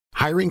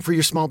Hiring for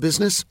your small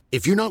business?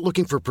 If you're not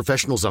looking for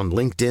professionals on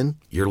LinkedIn,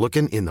 you're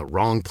looking in the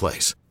wrong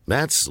place.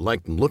 That's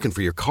like looking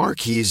for your car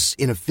keys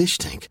in a fish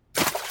tank.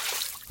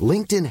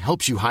 LinkedIn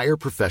helps you hire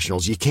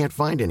professionals you can't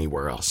find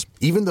anywhere else,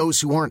 even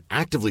those who aren't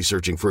actively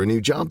searching for a new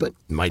job but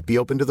might be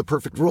open to the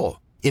perfect role.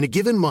 In a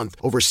given month,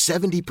 over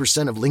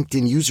 70% of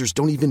LinkedIn users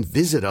don't even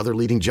visit other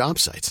leading job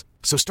sites.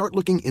 So start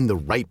looking in the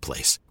right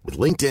place. With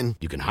LinkedIn,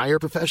 you can hire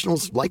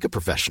professionals like a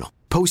professional.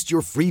 Post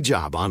your free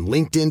job on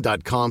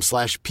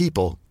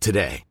linkedin.com/people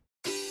today.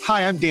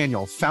 Hi, I'm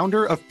Daniel,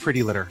 founder of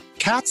Pretty Litter.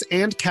 Cats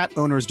and cat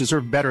owners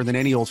deserve better than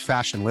any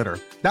old-fashioned litter.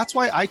 That's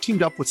why I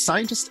teamed up with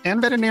scientists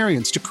and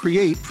veterinarians to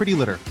create Pretty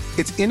Litter.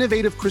 Its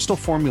innovative crystal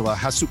formula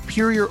has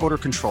superior odor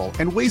control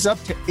and weighs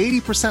up to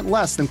 80%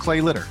 less than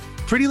clay litter.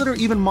 Pretty Litter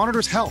even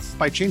monitors health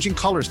by changing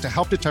colors to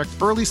help detect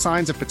early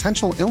signs of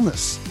potential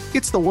illness.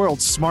 It's the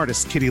world's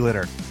smartest kitty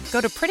litter. Go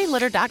to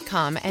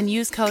prettylitter.com and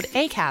use code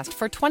ACAST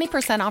for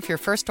 20% off your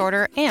first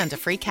order and a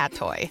free cat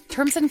toy.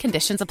 Terms and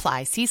conditions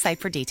apply. See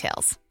site for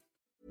details.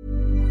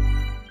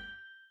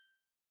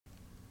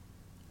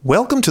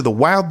 Welcome to the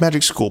Wild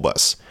Magic School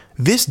Bus.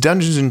 This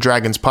Dungeons &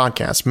 Dragons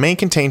podcast may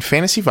contain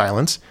fantasy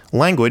violence,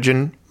 language,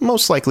 and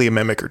most likely a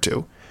mimic or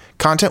two.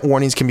 Content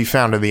warnings can be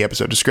found in the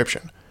episode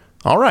description.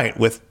 All right,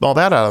 with all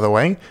that out of the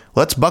way,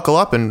 let's buckle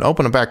up and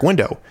open a back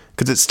window,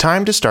 because it's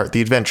time to start the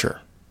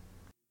adventure.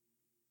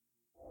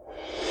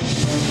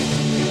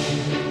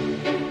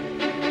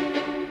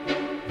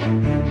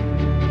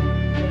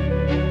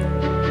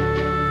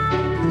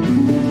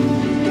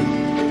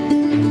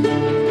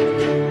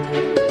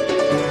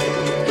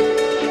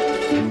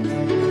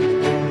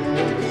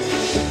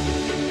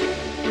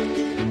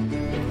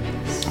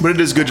 But it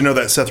is good to know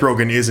that Seth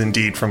Rogen is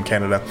indeed from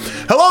Canada.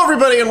 Hello,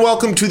 everybody, and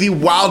welcome to the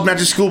Wild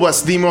Magic School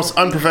Bus, the most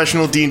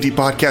unprofessional D&D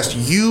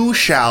podcast you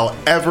shall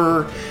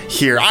ever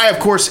hear. I, of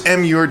course,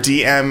 am your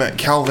DM,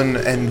 Calvin,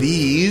 and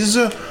these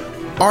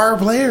are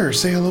players.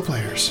 Say hello,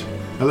 players.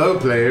 Hello,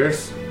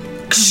 players.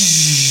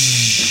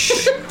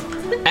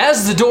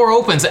 As the door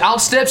opens, out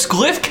steps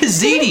Glyph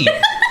Kazidi.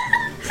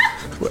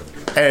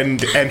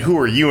 And who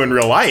are you in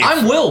real life?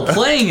 I'm Will,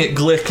 playing it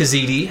Glyph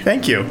Kazidi.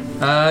 Thank you.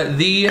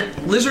 The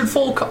lizard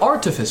folk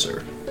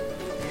artificer.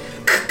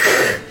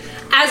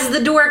 As the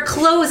door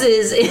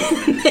closes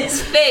in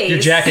his face. Your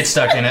jacket's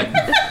stuck in it.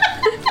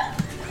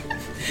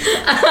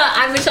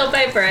 I'm Michelle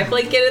Piper. I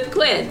play Kenneth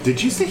Quinn.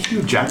 Did you say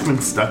Hugh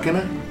Jackman stuck in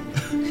it?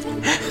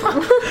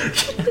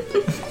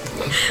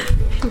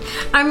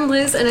 I'm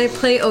Liz, and I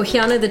play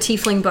Ohiana the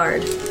Tiefling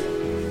Bard.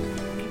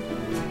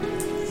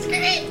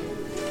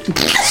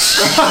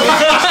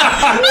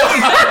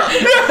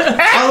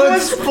 I'll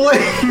explain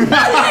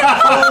that.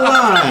 Hold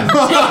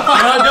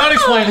on. No, don't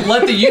explain.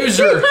 Let the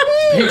user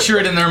picture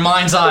it in their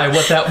mind's eye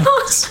what that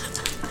was.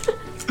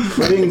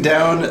 Putting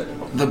down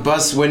the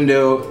bus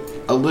window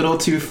a little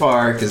too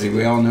far, because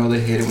we all know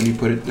they hate it when you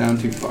put it down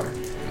too far.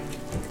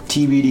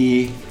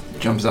 TBD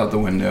jumps out the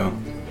window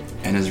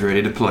and is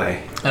ready to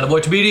play.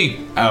 Attaboy TBD.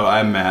 Oh,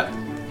 I'm Matt.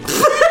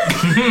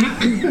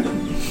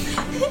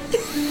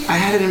 I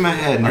had it in my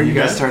head, and you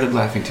guys started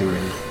laughing too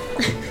early.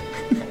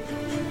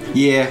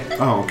 Yeah.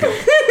 Oh,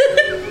 okay.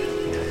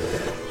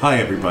 Hi,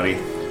 everybody.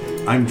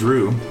 I'm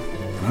Drew.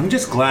 And I'm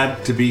just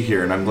glad to be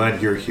here, and I'm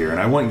glad you're here. And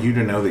I want you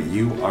to know that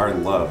you are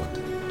loved,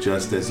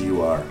 just as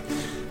you are.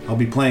 I'll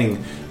be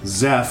playing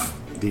Zeph,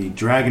 the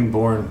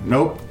Dragonborn...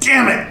 Nope.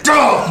 Damn it!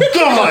 Oh,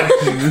 God!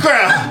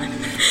 Crap!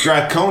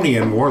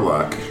 Draconian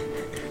Warlock.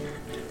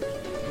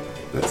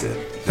 That's it.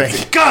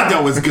 Thank God,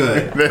 that was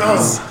good. That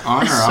was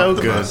On or so off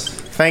the good. bus?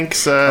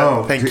 Thanks,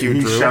 thank you,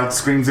 He Drew.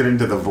 screams it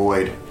into the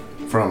void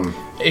from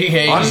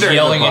AKA under just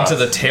yelling the bus.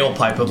 into the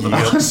tailpipe of the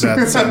bus.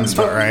 That sounds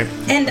about right.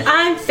 And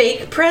I'm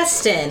Fake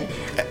Preston.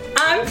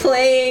 I'm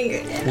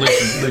playing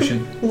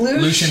Lucian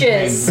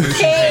Lucius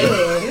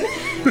Payne.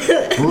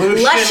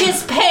 Payne.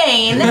 Luscious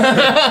Pain.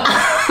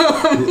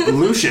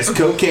 Lucius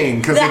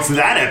Cocaine, because it's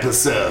that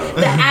episode.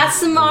 The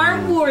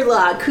Asimar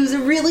Warlock, who's a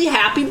really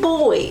happy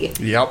boy.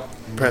 Yep.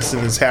 Preston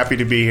is happy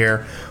to be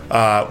here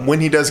when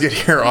he does get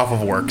here off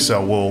of work,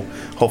 so we'll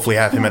hopefully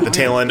have him at the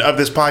tail end of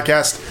this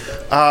podcast.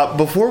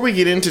 Before we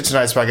get into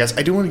tonight's podcast,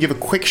 I do want to give a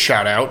quick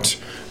shout out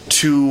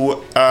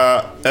to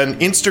an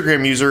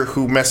Instagram user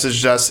who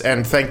messaged us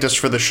and thanked us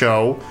for the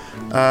show.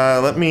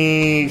 Let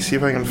me see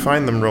if I can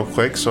find them real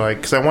quick,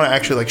 because I want to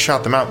actually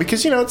shout them out,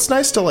 because it's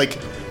nice to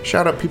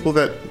shout out people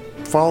that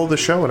follow the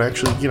show and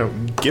actually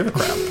give a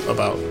crap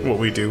about what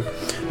we do.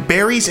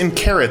 Berries and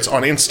Carrots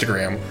on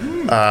Instagram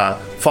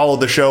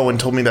followed the show and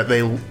told me that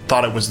they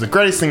thought it was the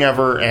greatest thing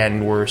ever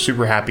and were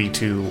super happy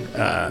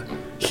to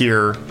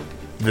hear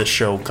this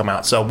show come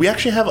out. So we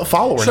actually have a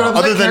follower now.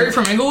 Other than Carrie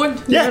from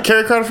Inglewood? Yeah,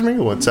 Carrie Crowder from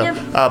Inglewood. So,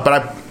 but I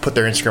put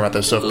their Instagram out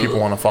there, so if people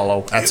want to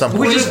follow at some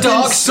point. We just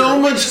dogged so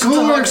much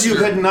cooler if you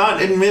had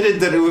not admitted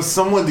that it was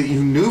someone that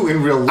you knew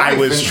in real life. I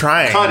was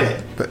trying. Cut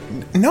it. But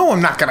no,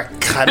 I'm not going to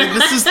cut it.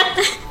 This is...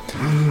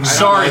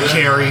 Sorry,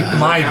 Carrie.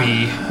 My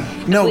B.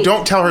 No,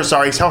 don't tell her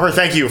sorry. Tell her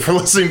thank you for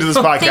listening to this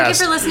podcast. Thank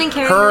you for listening,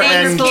 Carrie. Her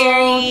Thanks, and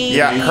Carrie.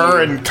 yeah,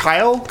 her and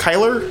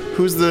Kyler.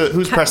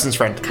 Who's Preston's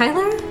friend?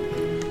 Kyler?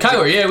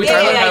 Kyler, yeah, we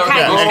Yeah, talked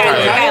about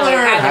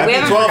Kyler. We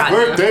haven't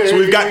forgotten. So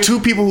we've got 2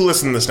 people who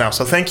listen to this now.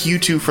 So thank you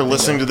 2 for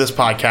listening to this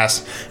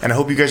podcast, and I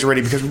hope you guys are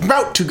ready because we're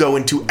about to go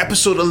into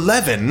episode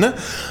 11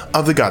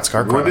 of the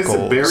Godscar Chronicles. What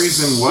is it?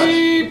 Berries and what?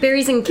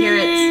 Berries and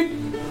carrots.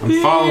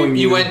 I'm following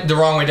you. You went the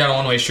wrong way down a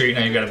one-way street,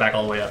 now you got to back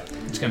all the way up.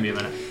 It's going to be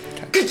a minute.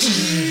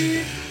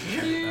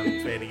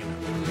 I'm fading in.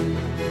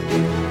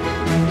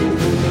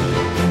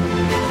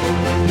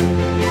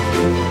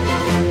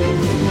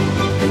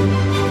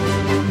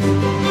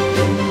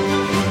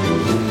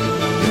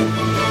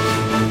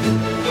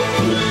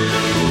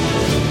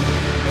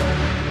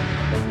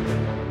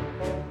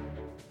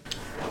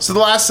 So the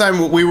last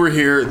time we were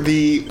here,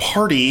 the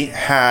party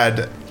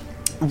had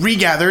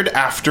regathered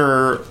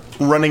after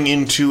running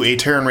into a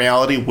Terran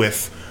reality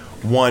with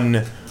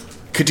one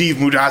Khedive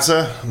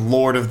Mudaza,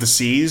 Lord of the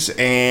Seas,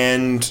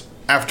 and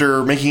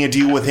after making a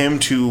deal with him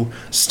to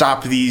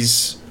stop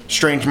these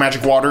strange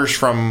magic waters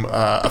from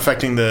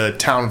affecting the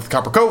town of the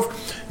Copper Cove,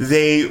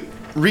 they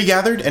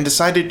regathered and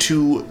decided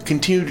to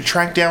continue to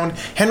track down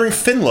Henry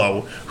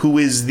Finlow, who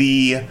is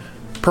the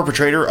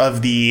perpetrator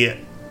of the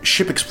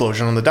ship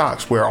explosion on the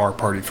docks where our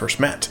party first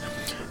met.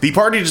 The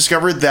party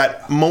discovered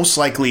that most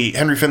likely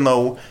Henry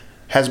Finlow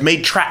has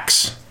made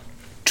tracks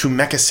to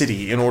Mecca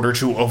City in order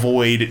to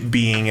avoid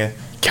being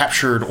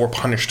captured or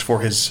punished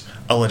for his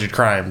alleged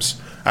crimes.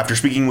 After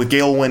speaking with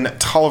Gaelwyn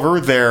Tolliver,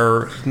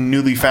 their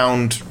newly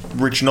found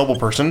rich noble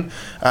person,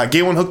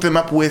 Gaelwyn hooked them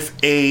up with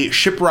a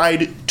ship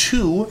ride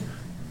to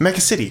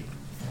Mecca City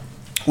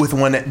with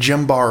one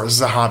Jembar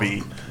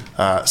Zahavi,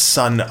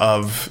 son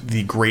of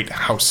the great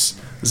house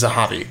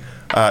Zahavi.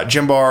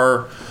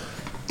 Jembar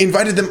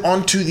invited them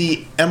onto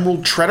the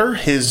Emerald Treader,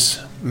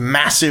 his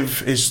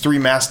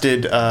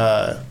 3-masted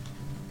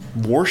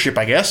warship,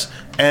 I guess,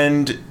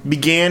 and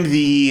began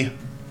the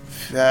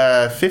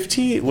 10-day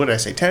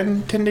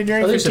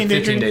journey?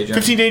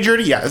 15-day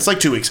journey? Yeah, it's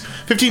like 2 weeks.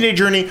 15-day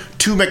journey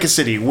to Mecca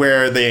City,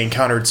 where they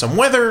encountered some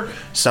weather,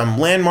 some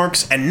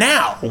landmarks, and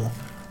now,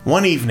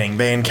 one evening,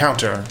 they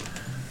encounter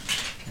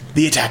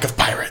the attack of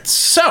pirates.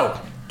 So,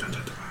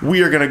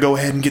 we are going to go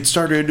ahead and get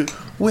started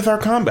with our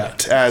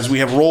combat, as we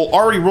have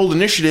already rolled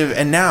initiative,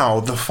 and now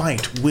the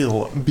fight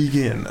will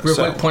begin. Real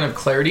quick point of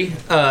clarity,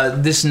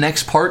 this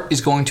next part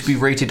is going to be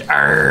rated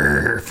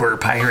R for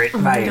pirate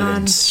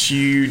violence.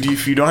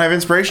 If you don't have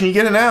inspiration, you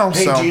get it now.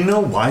 Hey, so. do you know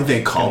why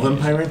they call them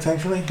pirates,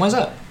 actually? Why's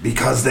that?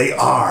 Because they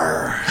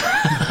are.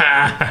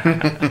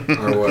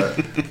 Or what?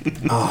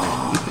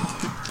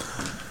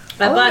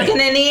 A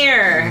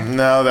buccaneer.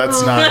 No,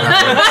 that's not.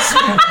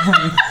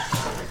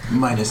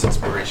 Minus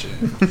inspiration.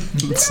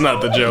 It's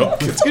not the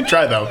joke. It's a good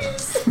try, though.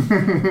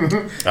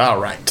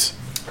 All right.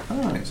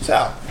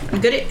 So,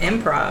 I'm good at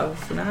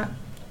improv, not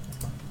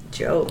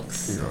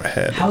jokes. go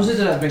ahead. How's it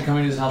that I've been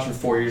coming to this house for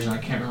 4 years and I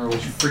can't remember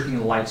which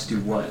freaking lights do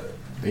what?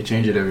 They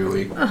change it every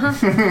week.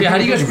 Yeah, how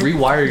do you guys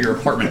rewire your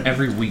apartment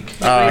every week?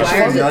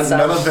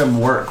 None of them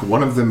work.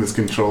 One of them is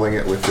controlling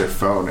it with their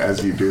phone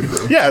as you do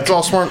this. Yeah, it's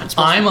all smart.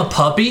 I'm a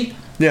puppy?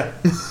 Yeah.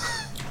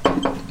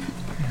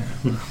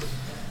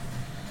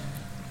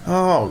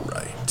 All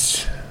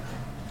right.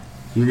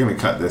 You're going to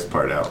cut this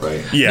part out,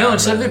 right? Yeah. No,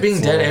 instead of it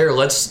being dead air,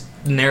 let's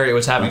narrate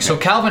what's happening. Okay. So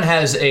Calvin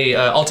has a...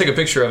 I'll take a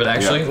picture of it,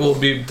 actually. Yeah. We'll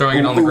be throwing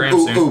it on the gram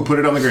soon. Put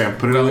it on the gram.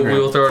 Put it on the gram.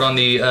 We will throw it on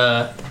the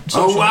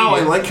social wow,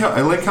 media.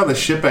 I like how the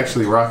ship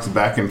actually rocks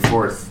back and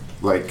forth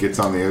like it's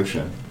on the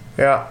ocean.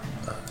 Yeah.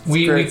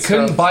 We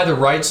couldn't buy the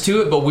rights to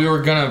it, but we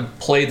were going to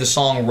play the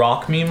song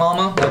Rock Me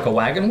Mama, like a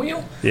wagon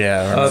wheel,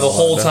 Yeah. the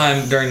whole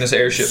time during this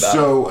airship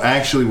battle. So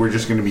actually, we're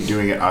just going to be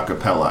doing it a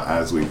cappella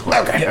as we play.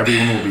 Okay.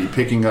 Everyone will be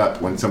picking up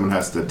when someone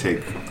has to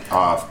take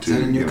off to. Is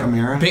that a new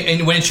Chimera?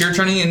 And when it's your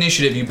turn in the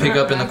initiative, you pick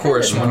up in the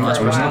chorus when the last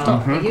person left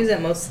off. I use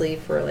it mostly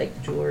for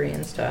like jewelry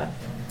and stuff.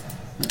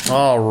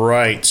 All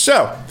right.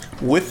 So,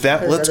 with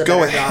that, let's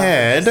go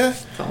ahead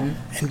Phone.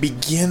 and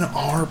begin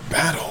our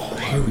battle.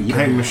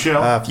 Hey,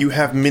 Michelle. If you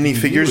have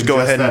minifigures, go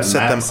ahead and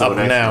set them up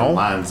now.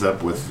 Lines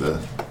up with the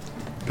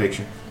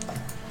picture.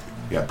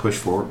 Yeah, push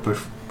forward,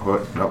 push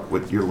no,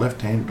 with your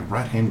left hand,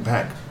 right hand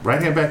back,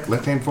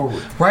 left hand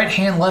forward. Right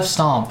hand, left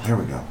stomp. There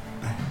we go.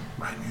 Bam.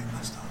 Right hand,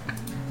 left stomp.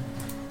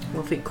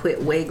 Well, if we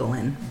quit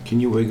wiggling.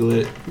 Can you wiggle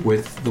it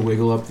with the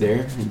wiggle up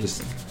there? And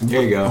just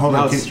there you go. Hold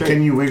Now on. it's straight.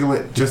 Can you wiggle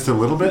it just a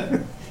little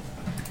bit?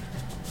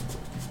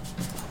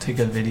 Take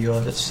a video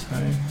of it. So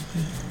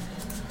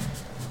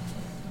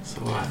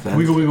that's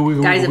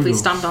Wiggle. Guys, if we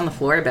stomped on the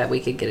floor, I bet we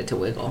could get it to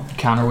wiggle.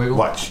 Counter wiggle.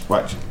 Watch.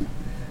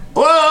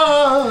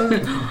 Whoa!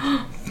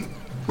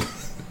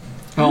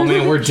 Oh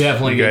man, we're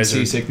definitely getting guys are-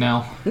 seasick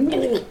now.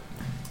 That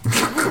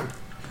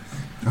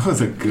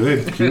was a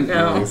good cute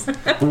noise.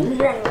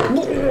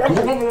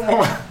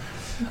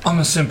 I'm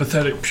a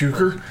sympathetic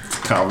puker.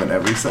 Calvin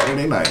every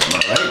Saturday night, am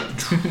I right?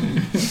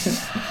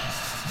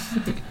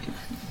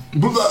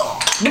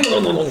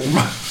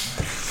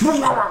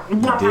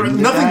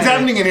 Nothing's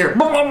happening in here.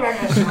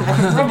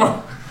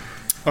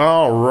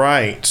 All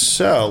right.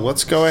 So,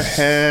 let's go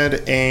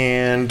ahead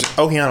and...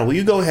 Ohiana, will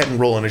you go ahead and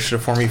roll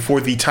initiative for me for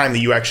the time that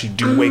you actually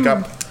do wake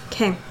up?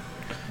 Okay.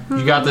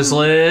 You got this,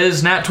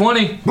 Liz. Nat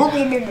 20.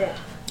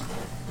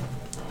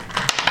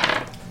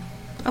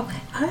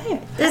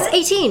 What? That's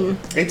 18.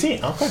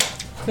 18. Okay.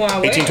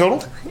 Wow. 18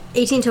 total.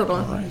 18 total.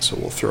 All right. So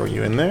we'll throw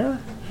you in there.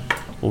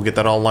 We'll get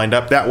that all lined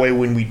up. That way,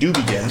 when we do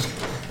begin,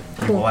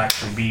 you will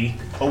actually be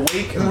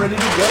awake and ready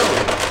to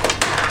go.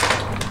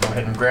 Go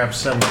ahead and grab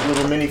some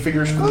little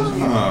minifigures for those of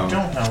you who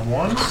don't have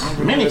one.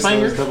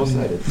 Minifigures,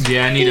 double-sided.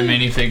 Yeah, I need a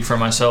minifig for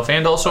myself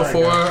and also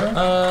for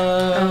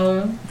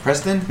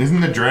Preston?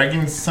 Isn't the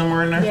dragon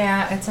somewhere in there?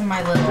 Yeah, it's in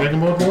my little Dragon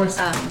Ball boys?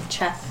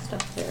 chest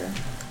up there.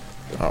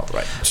 All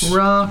right.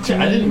 rock.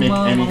 I didn't make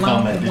any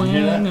comment. Did you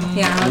hear that?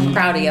 Yeah, I'm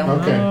proud of you.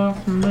 Okay.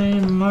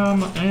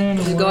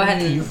 Just go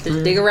ahead and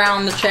just dig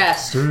around the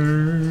chest. You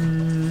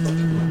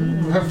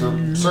have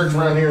to search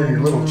around here in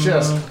your little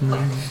chest.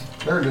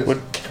 There it is. What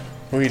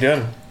are you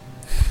doing?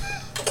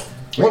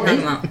 What, me?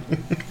 Hang on.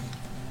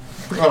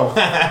 Oh.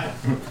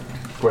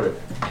 Quit it.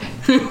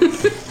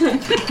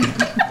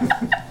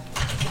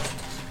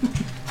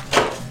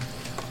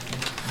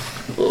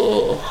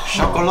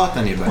 Chocolate,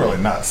 anybody? Really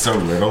not so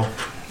little.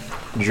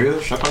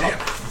 Drew, chocolate?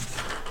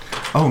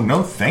 Oh,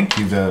 no thank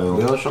you, though.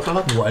 Little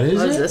chocolate? What is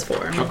What is it? this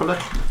for? Chocolate?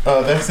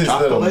 That's his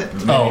Chocolate?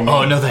 little...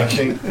 Oh, no, thank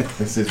you.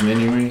 This is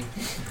mini-me.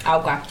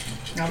 Okay.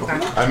 Okay.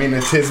 I mean,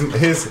 it's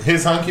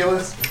his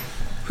hunculus.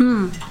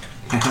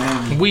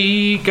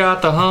 We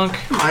got the hunk.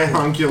 My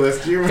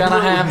hunculus. Do you remember?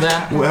 Gotta have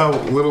that. Well,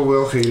 little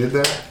Will hated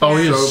that. Oh,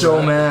 he was so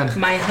bad. mad.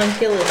 My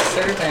hunculus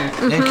servant.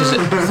 Yeah,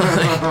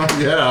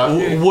 'cause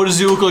Yeah. what does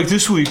he look like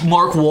this week?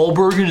 Mark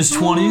Wahlberg in his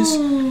 20s?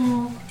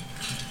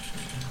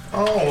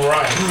 All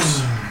right.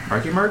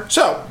 Marky Mark?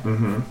 So,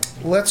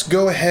 let's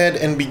go ahead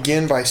and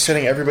begin by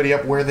setting everybody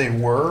up where they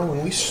were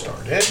when we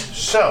started.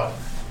 So,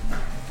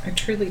 I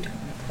truly don't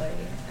want to play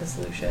as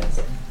Lucius.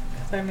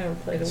 Because I've never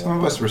played a Some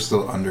of us were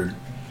still under.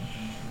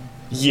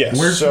 yes.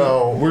 Where's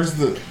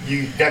the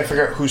You gotta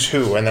figure out who's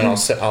who, and then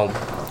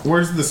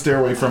Where's the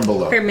stairway from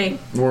below? For me.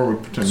 Where are we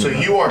pretending? So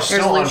you are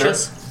still under,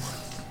 Lucius.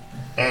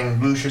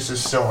 and Lucius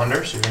is still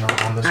under. So you're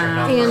not on this one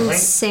now. And currently.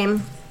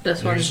 same.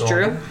 This You're one's still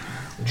Drew. under.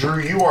 Drew,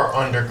 you are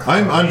under. I'm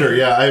currently. under.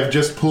 Yeah, I've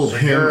just pulled So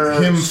you're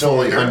him still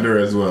fully under? under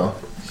as well.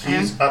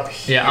 He's up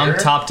here. Yeah, I'm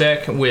top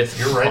deck with.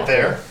 You're right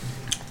there.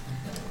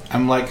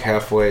 I'm like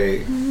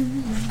halfway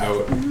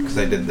out because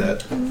I did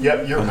that.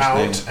 Yep, you're Punch out,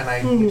 thing. and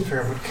I need to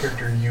figure out what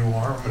character you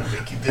are. I'm gonna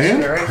make you this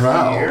And guy right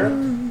proud. here.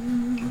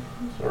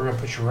 So we're gonna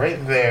put you right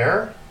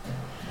there.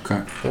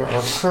 Okay. There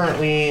are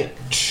currently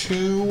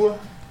two.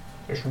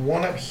 There's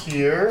one up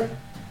here.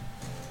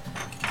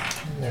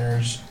 And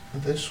there's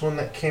this one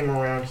that came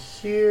around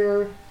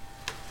here.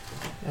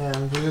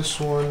 And this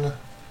one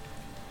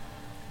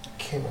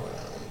came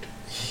around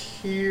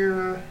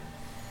here.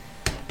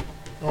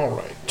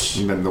 Alright.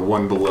 And then the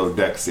one below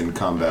deck's in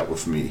combat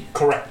with me.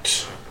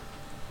 Correct.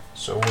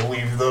 So we'll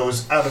leave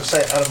those out of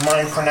sight, out of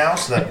mind for now,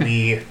 so that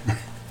we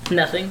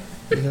Nothing.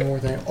 know where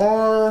they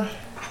are.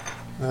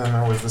 Then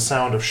there was the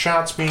sound of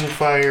shots being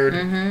fired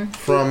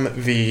from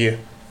the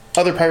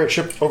other pirate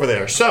ship over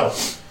there. So,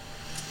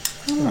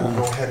 we'll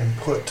go ahead and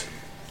put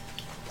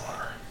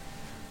our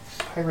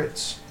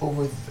pirates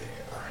over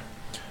there.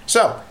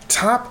 So,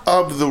 top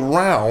of the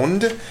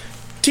round.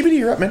 TBD,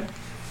 you're up, man.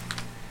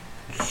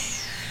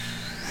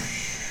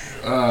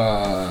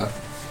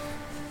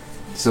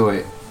 So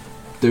wait,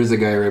 there's a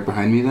guy right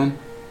behind me then?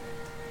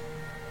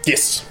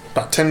 Yes.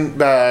 About 10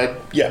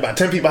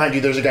 feet behind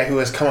you, there's a guy who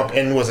has come up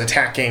and was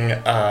attacking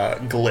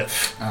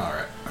Glyph.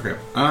 Alright, okay.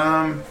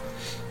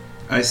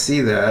 I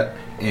see that,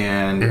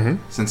 and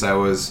since I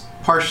was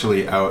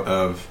partially out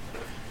of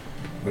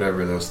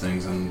whatever those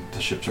things on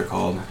the ships are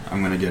called,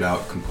 I'm gonna get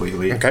out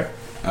completely. Okay.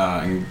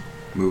 And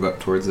move up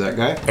towards that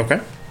guy. Okay.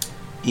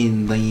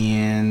 And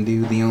then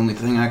do the only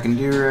thing I can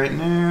do right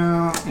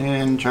now,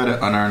 and try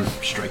to unarmed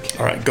strike.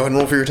 Alright, go ahead and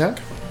roll for your attack.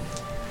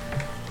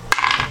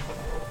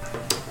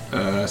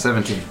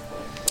 17.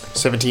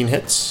 17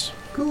 hits.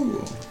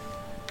 Cool.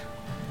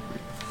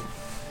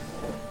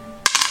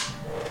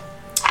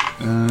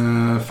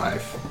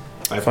 5.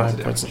 5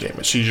 points of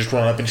damage. So you just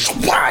run up and just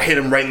hit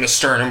him right in the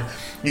sternum.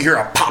 You hear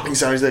a popping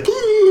sound. He's like,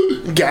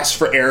 gasps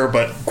for air,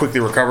 but quickly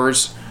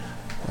recovers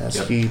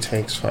as he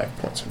takes 5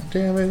 points of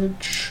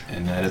damage.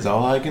 And that is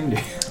all I can do.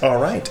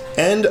 All right.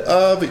 End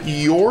of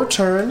your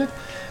turn.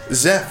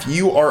 Zeph,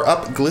 you are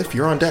up. Glyph,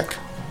 you're on deck.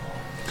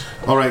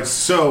 All right,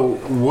 so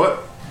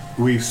what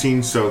we've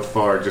seen so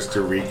far, just to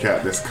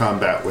recap this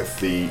combat with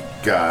the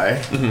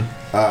guy,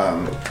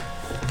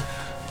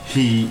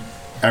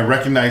 I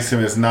recognized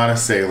him as not a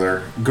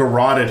sailor,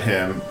 garroted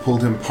him,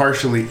 pulled him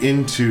partially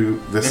into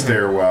the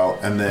stairwell,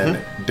 and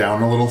then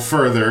down a little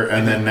further,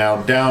 and then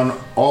now down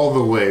all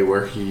the way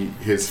where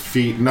his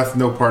feet,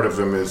 no part of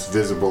him is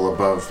visible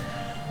above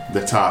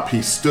the top.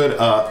 He stood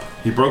up,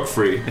 he broke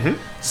free,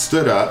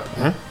 stood up,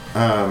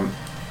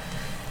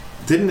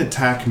 didn't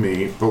attack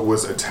me, but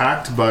was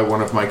attacked by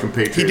one of my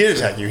compatriots. He did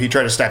attack you. He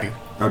tried to stab you.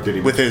 Oh, did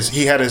he? With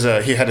he had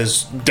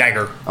his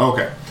dagger.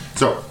 Okay.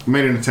 So,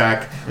 made an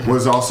attack,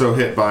 was also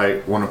hit by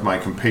one of my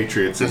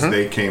compatriots as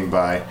they came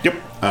by. Yep.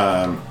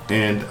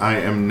 And I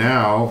am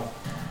now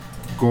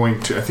going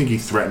to... I think he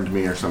threatened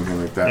me or something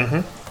like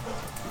that.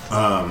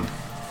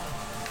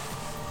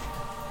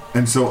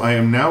 And so I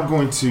am now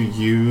going to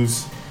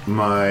use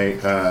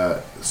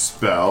my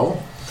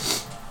spell,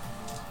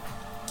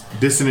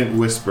 Dissonant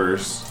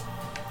Whispers.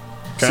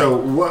 Okay. So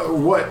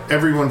what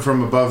everyone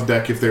from above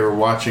deck, if they were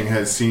watching,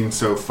 has seen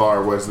so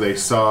far was they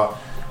saw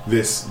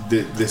this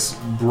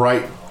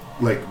bright,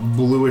 like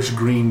bluish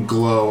green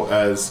glow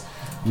as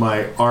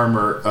my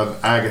armor of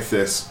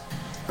Agathis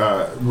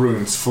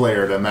runes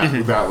flared, and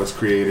that was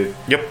created.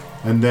 Yep.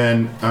 And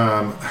then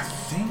I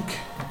think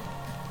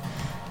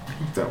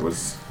that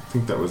was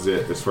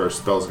it as far as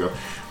spells go.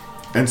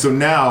 And so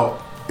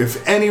now,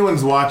 if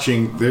anyone's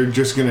watching, they're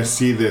just gonna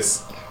see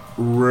this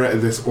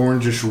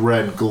orangish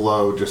red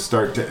glow just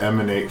start to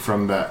emanate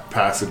from that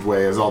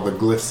passageway as all the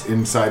glyphs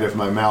inside of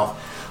my mouth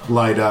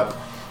light up.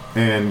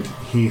 And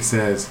he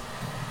says,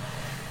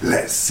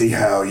 "Let's see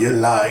how you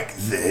like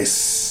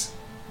this."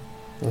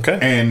 Okay.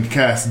 And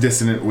cast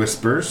Dissonant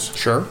Whispers.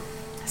 Sure.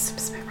 Let's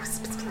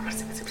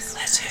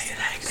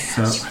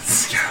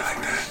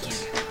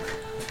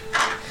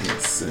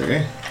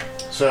see.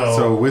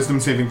 So Wisdom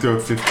saving throw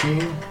of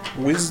 15.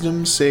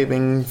 Wisdom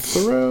saving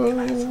throw.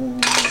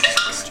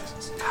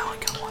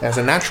 As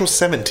a natural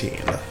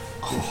 17.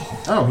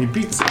 Oh, he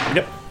beats it.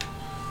 Yep.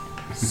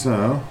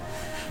 So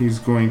he's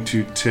going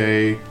to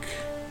take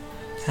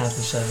Half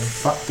of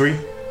 7. 3.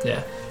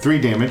 Yeah. 3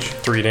 damage.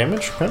 3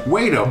 damage. Okay.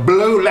 Way to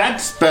blow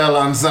that spell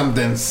on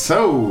something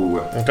so.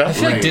 Okay. I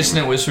feel like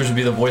Dissonant Whispers would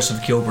be the voice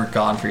of Gilbert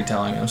Godfrey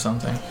telling him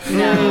something.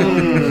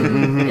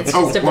 No. It's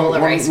just a bowl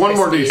of Rice one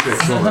more Krispies.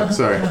 d6. Hold on,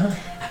 sorry.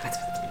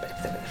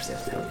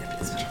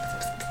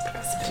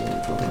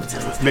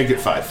 Make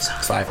it 5.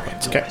 5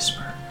 points. Okay.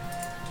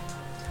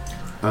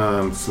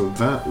 So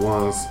that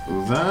was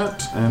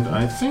that, and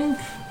I think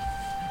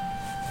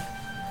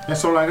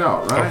that's all I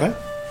got, right? Okay.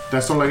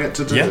 That's all I get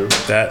to do. Yeah,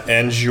 that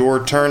ends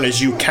your turn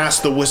as you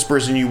cast the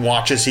whispers and you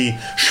watch as he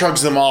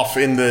shrugs them off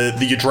in the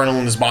adrenaline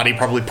in his body,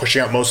 probably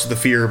pushing out most of the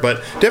fear,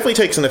 but definitely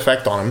takes an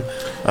effect on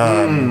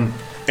him.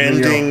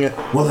 Ending.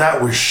 Well,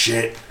 that was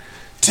shit.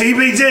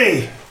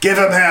 TBD! Give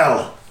him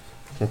hell!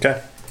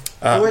 Okay.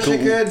 I wish I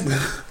could.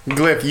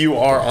 Glyph, you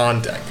are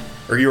on deck.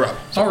 Or you're up.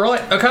 All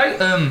right. Okay.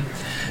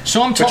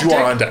 So I'm top But you deck.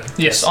 are on deck.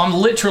 Yes, I'm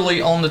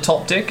literally on the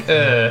top deck.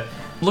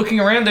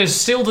 Looking around, there's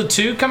still the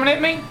 2 coming at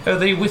me. Are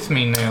they with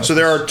me now? So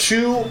there are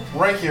 2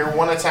 right here.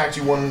 One attacked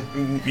you,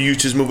 one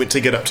used his movement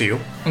to get up to you.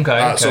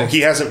 Okay. So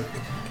he hasn't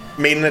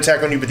made an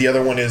attack on you, but the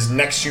other one is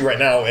next to you right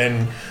now.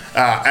 And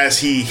as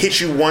he hit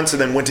you once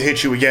and then went to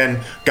hit you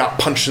again, got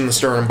punched in the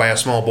sternum by a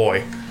small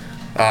boy.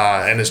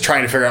 And is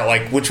trying to figure out,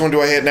 like, which one do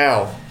I hit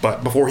now?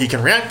 But before he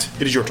can react,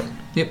 it is your turn.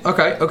 Yep.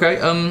 Okay.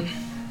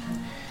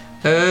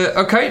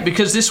 Okay,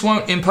 because this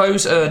won't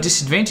impose a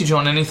disadvantage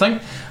on anything,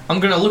 I'm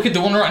going to look at the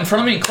one right in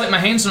front of me and collect my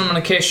hands, and I'm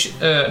going to cash...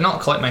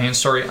 not collect my hands,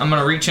 sorry. I'm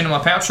going to reach into my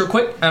pouch real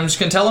quick. I'm just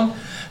going to tell him,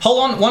 hold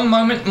on, one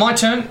moment, my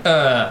turn.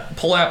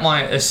 Pull out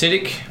my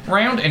acidic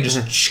round and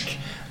just...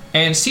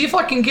 And see if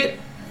I can get...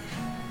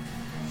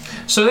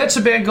 So that's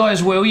a bad guy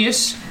as well,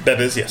 yes? That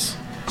is, yes.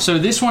 So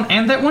this one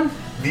and that one?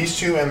 These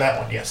 2 and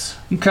that one, yes.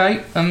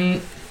 Okay,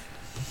 I'm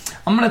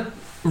going to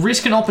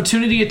risk an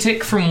opportunity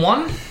attack from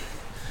one.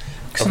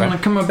 Because I'm going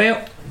to come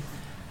about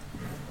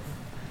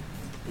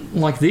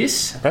like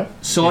this. Okay.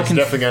 So He's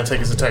definitely going to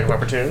take his attack of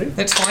opportunity.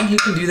 That's fine. He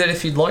can do that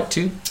if you'd like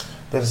to.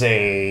 That is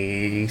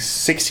a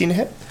 16 to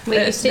hit.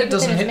 Wait, you stayed that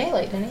doesn't within his hit.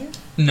 melee, didn't you?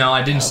 No,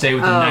 I didn't stay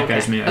within that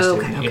guy's melee. I stayed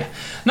within- yeah.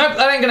 Nope,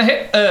 that ain't going to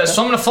hit.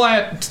 So I'm going to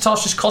fire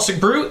Tasha's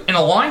Cossack Brew in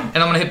a line, and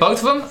I'm going to hit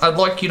both of them. I'd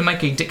like you to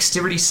make a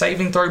dexterity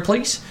saving throw,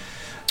 please.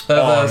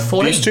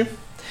 14. These 2?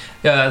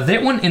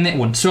 That one and that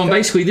one. So I'm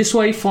basically this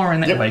way, firing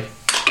that way.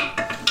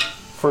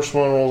 First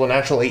one rolls a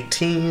natural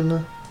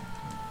 18.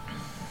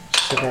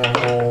 Second one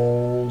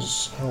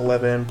rolls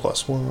 11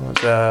 plus 1.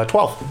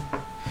 12.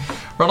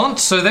 Right on.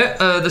 So that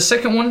the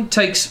second one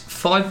takes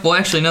 5. Well,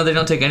 actually, no, they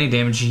don't take any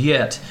damage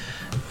yet.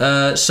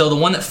 So the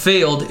one that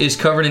failed is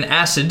covered in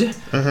acid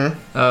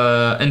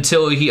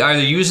until he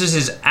either uses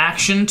his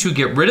action to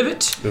get rid of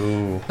it,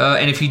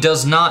 and if he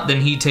does not,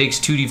 then he takes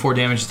 2d4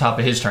 damage at the top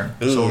of his turn.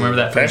 So remember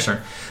that for his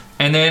turn.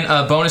 And then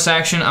bonus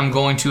action, I'm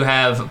going to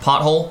have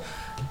Pothole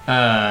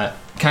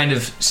kind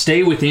of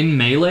stay within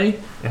melee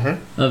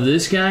of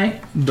this guy,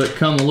 but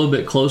come a little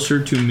bit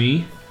closer to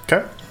me.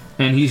 Okay.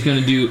 And he's going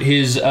to do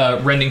his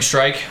rending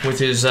strike with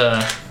his.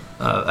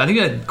 I think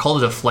I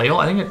called it a flail.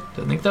 I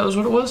think that was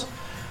what it was.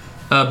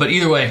 But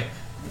either way,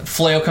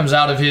 flail comes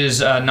out of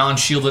his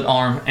non-shielded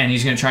arm, and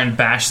he's going to try and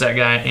bash that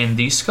guy in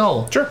the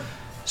skull. Sure.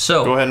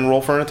 So go ahead and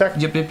roll for an attack.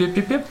 Yep.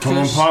 Come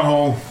on,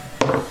 Pothole.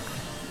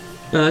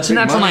 It's a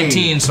natural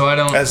 19, so I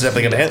don't... That's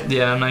definitely going to hit.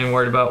 Yeah, I'm not even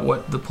worried about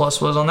what the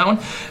plus was on that one.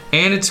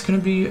 And it's going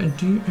to be a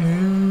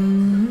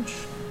damage...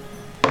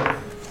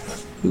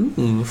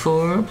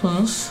 4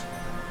 plus...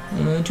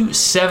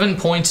 7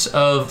 points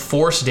of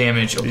force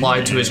damage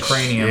applied to his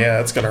cranium. Yeah,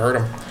 that's going to hurt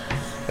him.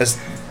 As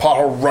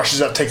Pothole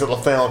rushes up, takes out the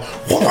flail,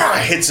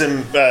 hits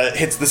him,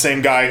 hits the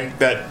same guy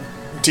that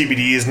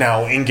TBD is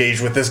now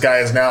engaged with. This guy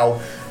is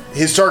now...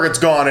 His target's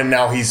gone, and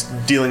now he's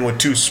dealing with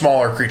 2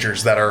 smaller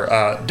creatures that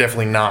are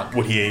definitely not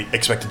what he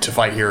expected to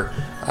fight here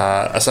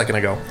a second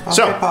ago.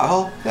 Okay,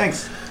 Pothole.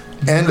 Thanks.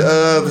 End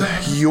of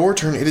your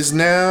turn. It is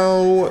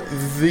now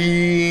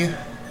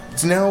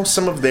It's now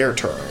some of their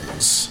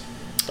turns.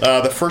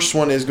 The first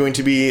one is going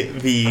to be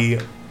the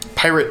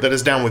pirate that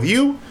is down with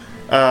you.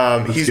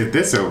 Let's get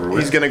this over with.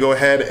 He's going to go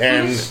ahead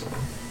and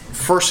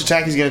first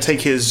attack. He's going to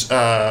take his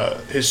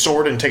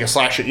sword and take a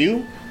slash at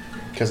you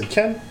because he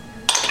can.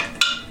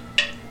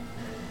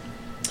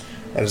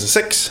 That is a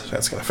 6. So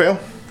that's going to fail.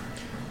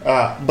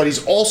 But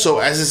he's also,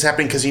 as this is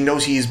happening, because he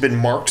knows he's been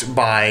marked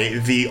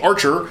by the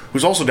archer,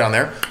 who's also down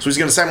there, so he's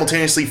going to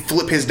simultaneously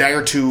flip his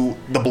dagger to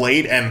the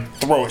blade and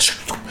throw it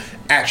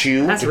at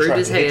you. That's rude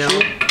as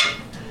hell.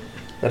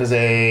 That is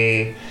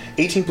a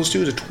 18 plus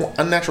 2 is a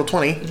unnatural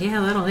 20. Yeah,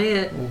 that'll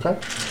hit. Okay.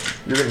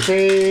 You're going to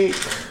take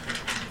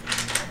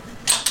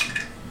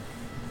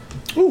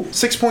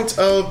 6 points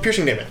of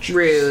piercing damage.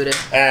 Rude.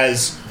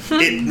 As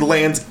it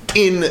lands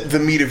in the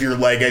meat of your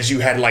leg as you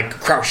had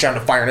crouched down to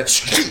fire, and it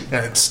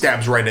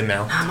stabs right in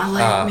now. I'm a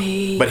leg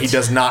meat. But he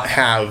does not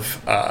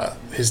have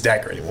his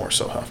dagger anymore,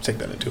 so I'll have to take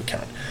that into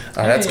account.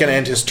 That's going to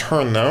end his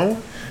turn, though.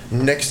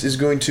 Next is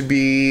going to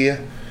be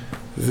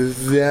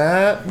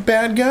that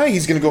bad guy.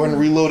 He's going to go ahead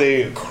and reload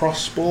a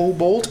crossbow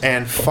bolt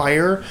and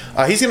fire.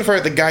 He's going to fire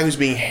at the guy who's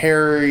being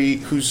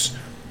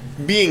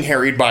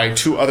harried by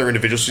 2 other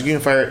individuals. So he's going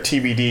to fire at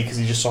TBD because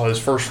he just saw his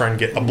first friend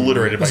get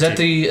obliterated by Is that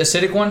the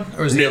acidic one?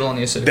 Or is the other one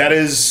the acidic? That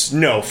is...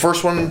 No.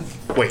 First one...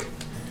 Wait.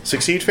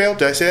 Succeed, fail?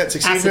 Did I say that?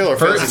 Succeed, fail, or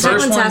fail?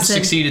 First one acid.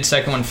 Succeeded,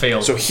 second one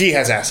failed. So he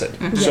has acid.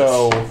 Mm-hmm. Yes.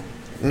 So...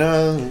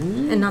 No...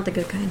 And not the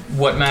good kind.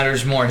 What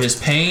matters more, his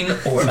pain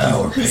or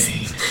our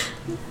pain?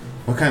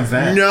 What kind is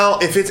that? No,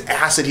 if it's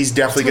acid, he's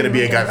definitely going to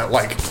be a guy that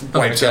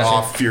wipes it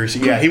off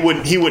furiously. Yeah, he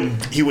wouldn't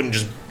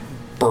just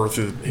burn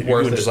through. He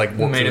wouldn't just work Made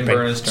through him the pain.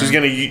 burn his So he's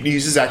going to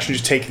use his action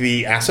to take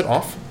the acid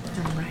off.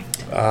 All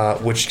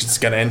right. Which is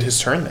going to end his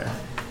turn there.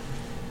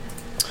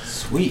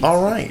 Sweet.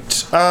 All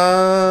right.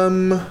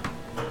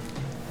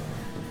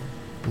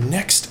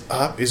 Next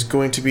up is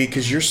going to be,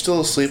 because you're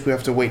still asleep, we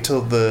have to wait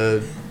till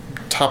the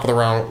top of the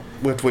round.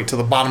 We have to wait till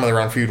the bottom of the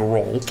round for you to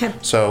roll. Okay.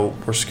 So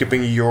we're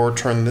skipping your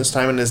turn this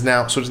time, and it is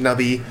now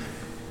the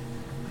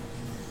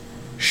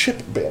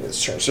ship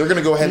bandit's turn. So they're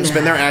going to go ahead and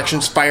spend their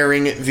actions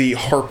firing the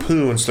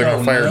harpoons. So they're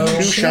going to fire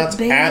 2 shots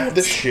at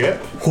the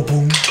ship.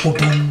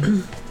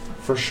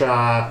 First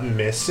shot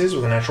misses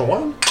with a natural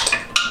 1.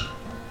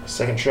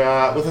 Second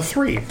shot with a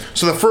 3.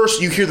 So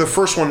you hear the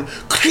first one,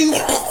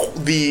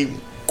 the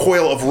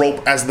coil of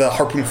rope as the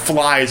harpoon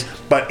flies,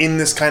 but in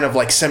this kind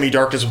of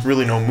semi-darkness with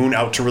really no moon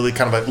out to really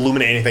kind of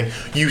illuminate anything,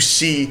 you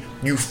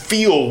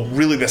feel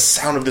really the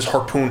sound of this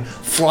harpoon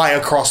fly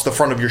across the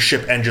front of your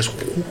ship and just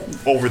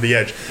over the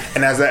edge.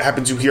 And as that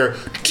happens, you hear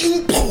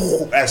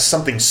as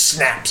something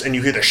snaps, and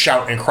you hear the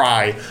shout and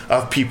cry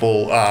of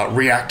people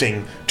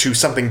reacting to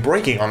something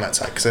breaking on that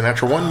side, because a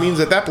natural 1 means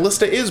that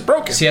ballista is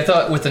broken. See, I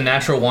thought with the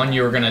natural 1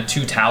 you were going to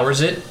 2 towers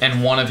it,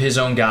 and one of his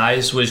own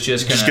guys was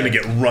just going to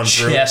get run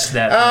through. Chest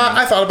that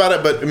I thought about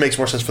it, but it makes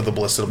more sense for the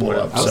ballista to blow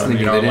up. I was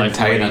thinking they didn't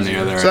tie it on the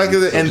other So end.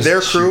 and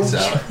their crew,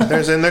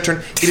 there's in their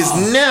turn. It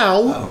is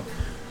now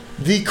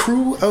the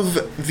crew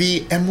of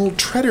the Emerald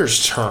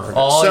Treader's turn.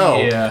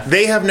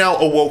 They have now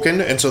awoken,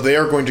 and so they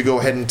are going to go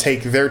ahead and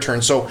take their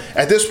turn. So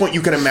at this point,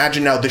 you can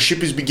imagine now the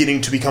ship is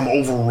beginning to become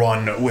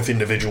overrun with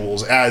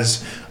individuals,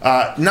 as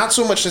not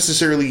so much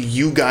necessarily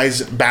you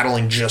guys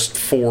battling just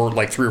for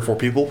 3 or 4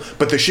 people,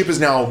 but the ship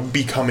is now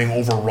becoming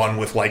overrun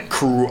with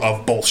crew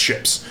of both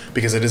ships,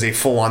 because it is a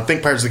full-on,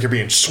 think Pirates of the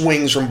Caribbean,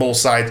 swings from both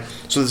sides.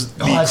 So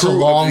that's a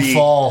long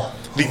fall.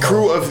 The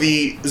crew of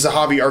the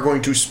Zahavi are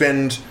going to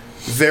spend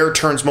their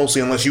turns mostly,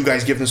 unless you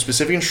guys give them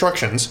specific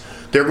instructions,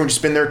 they're going to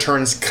spend their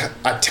turns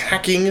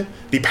attacking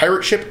the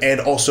pirate ship and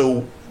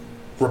also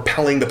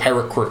repelling the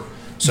pirate crew.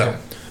 So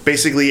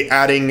basically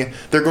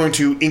they're going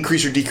to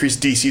increase or decrease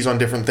DCs on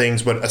different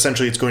things, but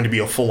essentially it's going to be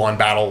a full-on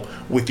battle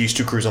with these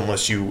 2 crews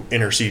unless you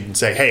intercede and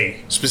say,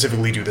 hey,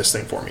 specifically do this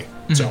thing for me.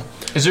 Mm-hmm. So,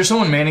 is there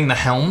someone manning the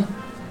helm?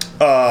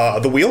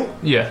 The wheel?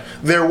 Yeah.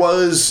 There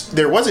was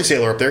a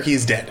sailor up there. He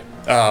is dead.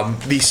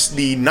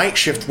 The night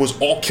shift was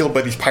all killed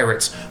by these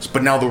pirates,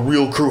 but now the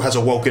real crew has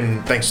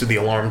awoken thanks to the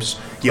alarms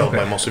yelled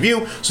by most of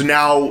you. So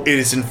now it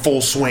is in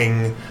full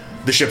swing.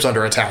 The ship's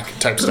under attack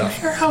type stuff.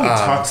 Hear how he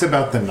talks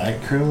about the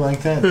night crew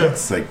like that?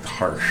 That's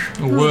harsh.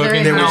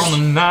 Working on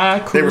the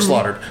night crew. They were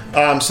slaughtered.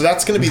 So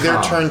that's going to be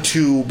their turn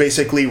to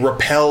basically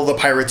repel the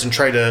pirates and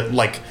try to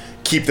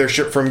keep their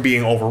ship from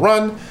being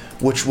overrun,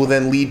 which will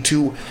then lead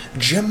to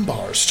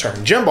Jembar's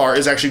turn. Jembar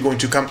is actually going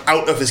to come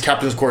out of his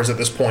captain's quarters at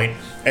this point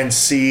and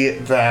see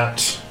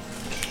that...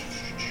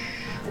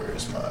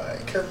 Where's my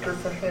character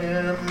for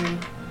him?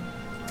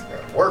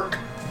 Work.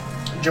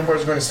 Jembar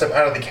is going to step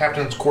out of the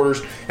captain's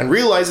quarters and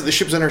realize that the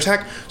ship's under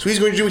attack, so he's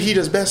going to do what he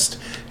does best,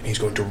 and he's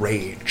going to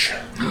rage.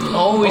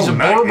 Oh, he's a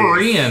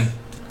barbarian.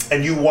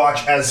 And you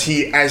watch as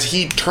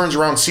he turns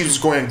around, sees what's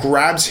going on,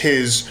 grabs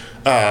his...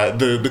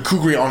 the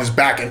kukri on his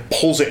back and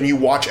pulls it, and you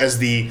watch as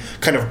the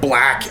kind of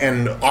black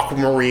and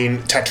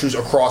aquamarine tattoos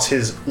across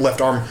his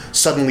left arm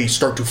suddenly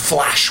start to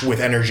flash with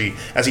energy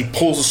as he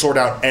pulls the sword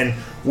out and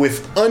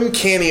with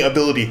uncanny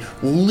ability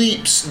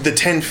leaps the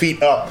 10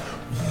 feet up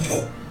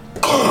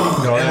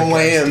and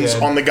lands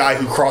on the guy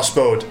who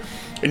crossbowed.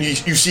 And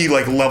you see,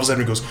 like, levels at him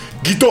and goes,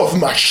 "Get off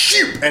my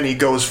ship!" And he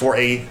goes for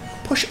a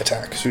push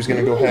attack. So he's going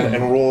to go ahead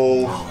and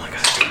roll. Oh my god,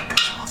 he's gonna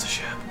push off the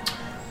ship.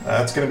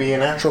 That's going to be a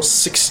natural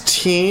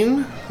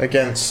 16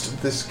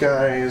 against this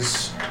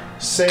guy's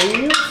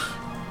save.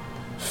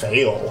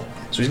 Fail.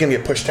 So he's going to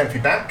get pushed 10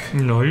 feet back.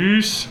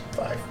 Nice.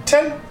 5,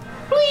 10.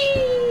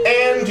 Whee!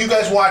 And you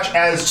guys watch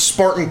as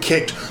Spartan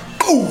kicked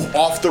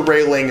off the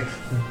railing,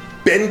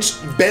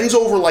 bends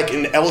over like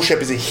an L shape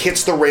as he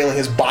hits the railing.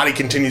 His body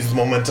continues the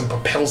momentum,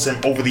 propels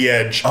him over the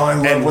edge. Oh, I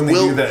love when they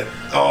do that.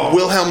 Oh.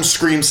 Wilhelm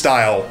scream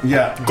style.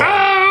 Yeah.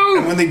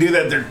 And when they do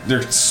that,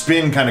 their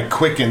spin kind of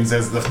quickens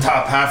as the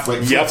top half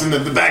like flips and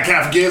the back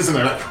half gives, and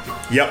they're like,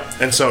 yep.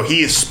 And so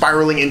he is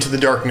spiraling into the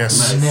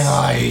darkness.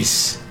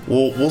 Nice.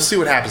 We'll see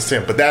what happens to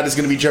him, but that is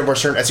going to be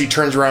Jemvar's turn as he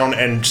turns around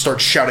and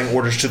starts shouting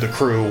orders to the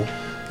crew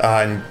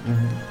and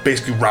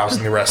basically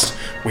rousing the rest.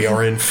 We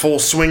are in full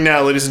swing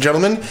now, ladies and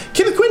gentlemen.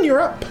 Kenneth Quinn, you're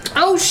up.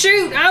 Oh,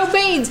 shoot. Oh,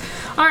 beans.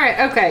 All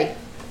right, okay.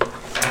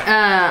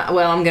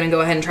 Well, I'm going to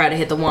go ahead and try to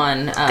hit the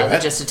one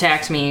that just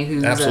attacked me,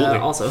 who's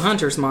also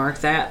Hunter's Mark.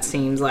 That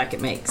seems like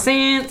it makes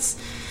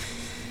sense.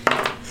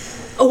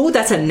 Oh,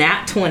 that's a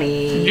nat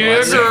 20.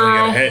 Yeah,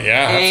 girl. Hit.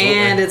 Yeah, absolutely.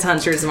 And it's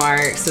Hunter's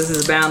Mark, so this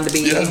is bound to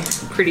be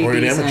pretty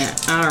decent.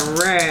 Damage. All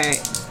right.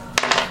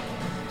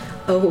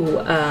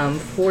 Oh,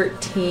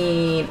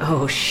 14.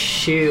 Oh,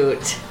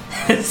 shoot.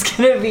 It's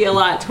going to be a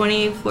lot.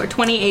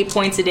 28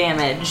 points of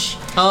damage.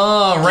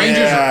 Oh,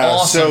 Rangers are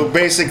awesome. So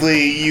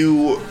basically,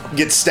 you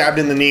get stabbed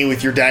in the knee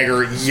with your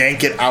dagger,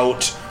 yank it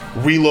out,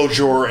 reload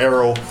your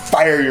arrow,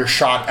 fire your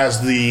shot as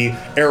the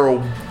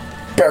arrow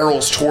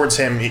barrels towards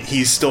him.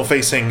 He's still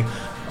facing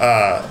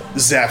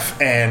Zeph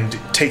and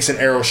takes an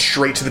arrow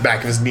straight to the back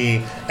of his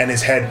knee, and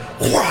his head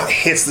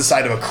hits the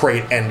side of a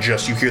crate, and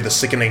just you hear the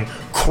sickening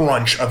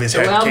crunch of his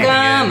head caving in.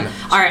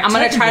 All right, I'm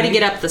going to try to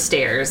get up the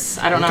stairs.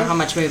 I don't know how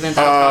much movement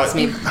that'll cost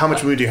me. How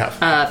much movement do you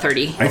have?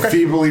 30. I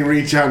feebly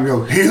reach out and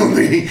go, "Heal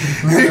me!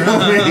 Heal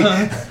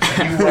me!"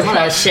 I'm going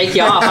to shake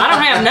you off. I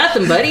don't have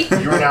nothing, buddy.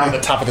 You're now on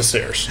the top of the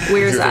stairs.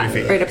 Where's that?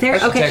 Right up there?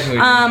 Okay.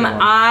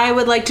 I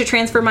would like to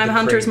transfer my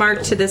Hunter's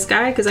Mark to this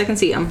guy because I can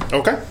see him.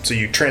 Okay, so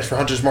you transfer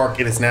Hunter's Mark.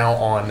 It is now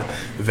on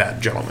that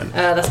gentleman.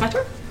 That's my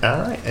turn.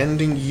 Alright,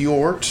 ending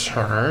your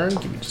turn.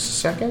 Give me just a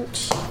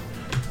second.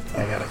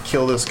 I gotta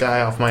kill this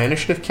guy off my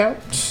initiative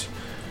count.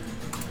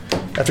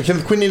 After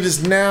Kenneth Quinn, it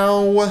is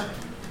now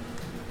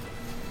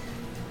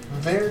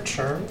their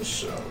turn.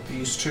 So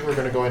these two are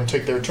gonna go ahead and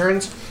take their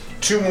turns.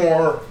 Two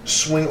more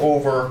swing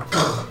over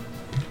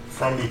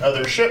from the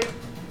other ship.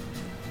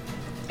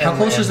 How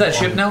close is that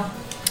ship now?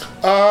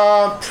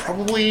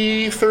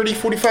 Probably 30,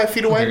 45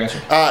 feet away. Okay,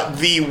 gotcha.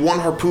 The one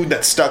harpoon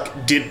that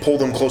stuck did pull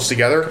them close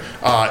together.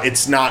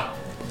 It's not,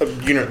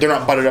 they're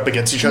not butted up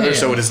against each other,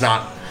 so it is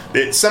not.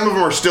 Some of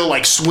them are still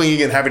like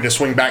swinging and having to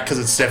swing back because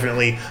it's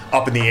definitely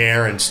up in the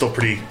air and still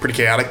pretty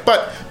chaotic.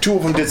 But two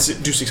of them do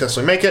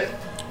successfully make it.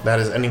 That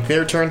is ending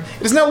their turn.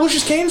 It is now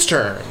Lucius Kane's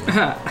turn.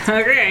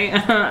 Okay.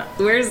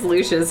 Where's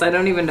Lucius? I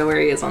don't even know where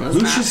he is on this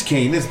Lucius map.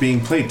 Kane is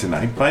being played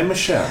tonight by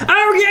Michelle.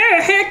 Oh,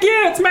 yeah. Heck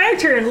yeah. It's my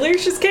turn.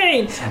 Lucius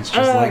Kane. Sounds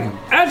just like him.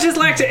 I'd just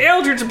like to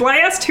Eldritch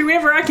Blast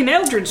whoever I can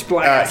Eldritch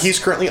Blast. He's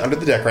currently under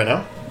the deck right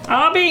now.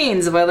 Aw,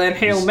 beans. Well, then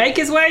he'll make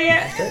his way in.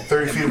 Okay,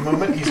 30 feet of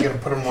movement. He's going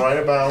to put him right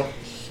about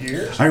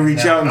here. I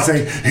reach out and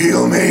say,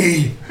 "Heal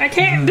me!" I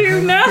can't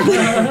do nothing.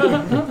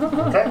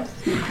 Okay.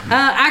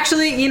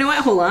 Actually, you know what?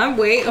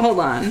 Hold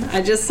on.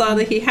 I just saw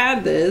that he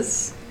had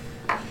this.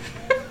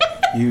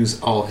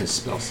 Use all his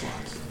spell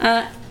slots.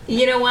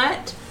 You know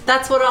what?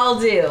 That's what I'll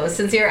do.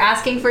 Since you're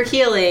asking for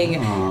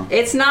healing,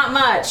 it's not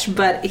much,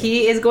 but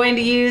he is going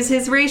to use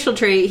his racial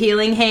trait,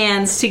 Healing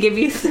Hands, to give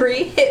you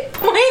 3 hit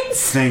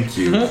points. Thank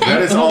you.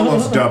 That is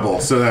almost double,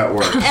 so that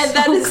works. And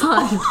that is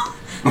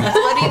that's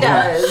what he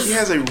does. He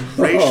has a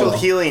racial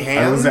healing I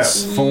hands.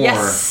 was at 4.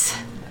 Yes.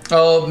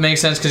 Oh, it makes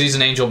sense because he's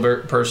an angel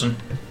person.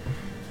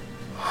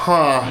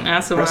 Huh.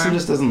 That's what Preston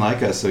just doesn't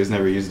like us, so he's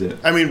never used it.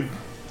 I mean,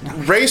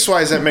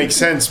 race-wise that makes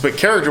sense, but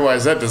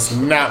character-wise that does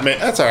not make...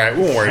 That's alright,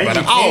 we won't worry about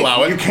it. I'll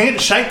allow You it.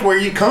 can't shake where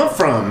you come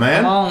from,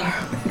 man.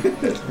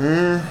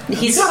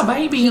 He's got a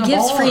baby. He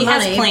gives free He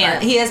has honey.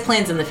 plans. He has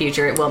plans in the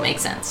future. It will make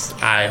sense.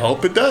 I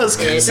hope it does,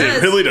 because It does.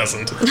 it really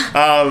doesn't.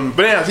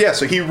 But yeah,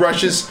 so he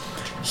rushes...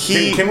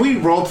 Can we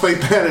roleplay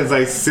that as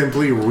I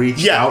simply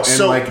reach out and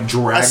like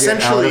drag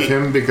it out of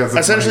him because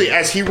essentially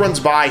as he runs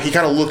by, he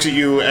kind of looks at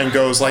you and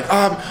goes like,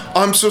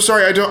 I'm so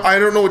sorry, I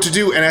don't know what to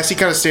do. And as he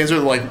kind of stands there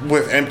like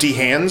with empty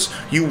hands,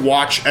 you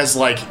watch as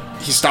like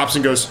he stops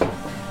and goes,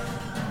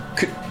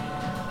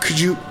 could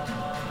you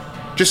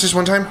just this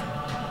one time?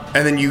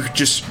 And then you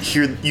just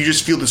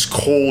feel this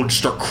cold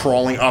start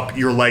crawling up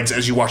your legs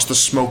as you watch the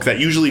smoke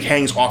that usually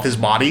hangs off his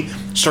body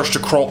starts to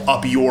crawl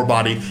up your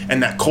body,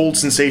 and that cold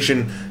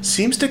sensation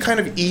seems to kind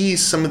of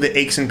ease some of the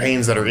aches and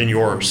pains that are in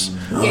yours.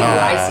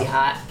 Icy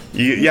hot.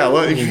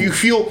 Well, you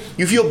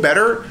feel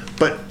better,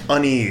 but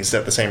uneased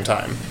at the same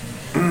time.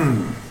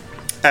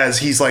 As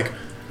he's like,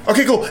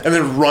 okay, cool, and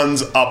then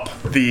runs up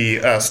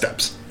the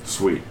steps.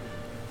 Sweet.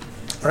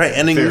 All right,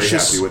 ending Very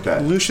happy with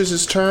that.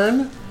 Lucius's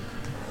turn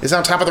is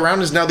on top of the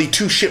round. Is now the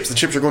two ships. The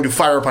ships are going to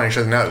fire upon each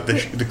other now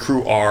that the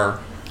crew are.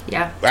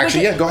 Yeah.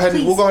 Actually, yeah. Go ahead.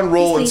 We'll go ahead and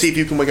roll and see if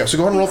you can wake up. So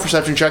go ahead and roll a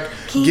perception check.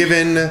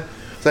 Given, I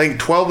think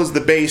 12 is the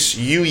base.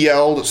 You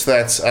yelled, so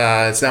that's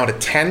it's now at a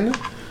 10.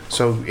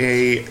 So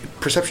a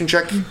perception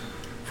check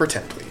for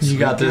 10, please. You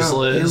got this,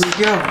 Liz. Here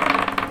we go.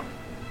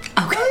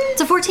 Okay.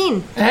 It's a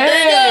 14.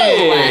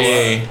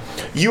 Hey!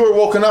 You are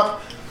woken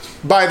up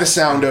by the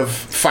sound of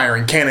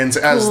firing cannons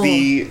as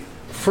the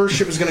first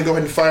ship is going to go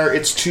ahead and fire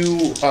its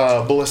two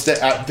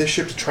ballista at this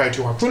ship to try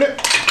to harpoon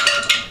it.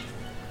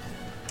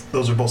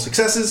 Those are both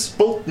successes,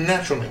 both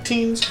natural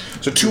 19s.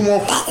 So two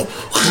more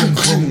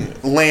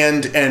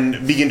land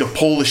and begin to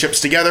pull the ships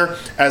together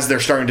as they're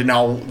starting to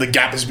now, the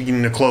gap is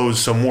beginning to close,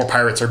 so more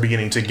pirates are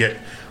beginning to get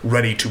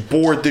ready to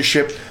board the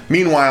ship.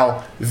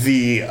 Meanwhile,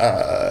 the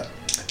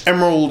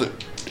Emerald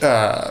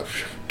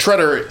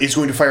Treader is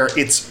going to fire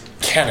its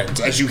cannons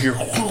as you hear two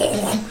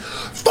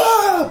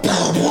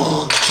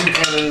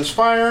cannons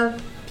fire.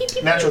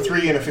 Natural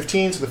 3 and a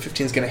 15, so the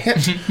 15 is going to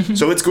hit.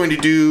 So it's going to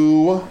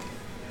do...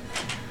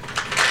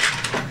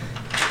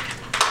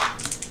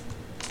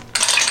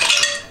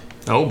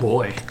 Oh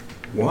boy.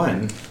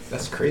 1.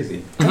 That's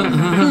crazy.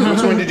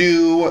 It's going to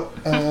do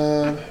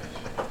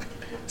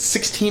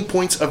 16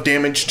 points of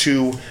damage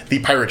to the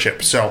pirate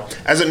ship. So,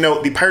 as a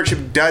note, the pirate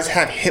ship does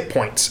have hit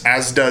points,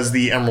 as does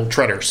the Emerald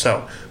Treader.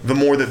 So, the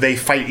more that they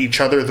fight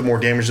each other, the more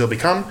damage they'll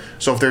become.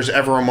 So, if there's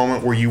ever a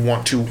moment where you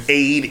want to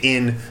aid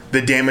in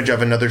the damage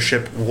of another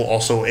ship, will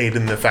also aid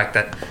in the fact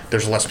that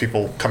there's less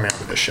people coming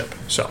out of this ship.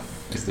 So,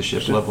 Is the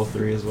ship level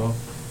 3 as well?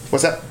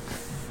 what's that?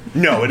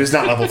 No, it is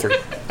not level 3.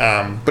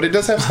 But it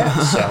does have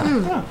stats,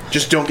 so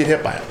just don't get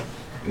hit by it.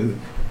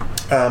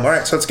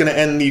 Alright, so it's going to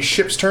end the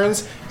ship's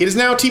turns. It is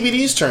now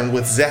TBD's turn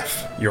with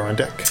Zeph. You're on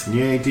deck.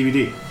 Yay,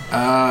 DVD.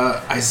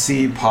 I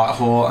see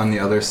Pothole on the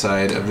other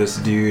side of this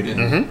dude,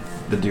 and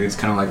the dude's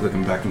kind of like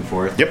looking back and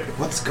forth. Yep.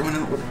 What's going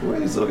on?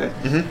 Where is this little guy?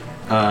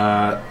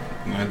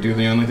 I'm going to do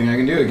the only thing I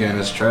can do again,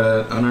 is try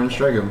to unarmed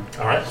strike him.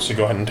 Alright, so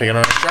go ahead and take an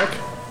unarmed strike.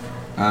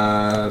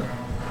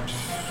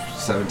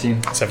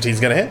 17. 17's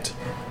going to hit.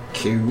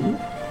 Cool.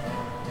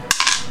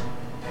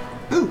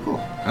 Ooh,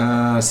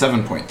 cool.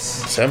 7 points.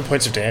 7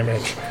 points of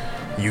damage.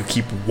 You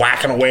keep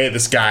whacking away at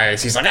this guy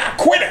as he's like,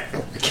 quit it!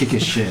 Kick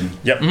his shin.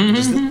 Yep.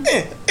 Just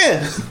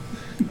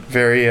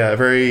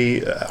very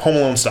Home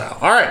Alone style.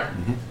 All right.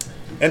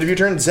 End of your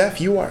turn.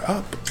 Zeph, you are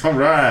up. All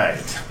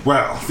right.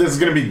 Well, this is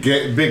going to be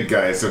big,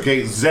 guys,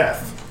 okay?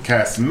 Zeph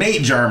casts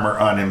Mage Armor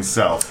on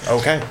himself.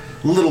 Okay.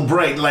 Little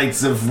bright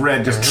lights of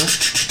red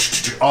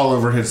just all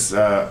over his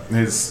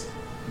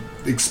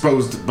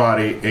exposed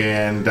body,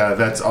 and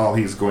that's all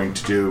he's going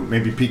to do.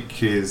 Maybe peek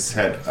his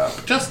head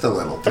up just a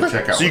little to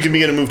check out. So you can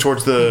begin to move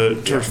towards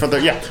front there.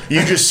 Yeah.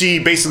 You just see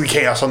basically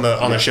chaos on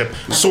the ship.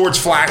 Swords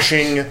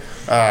flashing,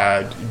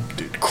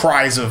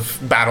 cries of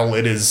battle.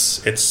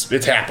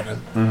 It's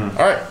happening.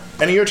 All right.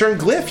 End of your turn.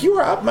 Glyph, you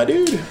are up, my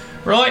dude.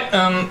 Right,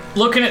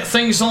 looking at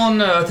things on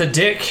the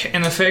deck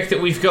and the fact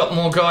that we've got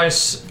more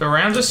guys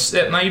around us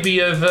that may be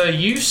of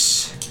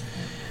use,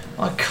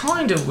 I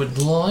kind of would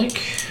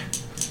like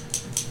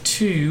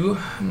to...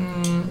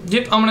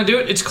 yep, I'm going to do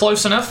it. It's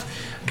close enough.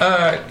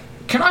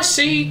 Can I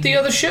see the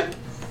other ship?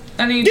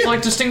 Any,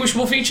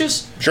 distinguishable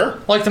features? Sure.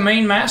 Like the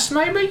main mast,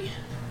 maybe?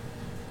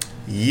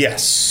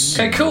 Yes.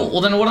 Okay, cool.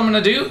 Well, then what I'm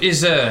going to do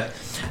is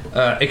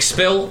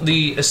expel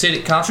the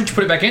acidic cartridge,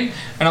 put it back in,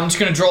 and I'm just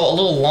going to draw a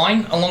little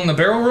line along the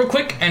barrel real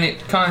quick, and it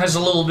kind of has a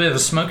little bit of a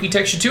smoky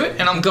texture to it,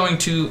 and I'm going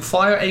to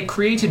fire a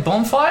created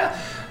bonfire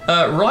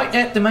right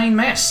at the main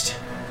mast.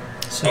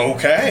 So,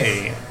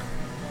 okay.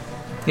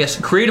 Yes,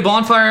 create a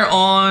bonfire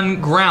on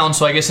ground,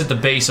 so I guess at the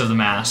base of the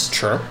mast.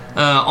 Sure.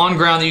 On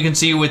ground that you can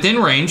see within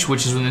range,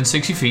 which is within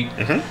 60 feet.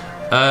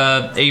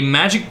 A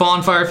magic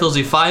bonfire fills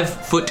a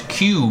 5-foot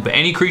cube.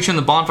 Any creature in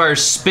the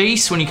bonfire's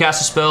space when you cast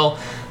a spell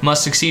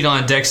must succeed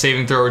on a dex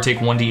saving throw or take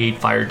 1d8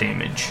 fire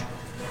damage.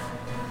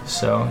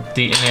 So,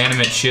 the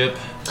inanimate ship.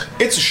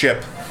 It's a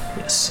ship.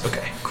 Yes,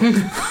 okay, cool.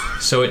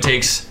 So it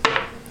takes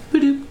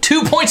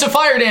 2 points of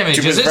fire damage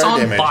as it's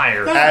on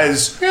fire.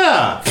 As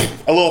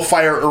a little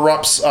fire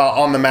erupts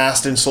on the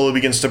mast and slowly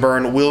begins to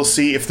burn. We'll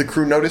see if the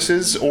crew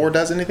notices or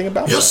does anything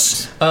about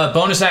it.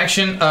 Bonus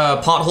action,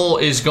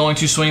 Pothole is going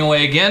to swing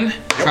away again,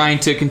 trying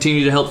to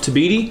continue to help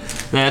Tabidi.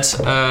 That's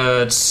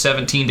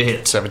 17 to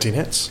hit. 17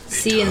 hits.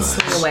 See and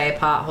swing away,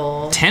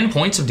 Pothole. 10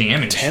 points of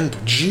damage. 10.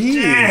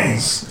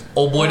 Jeez.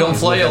 Old boy don't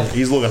flail.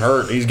 He's looking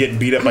hurt. He's getting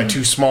beat up by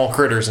two small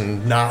critters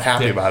and not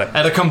happy about it.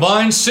 At a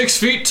combined 6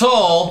 feet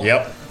tall.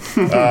 Yep.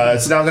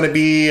 It's now going to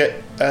be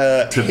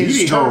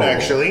his turn,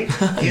 actually.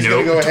 He's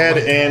going to go ahead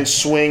and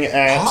swing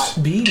at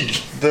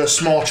the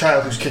small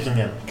child who's kicking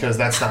him, because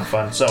that's not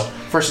fun. So,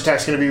 first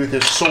attack's going to be with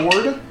his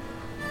sword.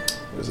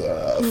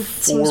 It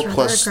 4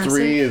 plus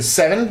 3 is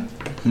 7.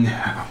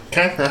 No.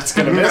 Okay, that's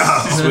going to miss.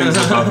 Swings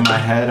above my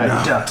head,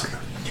 I duck.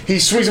 He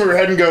swings over your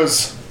head and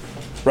goes,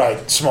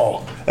 right,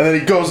 small. And then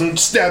he goes and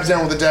stabs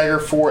down with a dagger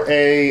for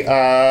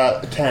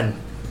a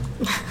 10.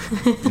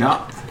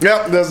 No.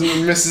 Yep,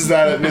 misses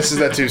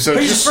that too. So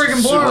He's just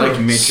freaking blurry. Like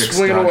Matrix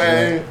swinging dodge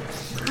away.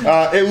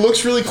 It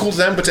looks really cool to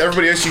them, but to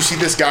everybody else, you see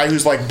this guy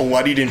who's like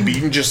bloodied and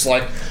beaten, just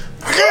like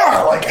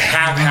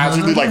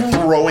haphazardly like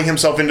throwing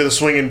himself into the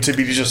swing, and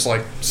Tabiti just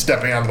like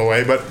stepping out of the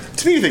way. But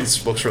Tabiti thinks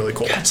it looks really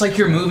cool. It's like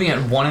you're moving at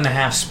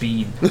 1.5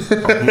 speed.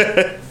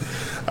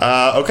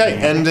 Okay,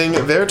 ending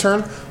their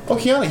turn. Oh,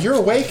 Kiana, you're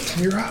awake.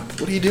 You're up.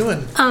 What are you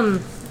doing?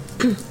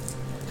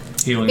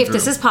 Healing If Drew.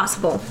 this is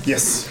possible.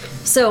 Yes.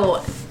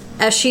 So,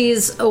 as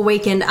she's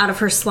awakened out of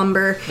her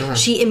slumber,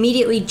 she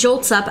immediately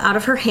jolts up out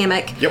of her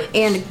hammock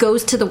and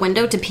goes to the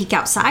window to peek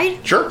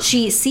outside. Sure.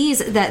 She sees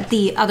that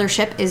the other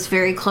ship is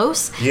very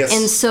close. Yes.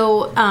 And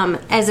so,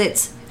 as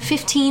it's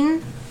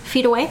 15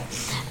 feet away,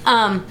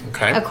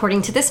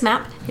 according to this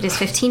map, it is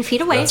 15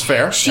 feet away. That's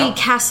fair. She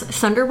casts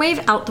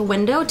Thunderwave out the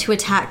window to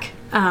attack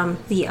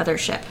the other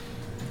ship.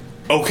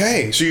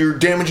 Okay, so you're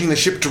damaging the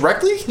ship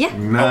directly? Yeah.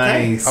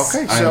 Nice.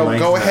 Okay, I so like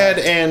go that. ahead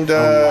and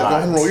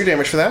roll your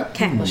damage for that.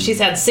 Okay. Well, she's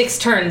had 6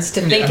 turns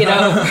to think it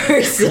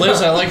over. So.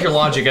 Liz, I like your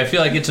logic. I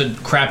feel like it's a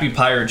crappy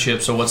pirate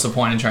ship, so what's the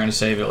point in trying to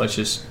save it? Let's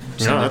just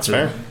send it That's to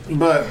fair.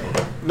 But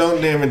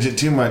don't damage it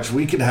too much.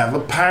 We could have a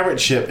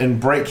pirate ship and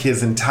break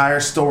his entire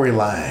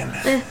storyline.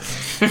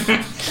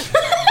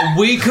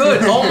 We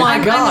could. Oh my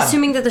I'm god.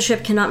 assuming that the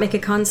ship cannot make a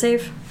con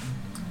save.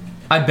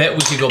 I bet we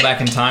could go back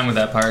in time with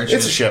that pirate ship.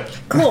 It's a ship.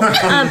 Cool.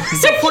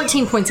 So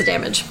 14 points of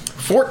damage.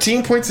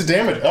 14 points of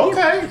damage.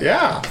 Okay,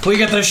 yeah. We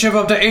get the ship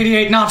up to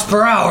 88 knots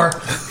per hour.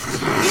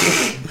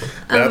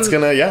 That's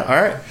gonna,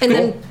 alright. And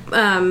cool.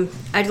 then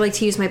I'd like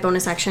to use my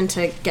bonus action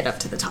to get up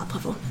to the top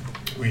level.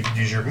 We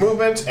use your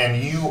movement,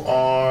 and you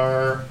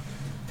are...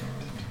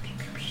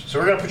 So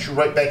we're gonna put you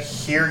right back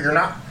here. You're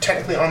not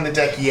technically on the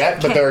deck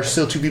yet, but there are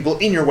still 2 people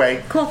in your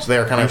way. Cool. So they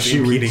are kind of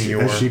impeding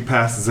your... As she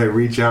passes, I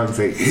reach out and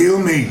say, "Heal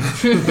me."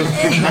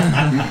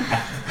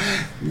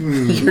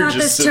 Not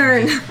this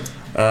turn.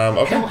 Okay.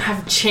 I don't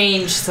have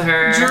change,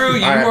 sir. Drew,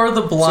 you Alright. are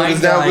the blind So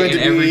it's now guy going in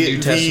to every be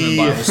New Testament the-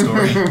 Bible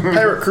story.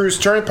 Pirate Crew's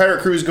turn.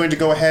 Pirate Crew is going to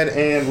go ahead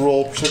and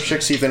roll perception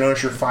check, see if they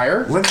notice your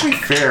fire. Let's be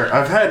fair.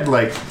 I've had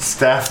like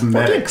staff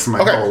medics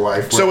my whole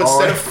life. So where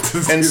all I instead have to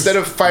of do instead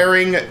of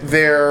firing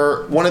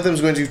one of them is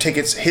going to take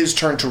his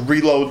turn to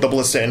reload the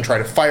ballista and try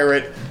to fire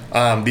it.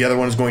 The other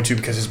one is going to,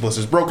 because his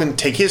ballista is broken,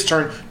 take his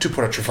turn to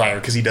put out your fire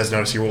because he does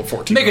notice he rolled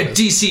 14. Make a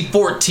DC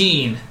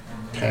 14.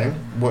 Okay.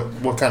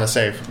 What kind of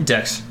save?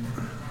 Dex.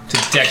 To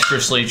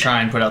dexterously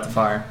try and put out the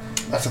fire.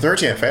 That's a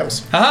 13. It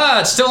fails. Haha,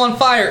 it's still on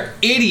fire.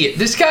 Idiot.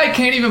 This guy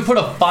can't even put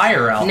a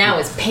fire out. Now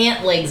his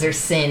pant legs are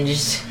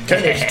singed.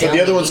 Okay. So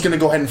the other one's going to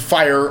go ahead and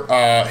fire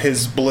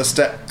his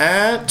ballista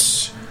at...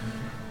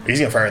 He's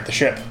going to fire at the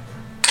ship.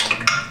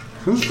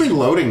 Who's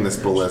reloading this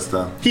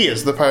ballista? He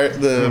is the pirate.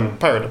 The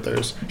pirate up there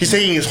is. He's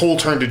taking his whole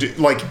turn to do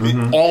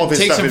all of his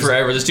It takes stuff. him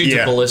forever. This dude's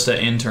a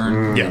ballista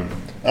intern. Yeah.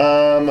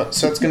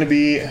 So it's going to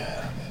be.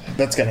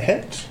 That's going to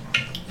hit.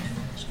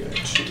 It's going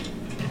to.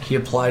 He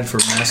applied for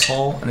mess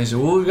hall, and he said,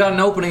 "Well, we've got an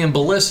opening in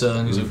ballista."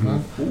 And he's like, "Well,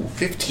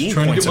 15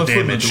 Trying to points get of my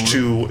foot in the damage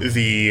door. to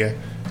the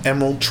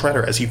Emerald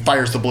Treader as he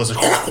fires the ballista,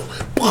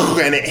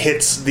 and it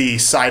hits the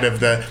side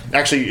of the.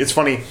 Actually, it's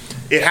funny.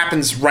 It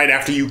happens right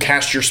after you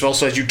cast your spell,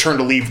 so as you turn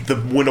to leave, the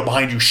window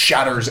behind you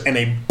shatters, and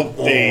a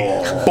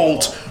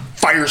bolt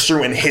fires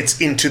through and hits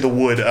into the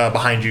wood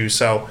behind you.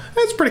 So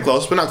it's pretty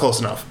close, but not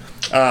close enough.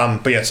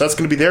 But yeah, so that's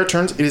going to be their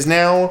turns. It is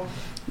now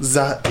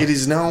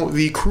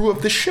the crew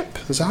of the ship,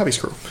 the Zahavi's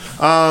crew.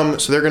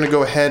 So they're going to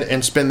go ahead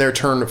and spend their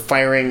turn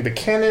firing the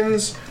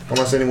cannons,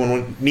 unless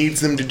anyone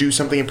needs them to do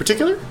something in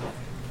particular.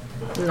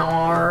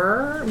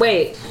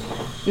 Wait.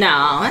 No,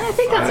 I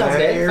think that sounds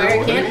good.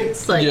 Fire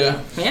cannons? Like,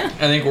 yeah. Yeah.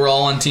 I think we're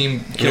all on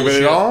team kill Anybody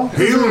ship. at all?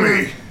 Heal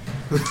me.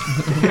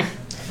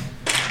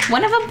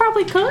 One of them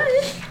probably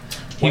could.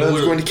 One of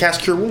them's going to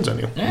cast Cure Wounds on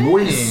you.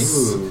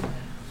 Nice.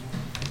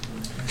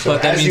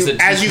 But that means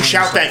that as you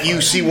shout that,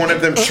 you see one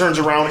of them turns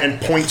around and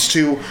points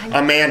to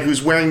a man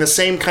who's wearing the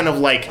same kind of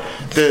like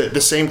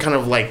the same kind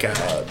of like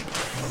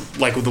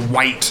the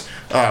white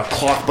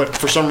cloth, but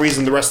for some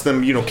reason the rest of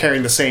them,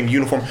 carrying the same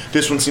uniform.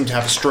 This one seems to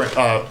have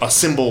a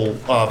symbol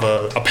of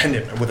a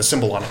pendant with a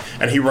symbol on it,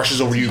 and he rushes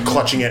over you,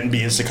 clutching it, and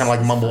begins to kind of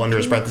like mumble under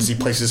his breath as he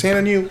places his hand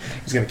on you.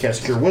 He's going to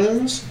cast Cure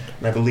Wounds,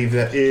 and I believe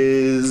that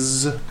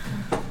is.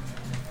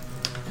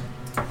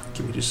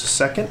 Give me just a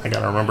second. I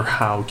gotta remember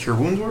how Cure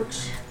Wounds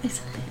works. I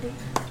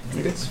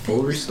think it's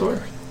full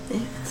restore.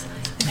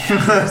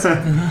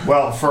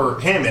 Well, for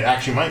him, it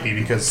actually might be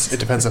because it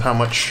depends on how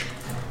much.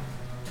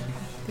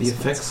 The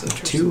effects of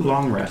 2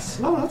 long rests.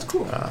 Oh, that's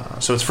cool.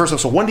 So it's first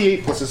off, so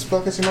 1d8 plus his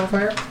spellcasting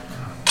modifier.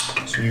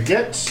 So you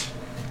get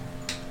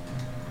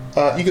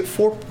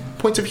 4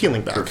 points of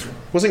healing back. Perfect.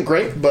 Wasn't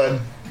great,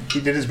 but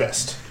he did his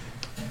best.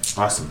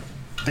 Awesome.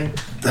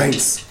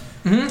 Thanks.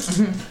 No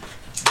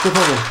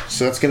problem.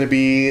 So that's going to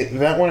be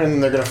that one,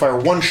 and they're going to fire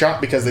 1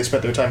 shot because they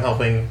spent their time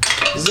helping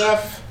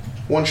Zeph.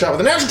 1 shot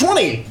with a natural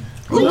 20.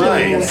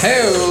 Nice.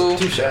 Hey-o.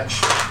 2 shots.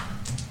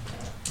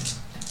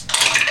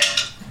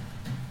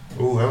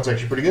 Ooh, that was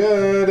actually pretty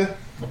good.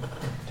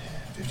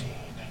 15,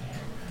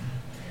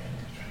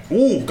 19,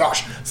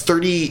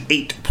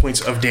 38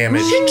 points of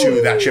damage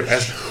to that ship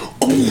as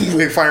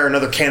they fire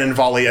another cannon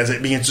volley as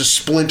it begins to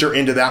splinter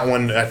into that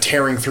one,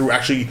 tearing through,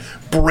 actually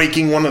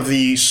breaking one of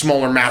the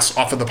smaller masts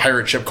off of the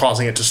pirate ship,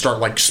 causing it to start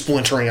like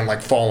splintering and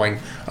like falling.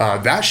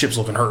 That ship's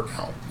looking hurt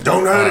now.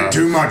 Don't hurt it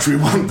too much. We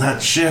want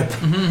that ship.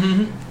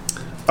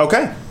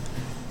 Okay.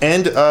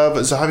 End of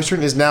Zahavi's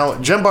turn is now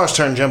Jembar's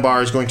turn.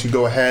 Jembar is going to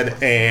go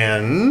ahead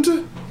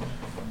and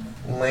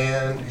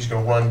land. He's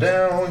going to run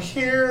down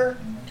here.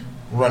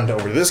 Run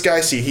over to this guy.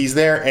 See, he's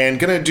there. And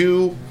going to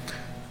do...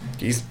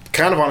 He's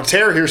kind of on a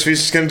tear here, so he's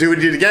just going to do what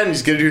he did again.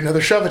 He's going to do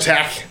another shove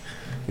attack.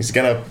 He's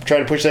going to try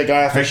to push that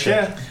guy off his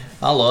ship.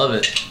 I love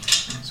it.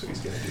 So he's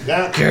going to do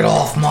that. Get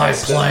off my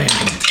plane.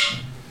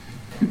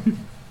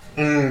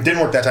 Didn't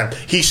work that time.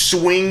 He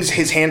swings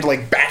his hand to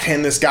like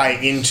backhand this guy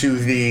into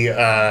the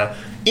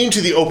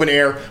open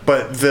air,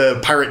 but the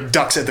pirate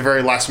ducks at the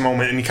very last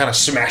moment and he kind of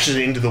smashes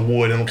it into the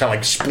wood and kind of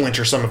like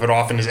splinter some of it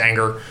off in his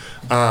anger.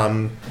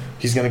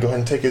 He's going to go ahead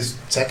and take his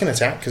second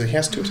attack because he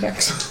has 2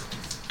 attacks.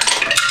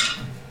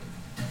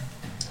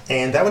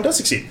 And that one does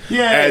succeed.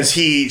 Yay. As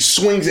he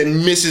swings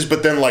and misses,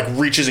 but then like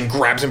reaches and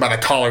grabs him by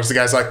the collars. The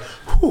guy's like,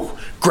 whew,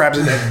 grabs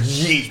him and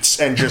yeets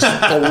and just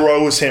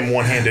throws him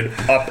one-handed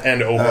up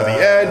and over the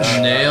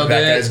edge. Nailed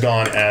that it. guy's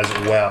gone as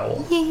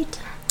well.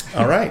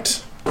 All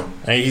right.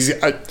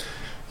 And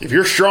if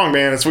you're strong,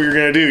 man, that's what you're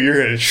going to do. You're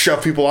going to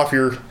shove people off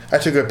your... I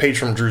took a page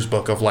from Drew's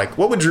book of like,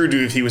 what would Drew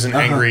do if he was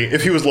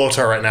if he was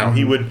Lotar right now?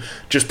 He would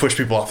just push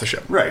people off the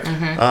ship. Right.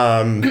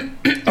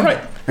 All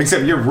right.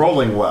 Except you're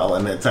rolling well,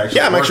 and it's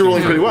actually I'm actually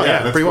rolling pretty well.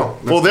 Yeah, that's pretty cool.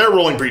 well. Well, they're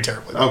rolling pretty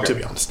terribly, to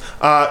be honest.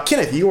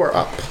 Kenneth, you are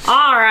up.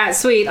 All right,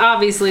 sweet.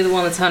 Obviously, the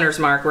one that's Hunter's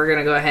Mark, we're going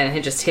to go ahead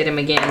and just hit him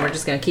again. We're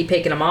just going to keep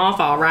picking him off.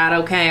 All right,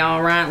 okay,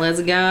 all right,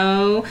 let's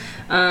go.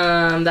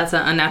 That's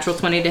an unnatural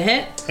 20 to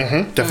hit.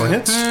 Definitely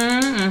hits.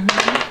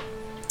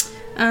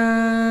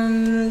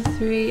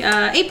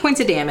 8 points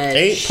of damage.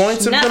 8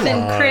 points of damage.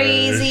 Nothing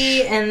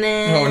crazy, and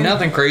then... Oh,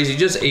 nothing crazy,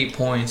 just 8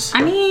 points.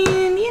 I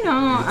mean, you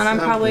know, and I'm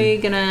probably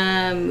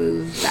gonna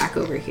move back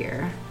over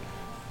here.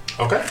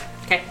 Okay.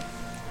 Okay.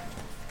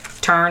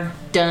 Turn.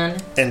 Done.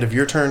 End of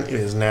your turn. It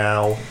is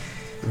now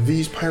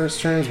these pirates'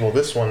 turns. Well,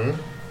 this one...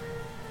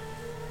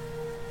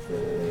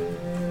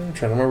 I'm trying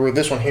to remember.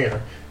 This one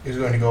here is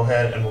going to go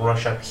ahead and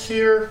rush up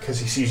here because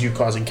he sees you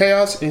causing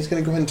chaos, and he's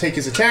going to go ahead and take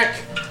his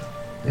attack.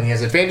 And he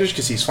has advantage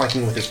because he's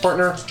flanking with his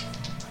partner.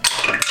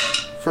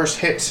 First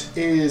hit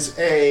is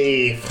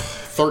a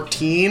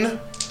 13.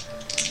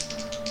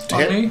 To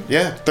hit.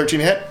 Yeah, 13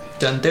 to hit.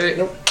 Doesn't do it.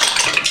 Nope.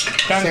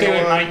 Don't do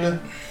it,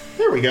 mate.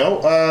 There we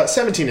go.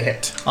 17 to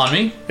hit. On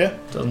me? Yeah.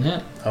 Doesn't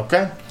hit.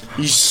 Okay.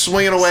 You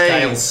swing it away.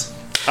 Scales.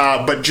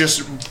 But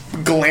just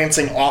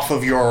glancing off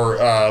of your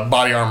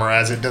body armor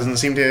as it doesn't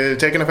seem to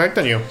take an effect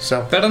on you.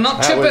 So better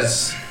not chip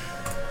it.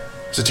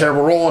 It's a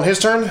terrible roll on his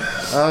turn.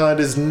 It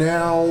is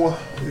now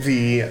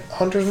the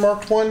Hunter's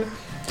Marked one.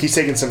 He's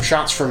taking some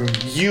shots from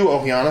you,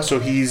 Ohiana, so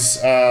he's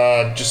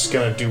just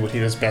going to do what he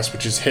does best,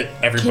 which is hit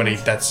everybody.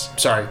 Kenneth.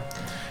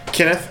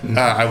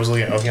 I was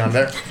looking at Ohiana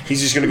there.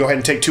 He's just going to go ahead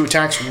and take 2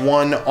 attacks.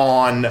 One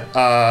on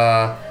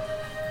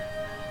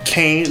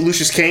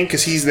Lucius Kane,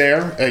 because he's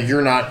there.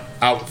 You're not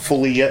out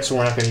fully yet, so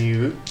we're not going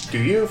to do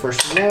you.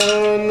 First one.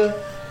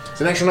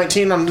 It's an extra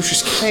 19 on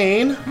Lucius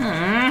Kane.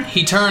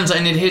 He turns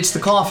and it hits the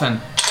coffin.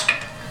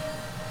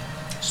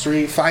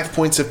 5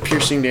 points of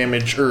piercing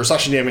damage, or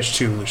slashing damage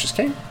to Lucius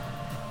Kane.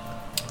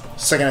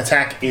 Second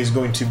attack is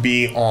going to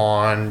be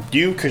on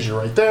you, because you're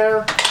right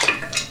there.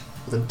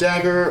 With a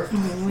dagger.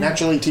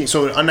 Natural 18,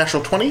 so an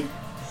unnatural 20?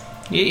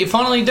 Yeah, you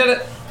finally did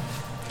it.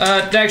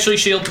 Actually,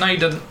 shield. No, you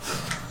didn't.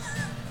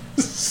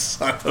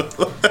 Son of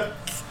a...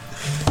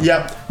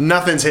 Yep,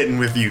 nothing's hitting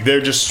with you.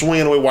 They're just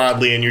swinging away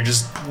wildly, and you're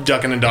just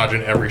ducking and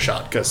dodging every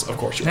shot, because of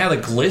course you now the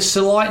glyphs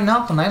are lighting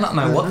up, and they don't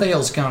know what the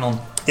hell's going on.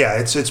 Yeah,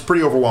 it's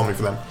pretty overwhelming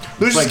for them.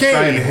 It's like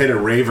trying to hit a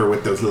raver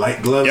with those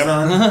light gloves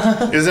on.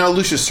 It is now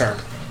Lucius' turn.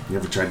 You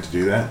ever tried to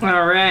do that?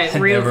 All right,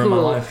 real Never in my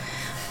cool. life.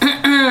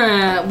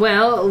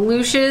 Well,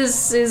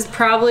 Lucius is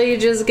probably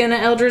just gonna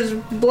Eldritch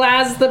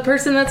Blast the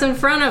person that's in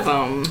front of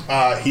him.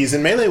 He's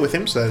in melee with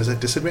him, so that is a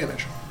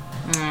disadvantage.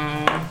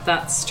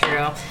 That's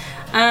true.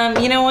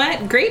 You know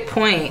what? Great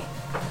point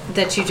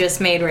that you just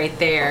made right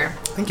there.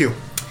 Thank you.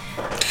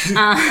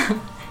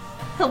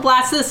 He'll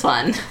blast this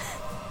one.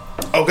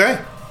 Okay.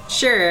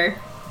 Sure.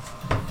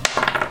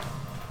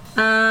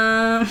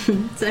 I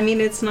mean,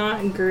 it's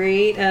not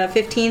great.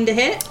 15 to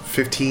hit?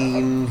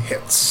 15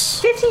 hits.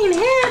 15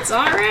 hits, They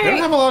don't alright.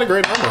 have a lot of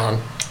great armor on.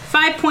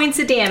 5 points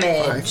of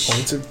damage. 5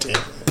 points of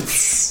damage.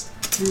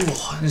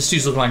 This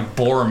dude's looking like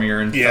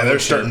Boromir. And Yeah, they're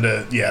starting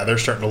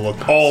to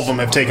look. All of them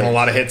have taken a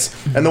lot of hits,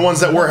 and the ones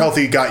that were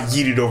healthy got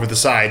yeeted over the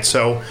side.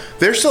 So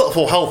they're still at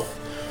full health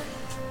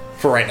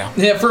for right now.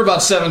 Yeah, for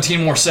about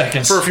 17 more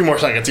seconds. For a few more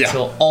seconds, yeah.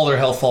 Till all their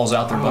health falls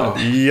out their butt.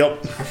 Yep.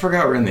 I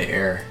forgot we're in the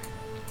air.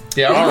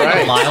 Yeah, All we're like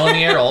right. a mile in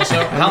the air also.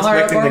 How high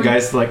up Expecting are the we?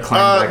 guys to like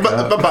climb back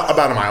up.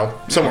 About a mile,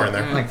 somewhere in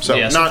there. So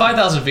yeah, so not.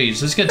 5,000 feet.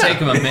 So it's going to take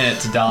them a minute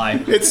to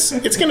die. It's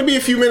going to be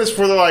a few minutes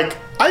before they're like,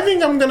 I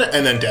think I'm gonna,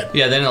 and then dead.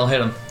 Yeah, then it'll hit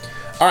them.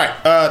 All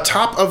right,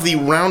 top of the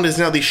round is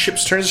now the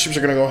ship's turn. The ships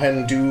are going to go ahead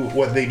and do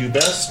what they do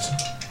best.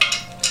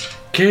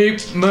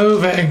 Keep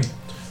moving.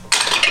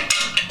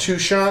 2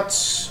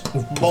 shots,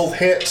 both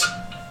hit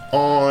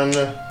on...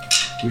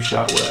 Who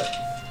shot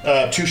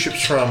what? 2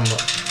 ships from...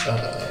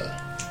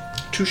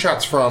 2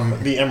 shots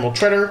from the Emerald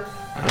Treader.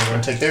 We're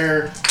going to take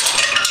their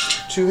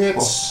 2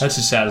 hits. That's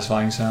a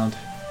satisfying sound.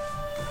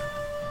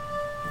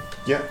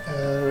 Yeah,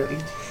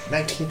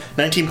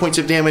 19 points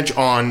of damage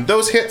on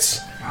those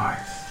hits.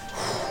 Nice.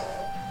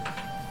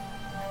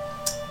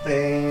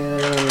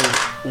 And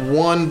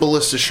 1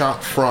 ballista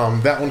shot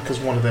from that one because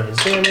one of them is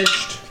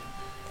damaged.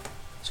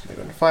 It's going to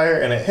go into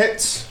fire, and it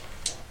hits.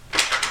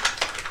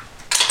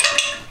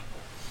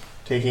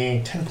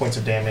 Taking 10 points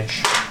of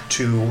damage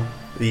to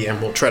the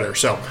Emerald Treader.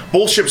 So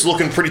both ships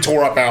looking pretty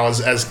tore up now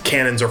as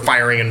cannons are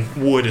firing and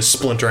wood is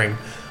splintering.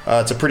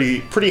 It's a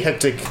pretty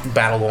hectic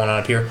battle going on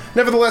up here.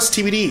 Nevertheless,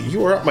 TBD,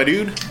 you are up, my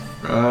dude.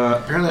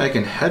 Apparently I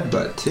can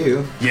headbutt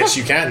too. Yes,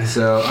 you can.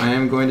 So I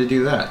am going to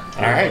do that.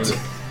 All right.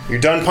 You're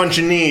done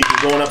punching knees.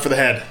 You're going up for the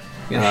head.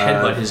 You're gonna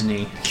headbutt his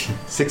knee.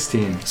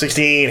 16.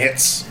 16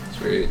 hits.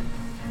 Sweet.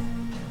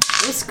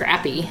 So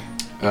scrappy.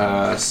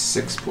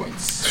 6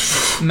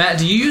 points. Matt,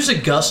 do you use a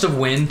gust of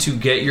wind to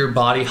get your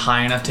body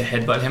high enough to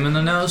headbutt him in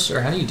the nose,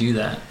 or how do you do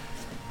that?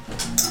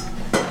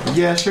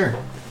 Yeah, sure.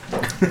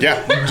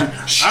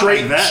 Yeah,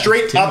 straight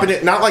up in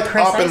it, not like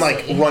up and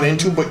like run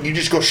into, but you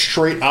just go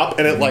straight up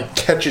and it like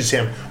catches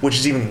him, which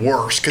is even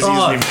worse because he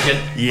doesn't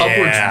even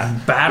upwards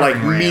battering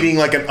like ram. meeting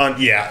like an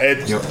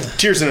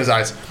tears in his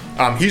eyes.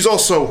 He's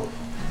also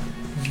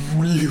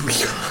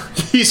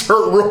he's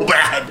hurt real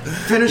bad.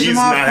 Finish him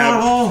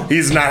off,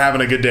 he's not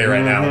having a good day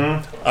right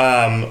now.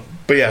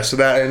 But yeah, so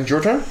that ends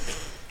your turn.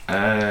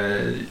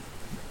 Let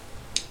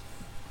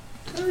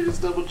me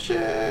just double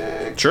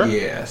check. Sure.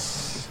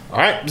 Yes. All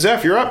right,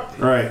 Zeph, you're up.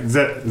 All right,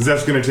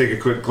 Zeph's going to take a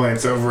quick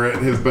glance over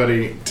at his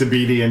buddy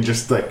Tabidi and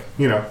just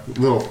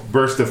little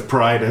burst of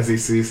pride as he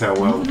sees how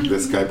well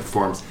this guy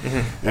performs.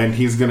 And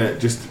he's going to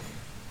just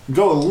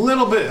go a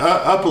little bit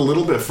up a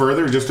little bit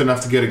further, just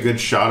enough to get a good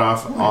shot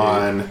off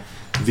on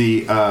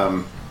the...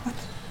 can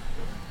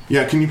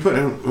you put...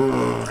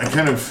 I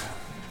kind of...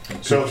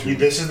 So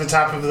this is the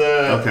top of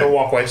the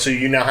walkway, so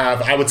you now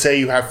have, I would say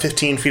you have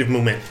 15 feet of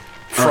movement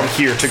from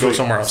here to go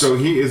somewhere else. So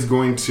he is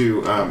going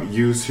to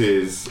use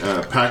his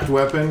packed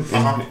weapon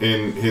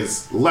in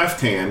his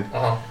left hand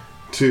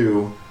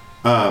to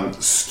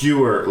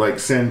skewer,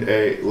 send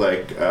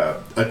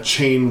a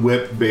chain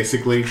whip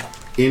basically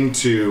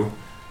into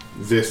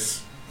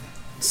this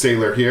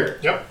sailor here.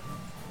 Yep.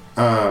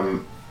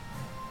 And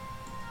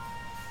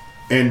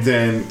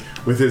then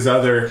with his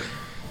other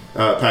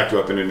packed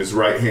weapon in his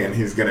right hand,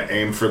 he's going to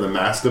aim for the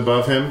mast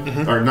above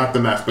him, or not the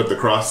mast, but the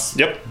cross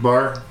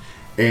bar,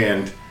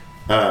 and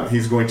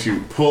he's going to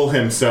pull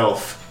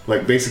himself,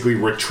 basically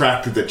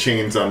retract the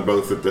chains on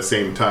both at the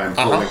same time,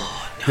 pulling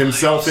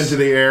himself into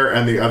the air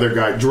and the other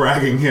guy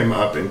dragging him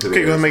up into the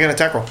air. Okay, go ahead and make an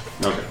attack roll.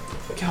 Okay.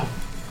 Go.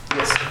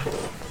 Yes.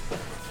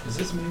 Does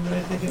this mean what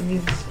I think it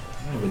means?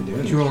 I've been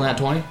doing Did you roll that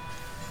 20?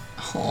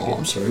 Oh,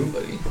 I'm sorry,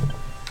 buddy.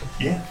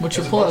 Yeah. What's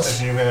your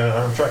plus? You're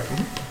going to try.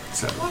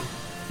 7.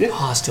 Yeah.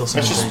 Oh, still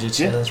some digits.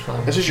 Yeah, that's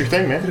probably... That's just your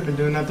thing, man. Could have been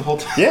doing that the whole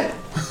time. Yeah.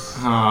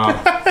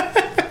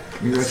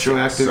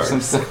 Retroactive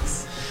some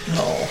stuff.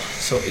 Oh,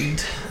 so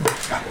 8.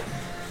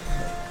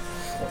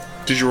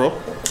 Did you roll?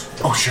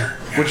 Oh, sure.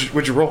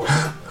 What'd you roll?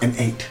 An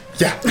 8.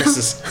 Yeah,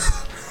 misses.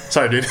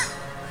 Sorry, dude.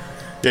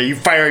 Yeah, you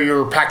fire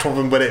your packed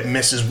weapon, but it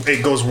misses.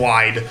 It goes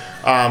wide.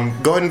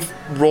 Go ahead and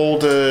roll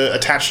to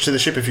attach to the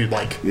ship if you'd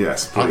like.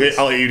 Yes, please.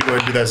 I'll let you go ahead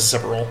and do that as a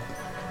separate roll.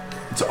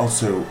 It's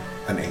also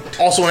an 8.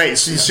 Also an 8.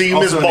 So you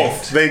miss Also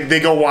both. They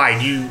go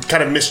wide. You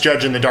kind of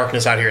misjudge in the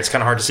darkness out here. It's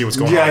kind of hard to see what's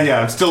going on.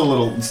 Yeah. I'm still a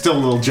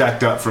little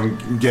jacked up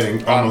from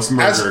getting almost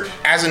murdered.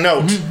 As a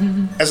note,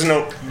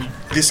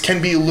 this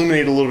can be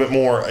illuminated a little bit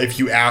more if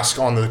you ask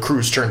on the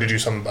crew's turn to do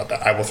something about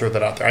that. I will throw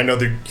that out there. I know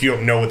that you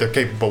don't know what they're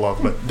capable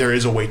of, but there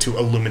is a way to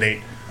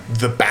illuminate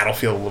the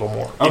battlefield a little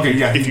more. Okay,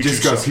 he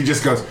just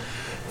goes,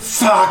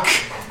 fuck!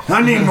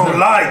 I need more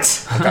light!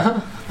 Okay.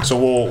 So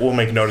we'll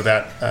make note of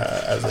that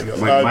as they go.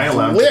 Wait, am I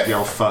allowed to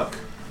yell fuck?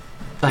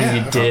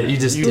 You did. You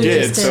just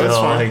did. So it's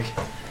fine.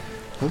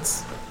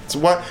 It's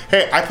what?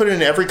 Hey, I put it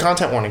in every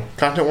content warning.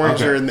 Content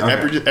warnings are in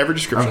every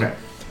description. Okay.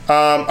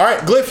 All right,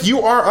 Glyph,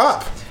 you are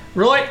up.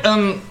 Right.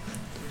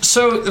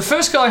 So the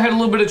first guy had a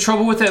little bit of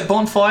trouble with that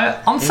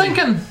bonfire. I'm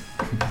thinking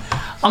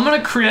I'm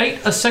gonna create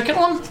a second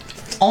one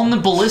on the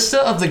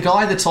ballista of the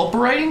guy that's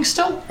operating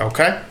still.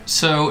 Okay.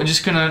 So we're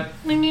just gonna.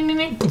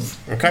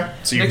 Okay.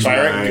 So you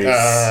fire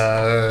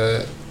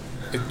it.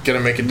 Gonna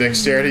make a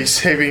dexterity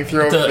saving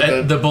throw.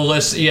 The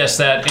ballista. Yes,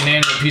 that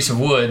inanimate piece of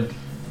wood.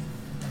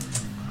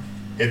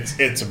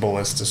 It's a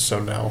ballista,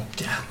 so no.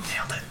 Yeah,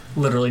 nailed it.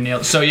 Literally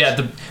nailed it. So yeah,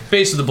 the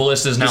base of the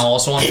ballista is now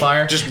also on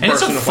fire. And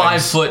it's a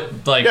 5 foot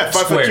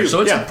square, so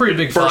it's a pretty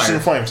big fire. Burst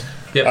in flames.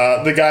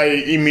 Yep. The guy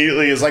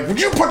immediately is like,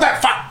 "Would you put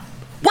that fire?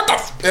 What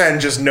the?"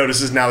 And just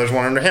notices now there's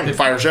one under him.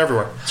 Fires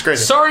everywhere. It's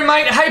crazy. Sorry,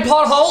 mate. Hey,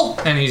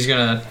 pothole. And he's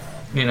gonna,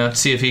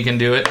 see if he can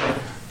do it.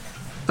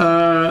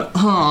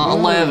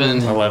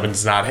 11.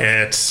 11's not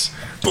hit.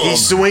 He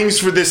swings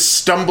for this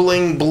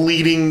stumbling,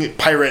 bleeding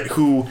pirate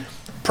who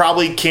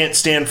probably can't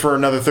stand for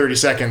another 30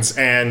 seconds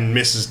and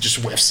misses, just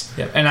whiffs.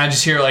 Yeah, and I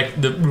just hear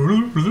like the.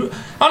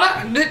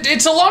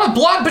 It's a lot of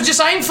blood, but just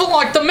aim for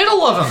like the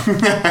middle of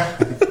him.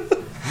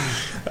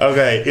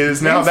 Okay, it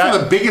is now That's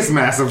the biggest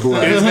mass of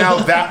blood. It is now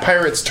that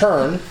pirate's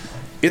turn.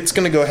 It's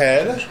going to go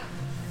ahead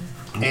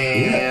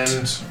and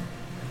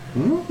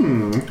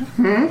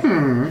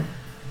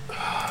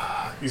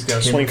he's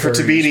going to swing for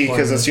Tabidi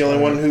because that's the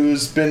only one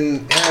who's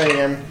been hitting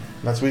him.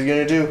 That's what he's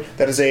going to do.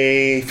 That is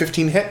a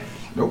 15 hit.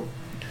 Nope.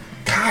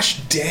 Gosh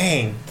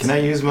dang. Can I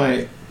use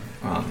my...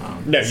 Oh,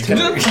 no. No, you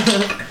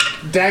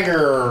can't.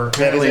 Dagger.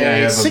 Apparently I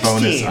have 16. a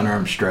bonus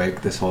unarmed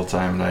strike this whole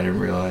time and I didn't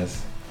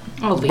realize.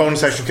 The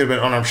bonus action could have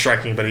been unarmed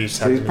striking, but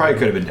So he probably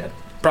could have been dead.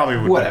 Probably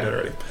would have been dead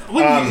already.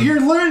 Well, you're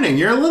learning.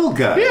 You're a little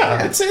guy.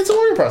 Yeah, it's a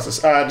learning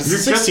process. You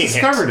 16 just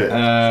discovered it.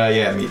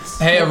 Yeah, it meets.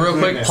 Hey, real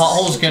quick,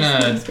 Pothole's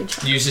gonna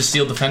use his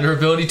Steel Defender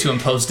ability to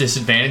impose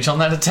disadvantage on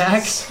that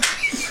attack.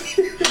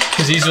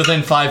 Because he's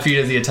within 5 feet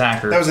of the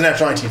attacker. That was a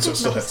natural 19, so it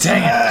still hits.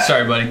 Dang it.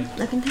 Sorry, buddy.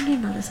 I've been thinking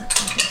about this.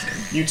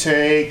 You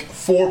take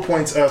 4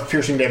 points of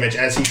piercing damage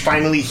as he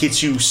finally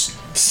hits you,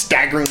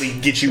 staggeringly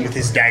gets you with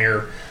his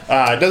dagger.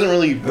 It doesn't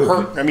really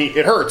hurt. I mean,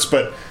 it hurts,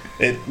 but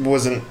it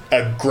wasn't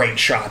a great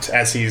shot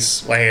as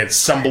he's like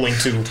stumbling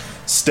to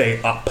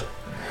stay up.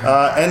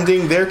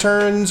 Ending their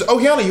turns. Oh,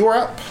 Yana, you are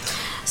up.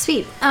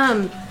 Sweet.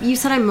 You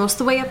said I'm most of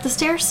the way up the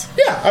stairs?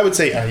 Yeah, I would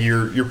say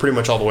you're pretty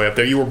much all the way up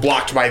there. You were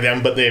blocked by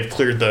them, but they've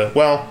cleared the...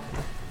 Well,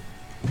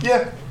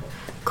 yeah.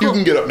 Cool. You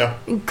can get up now.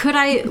 Could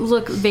I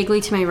look vaguely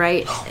to my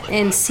right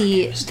and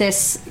see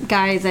this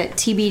guy that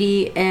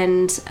TBD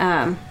and...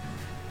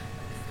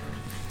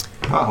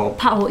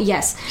 Pothole,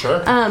 yes.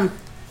 Sure.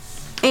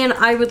 And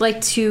I would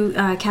like to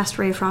cast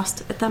Ray of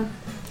Frost at them.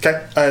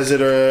 Okay.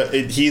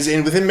 He's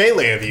within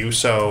melee of you,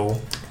 so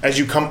as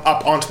you come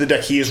up onto the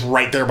deck, he is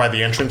right there by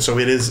the entrance, so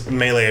it is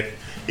melee.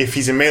 If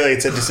he's in melee,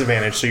 it's a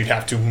disadvantage, so you'd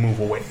have to move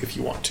away if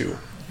you want to.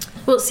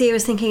 Well, see, I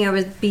was thinking I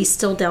would be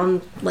still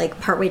down, like,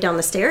 partway down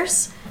the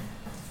stairs.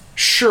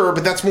 Sure,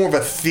 but that's more of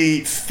a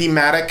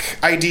thematic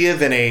idea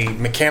than a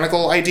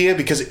mechanical idea,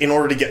 because in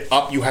order to get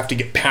up, you have to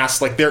get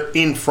past, like, they're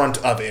in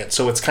front of it.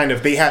 So it's kind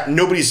of,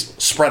 nobody's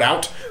spread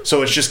out,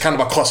 so it's just kind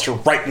of a cluster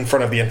right in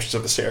front of the entrance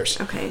of the stairs.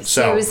 Okay,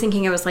 so I was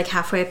thinking I was, like,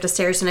 halfway up the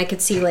stairs, and I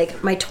could see,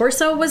 like, my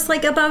torso was,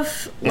 like,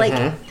 above, like,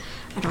 I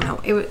don't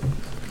know,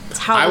 it's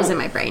how it was in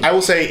my brain. I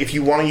will say, if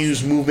you want to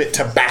use movement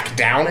to back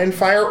down and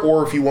fire,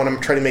 or if you want to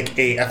try to make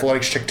a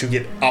athletics check to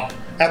get up,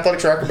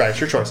 athletics or acrobatics,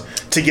 your choice,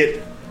 to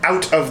get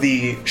out of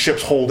the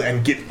ship's hold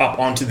and get up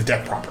onto the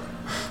deck proper.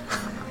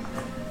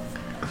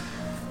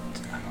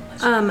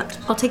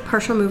 I'll take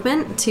partial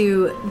movement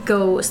to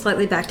go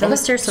slightly back down the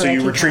stairs so I you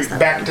can retreat pass that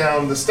back way.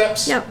 down the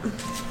steps. Yep.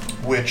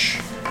 Which...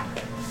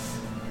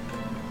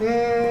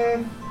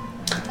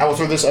 I will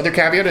throw this other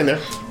caveat in there.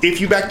 If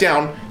you back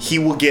down, he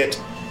will get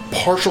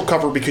partial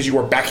cover because you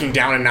are backing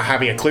down and not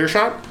having a clear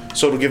shot,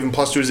 so it'll give him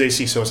 +2 to his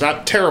AC, so it's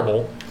not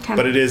terrible. Okay.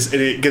 But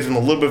it gives him a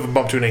little bit of a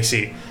bump to an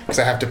AC because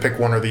I have to pick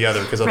one or the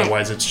other because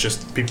otherwise it's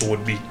just people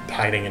would be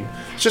hiding and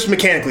it's just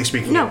mechanically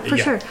speaking. No, for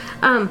sure.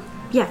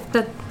 Yeah,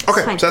 that's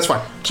okay, fine. so that's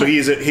fine. So he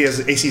has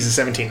AC's a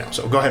 17 now.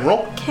 So go ahead and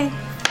roll. Okay.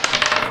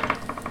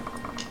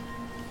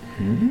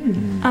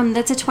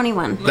 That's a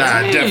 21.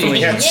 That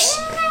definitely hits.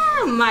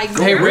 Yeah, my god.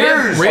 Hey,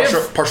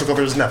 partial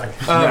cover is nothing.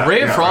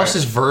 Ray of Frost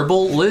is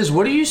verbal. Liz,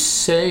 what do you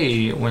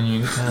say when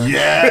you...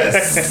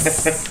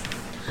 Yes!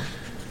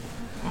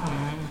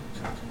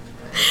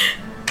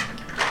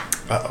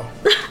 Uh-oh.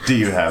 Do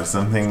you have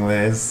something,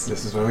 Liz?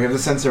 This is why we have the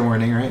sensor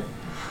warning, right?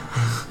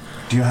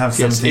 Do you have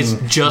something it's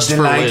just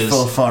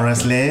delightful for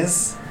us,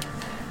 Liz?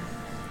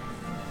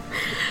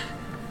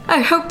 I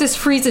hope this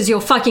freezes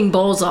your fucking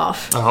balls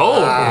off.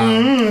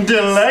 Oh.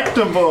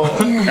 Delectable.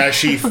 As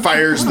she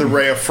fires the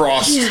ray of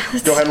frost.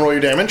 Go ahead and roll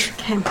your damage.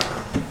 Okay.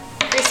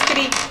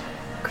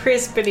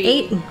 Crispity.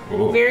 8.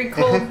 Ooh. Very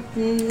cool.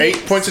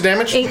 8 points of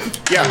damage? 8.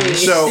 Yeah,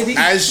 so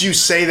as you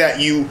say that,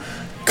 you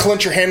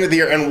clench your hand in the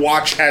air and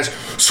watch as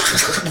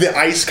the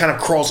ice kind of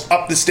crawls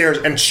up the stairs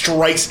and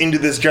strikes into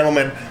this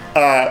gentleman.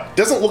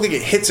 Doesn't look like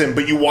it hits him,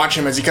 but you watch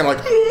him as he kind of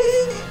like...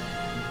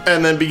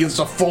 and then begins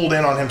to fold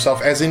in on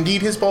himself, as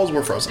indeed his balls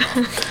were frozen.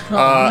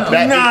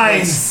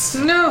 Nice!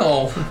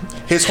 No.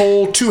 His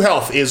whole 2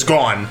 health is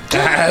gone.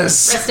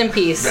 Rest in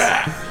peace.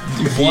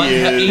 One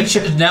each.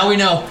 Now we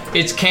know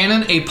it's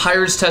canon. A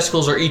pirate's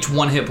testicles are each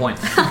 1 hit point.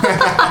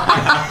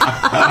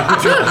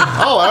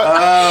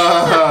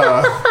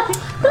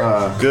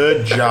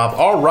 Good job.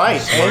 All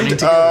right,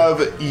 end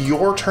of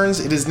your turns.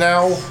 It is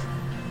now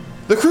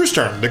the crew's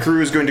turn. The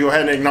crew is going to go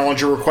ahead and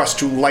acknowledge your request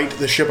to light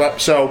the ship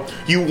up. So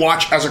you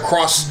watch as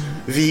across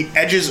the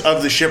edges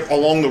of the ship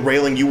along the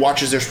railing, you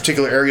watch as there's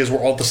particular areas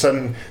where all of a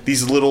sudden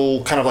these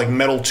little kind of like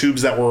metal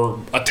tubes that were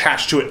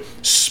attached to it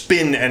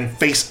spin and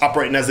face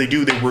upright, and as they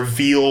do, they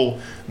reveal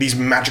these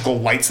magical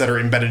lights that are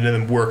embedded in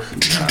them, where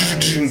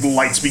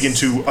lights begin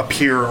to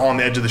appear on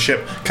the edge of the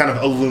ship, kind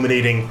of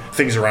illuminating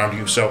things around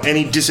you. So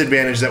any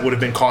disadvantage that would have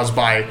been caused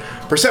by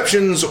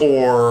perceptions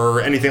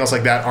or anything else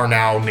like that are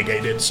now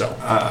negated. So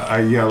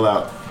I yell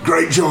out,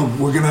 "Great job!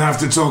 We're gonna have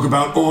to talk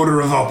about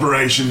order of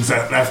operations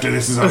after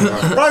this is over."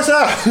 Right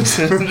out.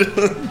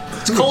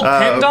 It's called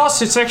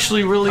PEMDAS. It's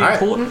actually really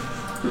important.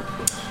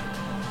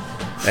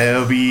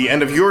 It'll be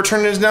end of your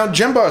turn. It is now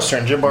Jembar's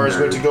turn. Jembar is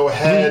going to go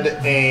ahead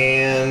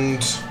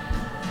and...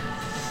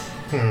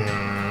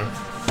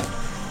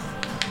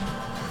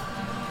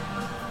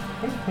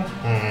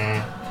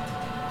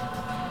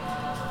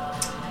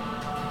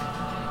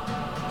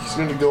 He's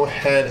going to go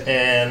ahead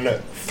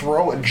and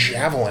throw a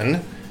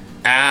javelin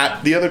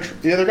at the other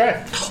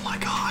guy. Oh my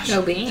gosh.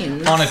 No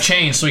beans. On a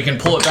chain so he can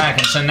pull it back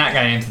and send that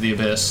guy into the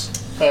abyss.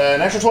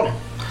 Natural 20.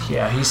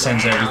 Yeah, he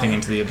sends everything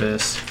into the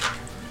abyss.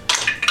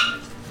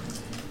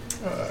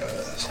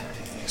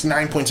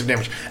 9 points of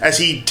damage as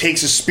he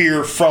takes a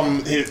spear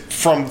from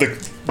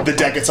the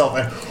deck itself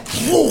and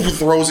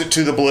throws it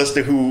to the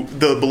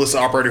ballista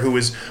operator who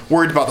is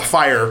worried about the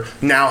fire.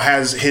 Now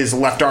has his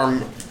left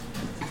arm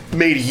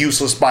made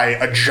useless by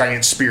a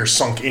giant spear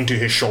sunk into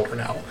his shoulder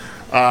now.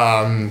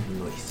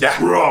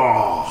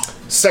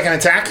 Second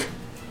attack,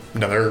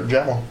 another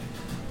javelin.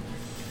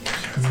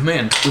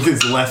 Man, with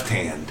his left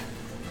hand.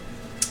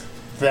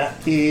 That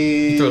is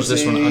he throws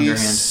this one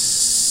underhand.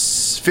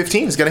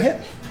 15 is gonna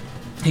hit.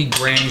 He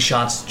grand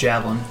shots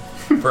javelin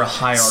for a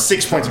high arc.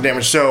 6 points of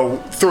damage. So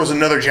throws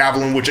another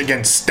javelin, which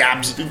again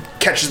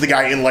catches the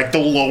guy in like the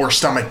lower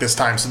stomach this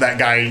time. So that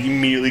guy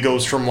immediately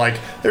goes from like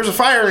there's a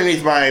fire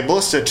underneath my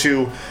ballista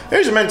to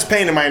there's immense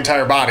pain in my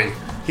entire body.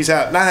 He's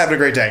not having a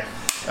great day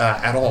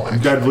at all. Actually.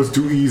 That was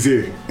too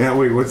easy. Yeah,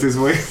 wait, what's his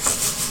way?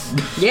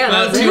 Yeah,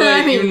 that's too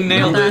late. You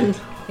nailed it.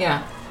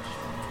 Yeah.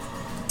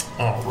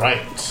 All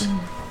right.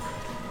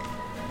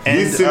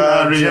 And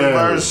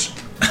Jembar's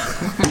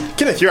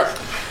Kenneth, you're up.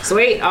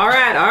 Sweet. All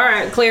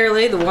right.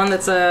 Clearly, the one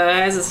that's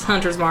has his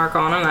hunter's mark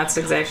on him. That's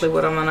exactly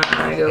what I'm gonna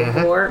go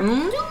for.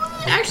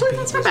 Actually,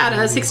 that's not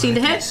bad. 16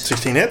 to hit.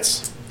 16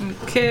 hits.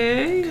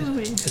 Okay.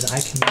 Because I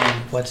can do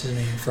what's his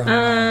name from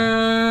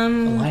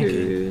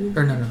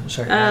Or no,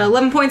 sorry.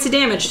 11 points of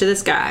damage to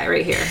this guy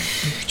right here.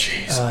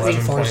 Jeez.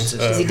 11 points.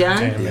 Is he done?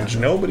 Damage.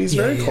 No, but he's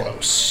very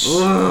close.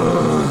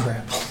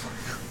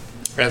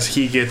 As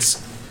he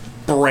gets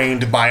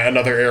brained by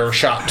another arrow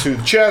shot to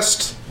the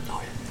chest.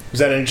 Is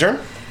that any turn?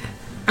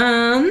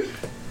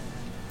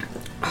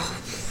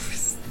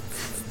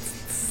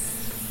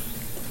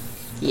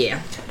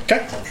 Yeah.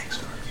 Okay.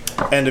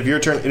 End of your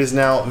turn. It is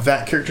now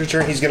that character's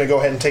turn. He's going to go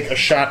ahead and take a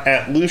shot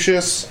at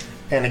Lucius,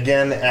 and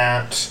again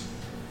at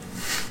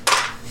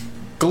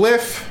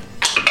Glyph.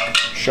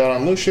 Shot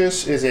on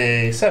Lucius is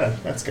a 7.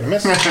 That's going to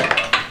miss.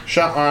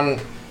 Shot on...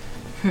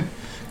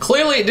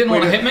 Clearly it didn't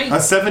want to hit me. A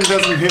 7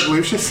 doesn't hit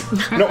Lucius?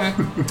 Nope.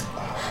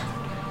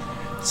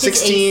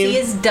 16. His AC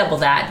is double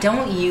that.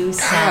 Don't you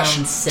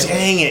sound silly.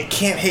 Dang it.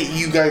 Can't hit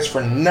you guys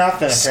for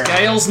nothing, apparently.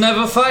 Scales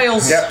never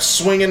fails. Yep,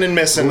 swinging and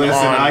missing. Listen,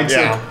 I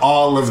took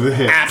all of the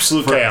hits.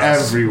 Absolute for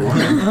chaos. everyone.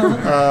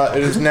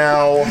 It is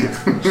now...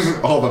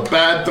 all the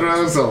bad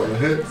throws, all the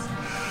hits.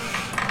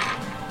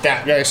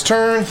 That guy's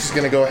turn. He's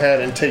going to go ahead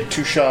and take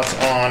 2 shots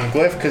on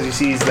Glyph because he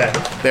sees that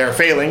they're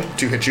failing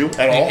to hit you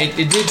at all.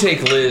 It did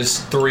take Liz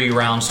 3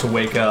 rounds to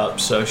wake up,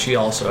 so she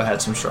also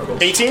had some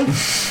struggles. 18?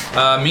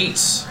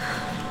 Meets.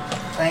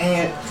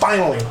 And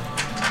finally.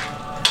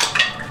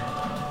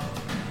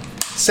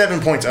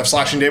 7 points of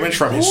slashing damage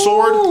from his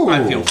sword.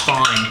 I feel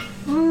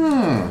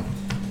fine.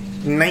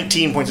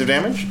 19 points of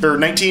damage. Or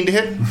 19 to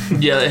hit.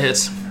 Yeah, that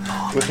hits.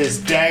 With his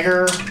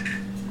dagger,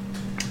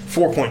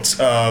 4 points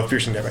of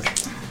piercing damage.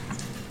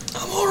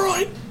 I'm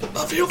alright.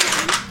 I feel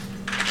fine.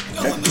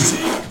 Nothing to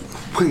see.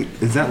 Wait,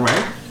 is that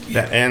right?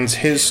 That ends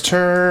his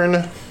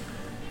turn.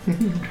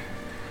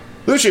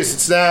 Lucius,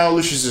 it's now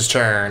Lucius's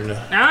turn.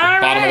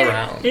 Bottom of the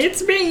round.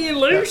 It's me,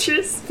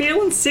 Lucius,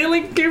 feeling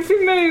silly, goofy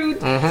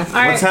mood.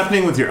 What's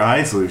happening with your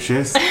eyes,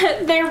 Lucius?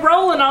 They're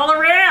rolling all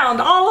around.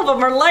 All of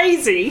them are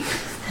lazy.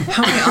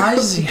 How many eyes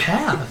does he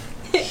have?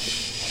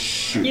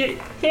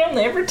 He'll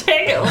never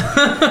tell.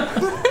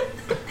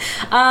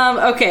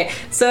 Okay,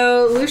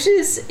 so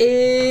Lucius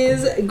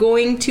is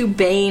going to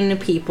bane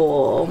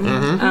people.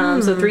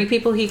 So 3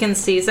 people he can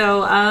see.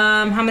 So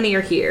how many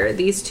are here?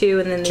 These 2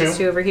 and then these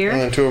 2 over here?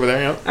 And then 2 over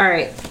there, yep.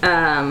 Alright.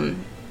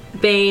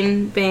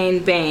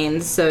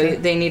 Bane. So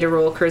they need to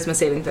roll charisma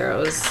saving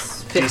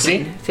throws.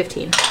 15. DC?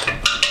 15.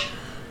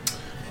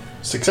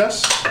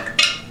 Success.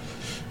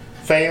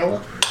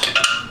 Fail.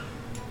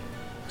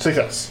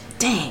 Success.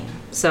 Dang.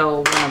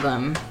 So one of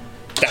them.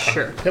 Yeah.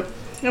 Sure. Yep.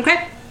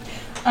 Okay.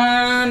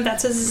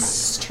 That's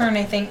his turn,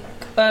 I think.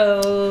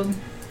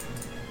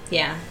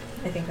 Yeah,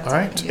 I think that's all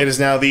right. It is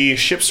now the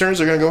ship's turns.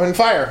 They're going to go ahead and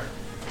fire.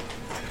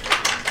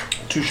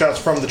 2 shots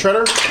from the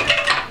treader.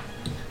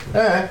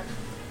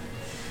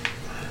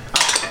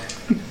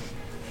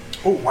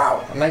 Oh,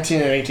 wow.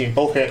 19 and 18.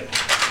 Both hit.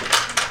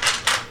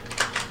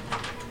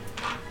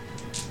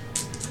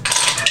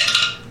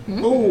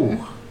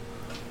 Ooh.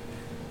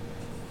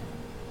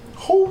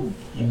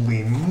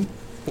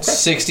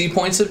 60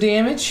 points of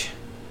damage.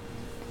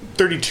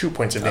 32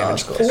 points of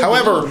damage.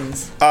 However,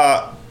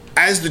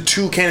 as the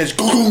two cannons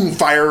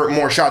fire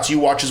more shots, you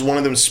watch as one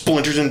of them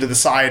splinters into the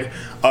side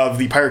of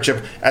the pirate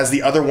ship as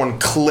the other one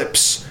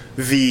clips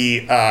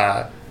the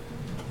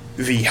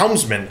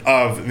helmsman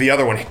of the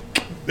other one.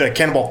 The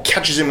cannonball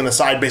catches him in the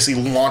side,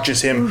 basically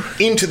launches him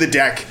into the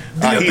deck.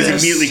 He's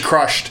immediately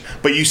crushed,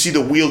 but you see the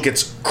wheel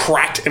gets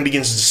cracked and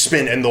begins to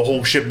spin, and the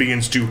whole ship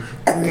begins to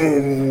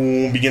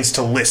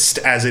list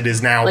as it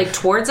is now. Like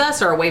towards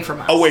us or away from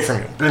us? Away from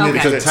you. Okay.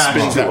 Because it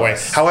spins that way.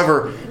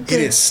 However,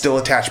 it is still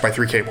attached by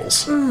 3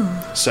 cables.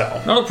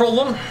 So not a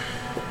problem.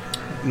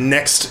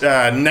 Next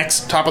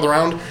top of the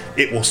round,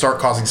 it will start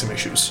causing some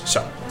issues.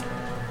 So,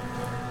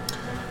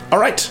 all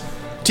right,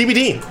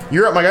 TBD,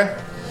 you're up, my guy.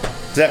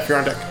 Zeph, you're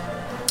on deck.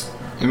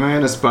 Am I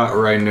in a spot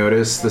where I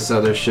notice this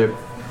other ship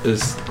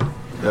is?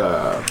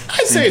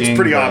 I'd say it's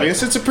pretty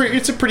obvious. It's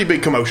a pretty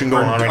big commotion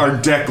going on right now. Our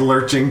deck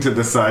lurching to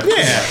the side.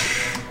 Yeah.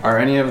 Are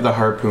any of the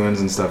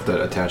harpoons and stuff that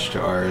attach to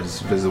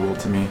ours visible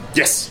to me?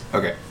 Yes.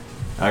 Okay.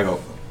 I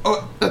go,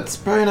 oh, that's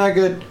probably not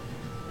good.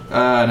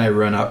 And I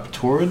run up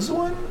towards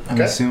one. I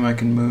assume I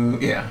can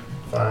move. Yeah.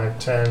 5,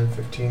 10,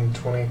 15,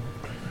 20,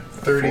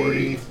 30,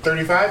 40.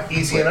 35.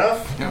 Easy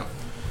enough. Yeah.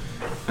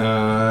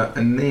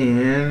 And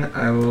then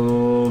I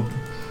will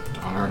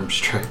unarmed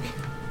strike.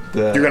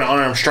 You're going to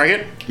unarmed strike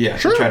it? Yeah.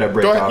 Sure. Try to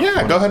break off.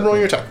 Yeah, go ahead and roll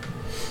your attack.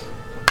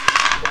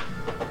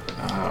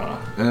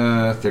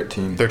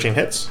 13. 13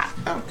 hits.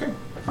 Oh, okay.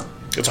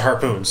 It's a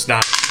harpoon.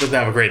 Doesn't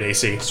have a great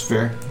AC. It's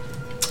fair.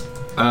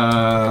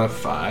 5.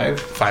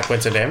 5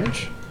 points of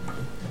damage.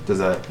 Does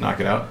that knock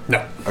it out?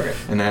 No. Okay.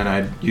 And then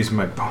I'd use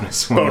my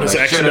bonus one. Bonus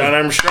action to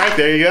unarmed strike.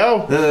 There you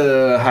go.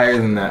 Higher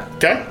than that.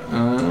 Okay.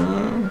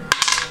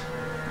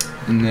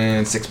 And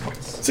then 6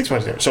 points. 6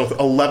 points of damage. So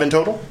 11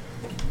 total?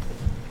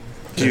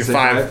 So you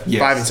have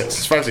 5 and 6.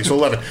 It's 5 and 6, so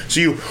 11. So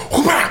you,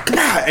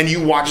 and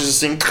you watch as this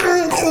thing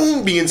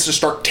begins to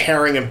start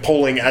tearing and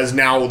pulling as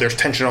now there's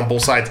tension on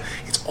both sides.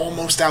 It's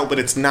almost out, but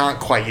it's not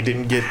quite. You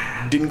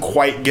didn't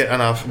quite get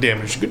enough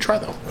damage. Good try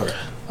though. Okay.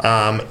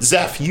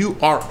 Zeph, you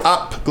are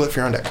up. Glyph,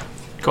 you're on deck.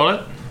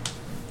 Got it.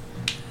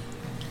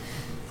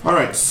 All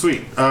right,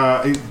 sweet.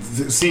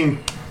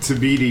 Seeing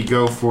Tabidi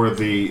go for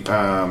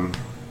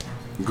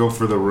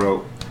the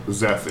rope,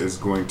 Zeph is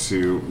going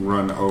to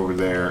run over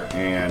there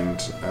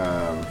and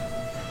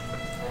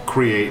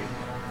create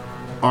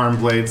arm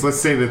blades.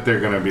 Let's say that they're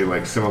going to be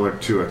like similar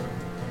to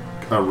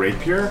a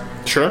rapier.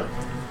 Sure.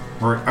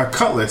 Or a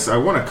cutlass. I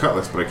want a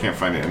cutlass, but I can't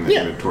find it in the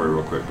inventory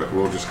real quick. But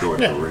we'll just go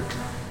with a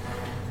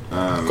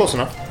rapier. Close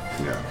enough.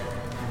 Yeah.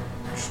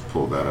 Just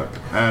pull that up.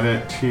 Add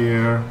it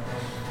here.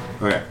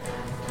 Okay.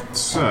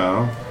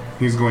 So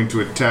he's going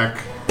to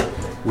attack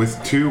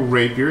with 2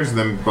 rapiers,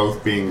 them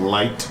both being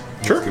light.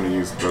 Sure. He's going to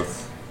use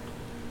both.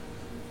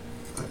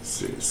 Let's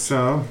see.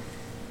 So.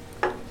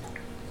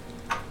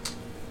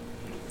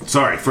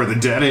 Sorry for the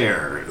dead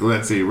air.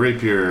 Let's see.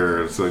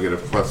 Rapier. So I get a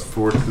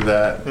 +4 to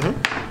that.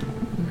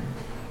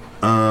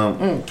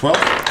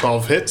 12.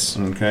 12 hits.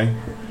 Okay.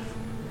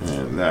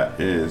 And that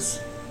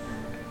is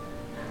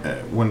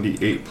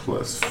 1d8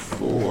 plus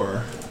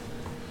 4.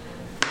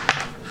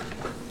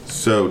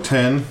 So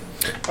 10.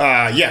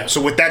 Yeah,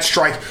 so with that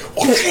strike,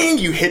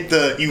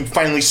 you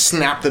finally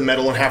snap the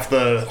metal in half,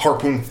 the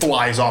harpoon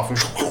flies off, and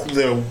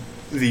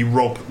the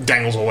rope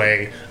dangles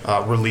away,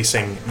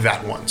 releasing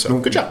that one. So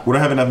good job. Would I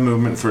have enough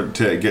movement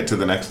to get to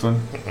the next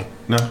one?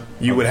 No?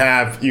 You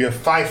have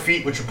 5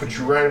 feet, which would put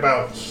you right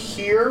about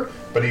here,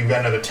 but you've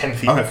got another 10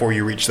 feet before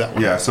you reach that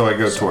one. Yeah, so I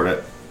go toward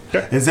it.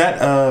 Okay. Is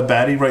that a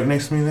baddie right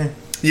next to me there?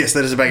 Yes,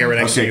 that is a bad guy right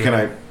next to you. Okay, can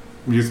I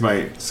use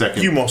my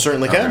second? You most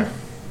certainly can.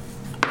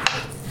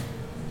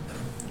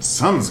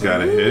 Sun's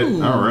got a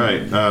hit. All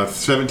right.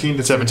 17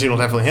 to 17 will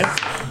definitely hit.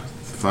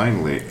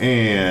 Finally.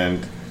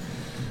 And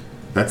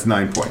that's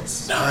 9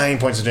 points. 9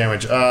 points of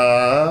damage.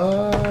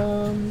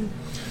 Oh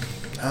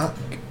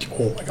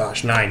my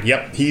gosh, 9.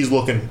 Yep, he's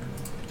looking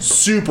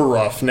super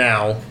rough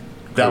now.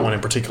 That one in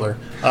particular.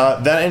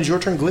 That ends your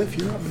turn, Glyph.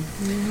 You're up.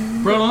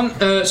 Right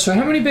on. So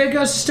how many bad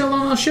guys are still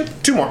on our ship?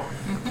 2 more.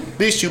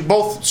 These 2,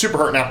 both super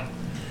hurt now.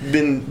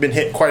 Been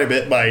hit quite a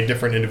bit by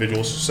different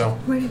individuals. So.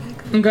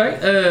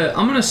 Okay.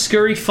 I'm gonna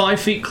scurry 5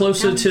 feet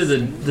closer to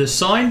the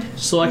side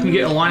so I can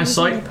get a line of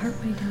sight.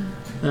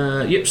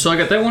 Yep. So I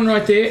got that one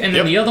right there, and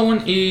then the other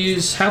one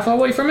is how far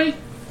away from me?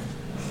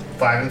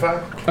 5 and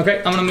 5.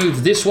 Okay. I'm gonna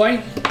move this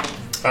way.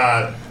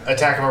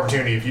 Attack of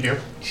opportunity if you do.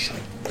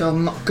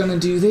 I'm not gonna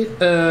do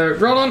that.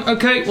 Right on.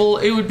 Okay. Well,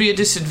 it would be a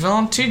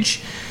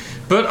disadvantage.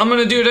 But I'm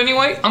going to do it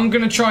anyway. I'm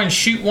going to try and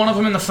shoot one of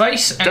them in the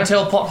face and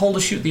tell Pothole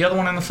to shoot the other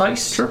one in the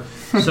face. Sure.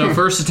 So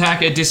first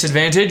attack at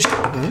disadvantage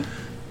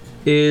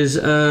is...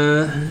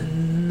 I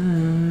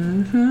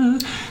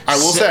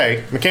will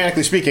say,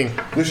 mechanically speaking,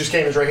 Lucius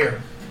Kane is right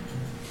here.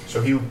 So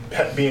he would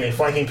be in a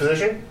flanking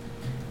position.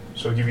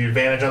 So it'll give you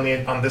advantage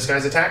on this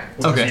guy's attack.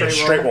 Okay.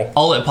 Straight roll.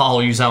 I'll let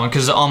Pothole use that one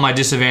because on my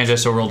disadvantage I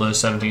still rolled a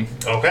 17.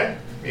 Okay.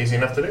 Easy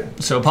enough to do.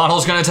 So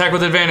Pothole's going to attack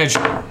with advantage.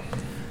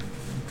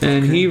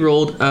 And he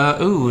rolled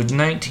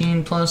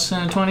 19 plus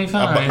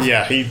 25.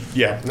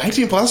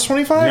 19 plus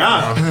 25?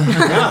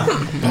 Yeah.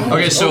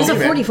 Okay, so Was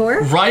it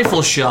 44?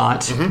 rifle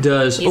shot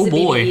does. He's a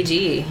boy,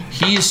 BBG.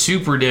 he's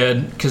super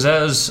dead because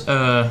that was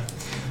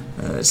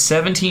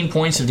 17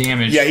 points of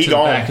damage Yeah, he to the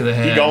gone. back of the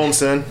head. He gone,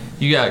 son.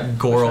 You got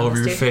gore all over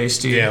your dude. face,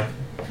 dude. Yeah.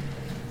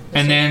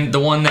 And then the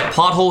one that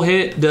Pothole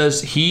hit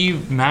he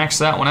maxed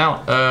that one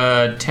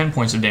out 10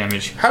 points of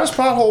damage. How does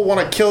Pothole want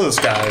to kill this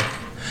guy?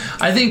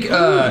 I think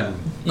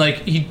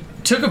he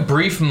took a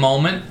brief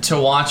moment to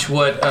watch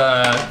what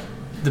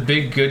the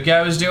big good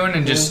guy was doing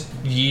and just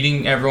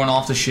yeeting everyone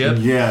off the ship.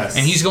 Yes.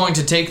 And he's going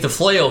to take the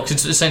flail, because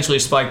it's essentially a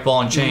spiked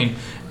ball and chain,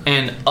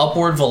 and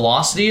upward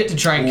velocity it to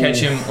try and catch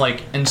him,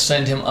 and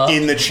send him up.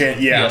 In the chain,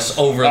 yeah. Yes,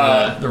 over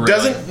the railing.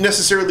 Doesn't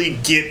necessarily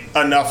get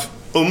enough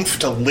oomph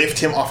to lift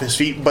him off his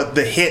feet, but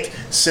the hit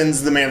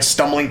sends the man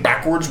stumbling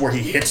backwards where he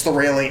hits the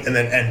railing and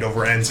then end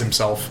over ends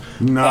himself off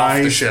the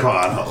Nice ship.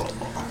 Pothole.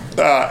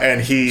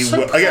 And he,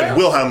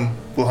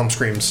 Wilhelm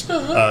screams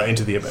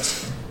into the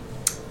abyss.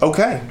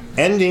 Okay,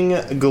 ending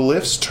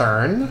Glyph's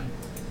turn.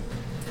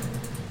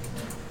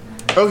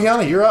 Oh,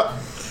 Hiana, you're up.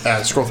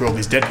 Scroll through all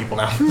these dead people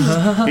now.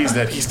 He's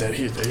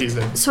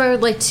dead. So I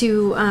would like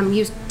to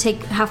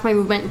take half my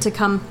movement to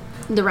come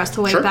the rest of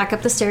the way Sure. back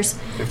up the stairs.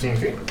 15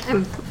 feet.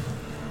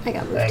 I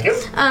got moved. Thank you.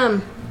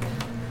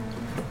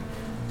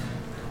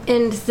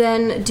 And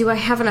then, do I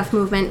have enough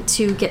movement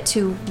to get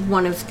to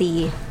one of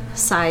the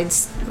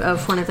sides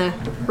of one of the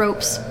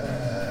ropes?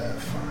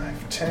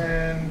 5,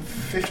 10,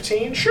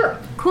 15, sure.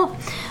 Cool.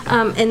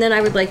 And then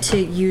I would like to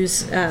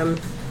use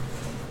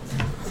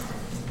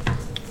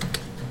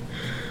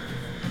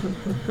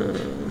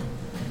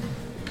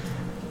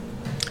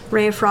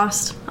Ray of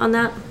Frost on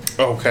that.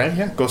 Okay,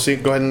 yeah. Go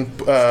ahead and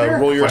Is there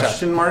roll a your attack.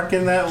 question mark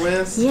in that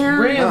list? Yeah.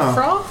 Ray of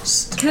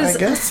Frost? I Because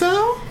guess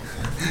so.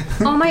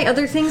 all my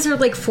other things are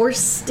like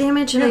force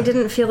damage, and I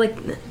didn't feel like.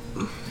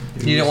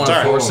 You don't want to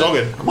Sorry, force it's all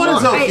it. good. What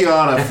does Well,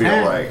 Okiana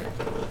feel like?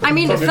 I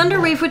mean, Thunder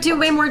Wave would do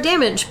way more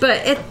damage,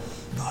 but it.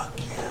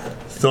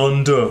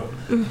 Thunder.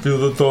 Feel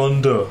the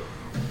thunder.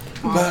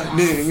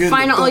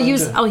 Fine, I'll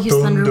use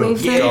Thunder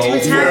Wave then to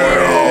attack.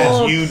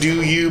 Yes, you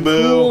do you,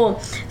 boo. Cool.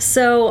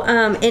 So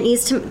it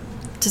needs to.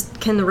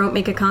 Just can the rope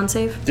make a con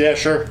save? Yeah,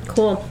 sure.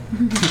 Cool.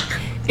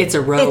 It's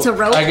a rope. It's a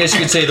rope. I guess you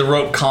could say the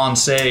rope con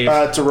save.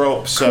 It's a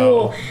rope,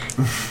 so.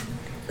 Cool.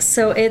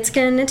 So it's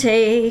gonna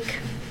take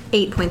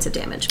 8 points of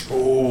damage.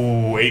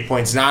 Ooh, 8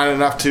 points. Not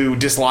enough to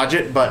dislodge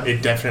it, but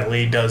it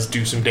definitely does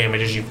do some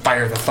damage as you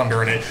fire the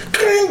thunder and it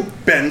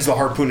bends the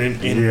harpoon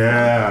in.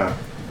 Yeah.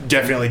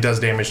 Definitely does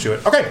damage to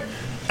it. Okay.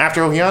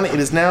 After Ohiana, it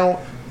is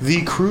now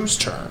the crew's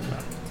turn.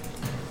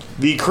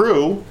 The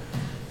crew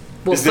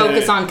We'll is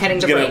focus on cutting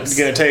the ropes.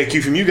 Gonna take a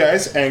cue from you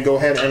guys and go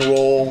ahead and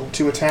roll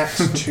 2 attacks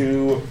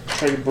to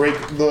try to break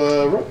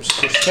the ropes.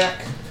 First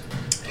attack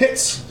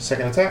hits.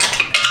 Second attack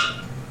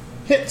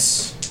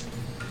hits.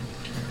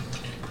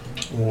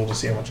 We'll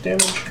just see how much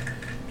damage.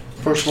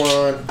 First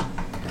one,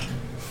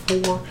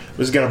 4.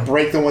 This is gonna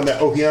break the one that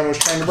Ohiana was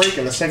trying to break,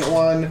 and the second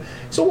one,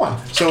 so 1.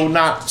 So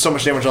not so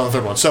much damage on the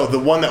third one. So the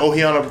one that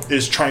Ohiana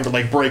is trying to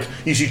break,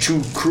 you see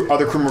 2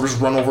 other crew members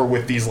run over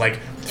with these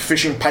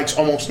fishing pikes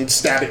almost and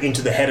stab it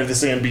into the head of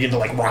this thing and begin to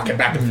rock it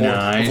back and forth.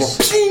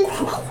 Nice.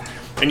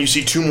 And you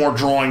see 2 more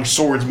drawing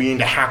swords beginning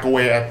to hack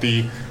away at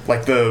the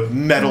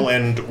metal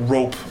and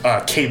rope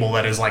cable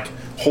that is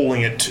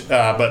holding it,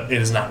 but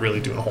it is not really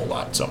doing a whole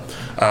lot. So,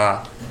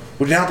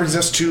 which now brings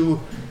us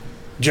to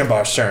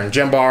Jembar's turn.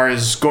 Jembar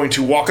is going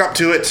to walk up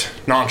to it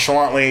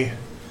nonchalantly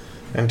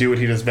and do what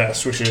he does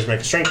best, which is make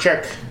a strength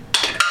check.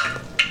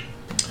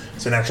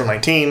 It's a natural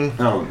 19.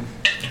 Oh.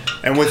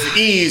 And with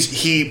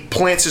ease, he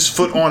plants his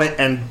foot on it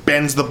and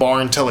bends the bar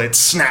until it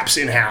snaps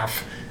in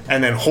half,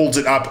 and then holds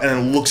it up and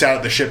then looks out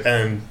at the ship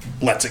and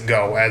lets it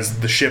go as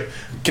the ship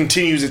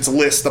continues its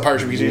list. The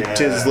pirate ship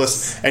continues its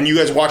list, and you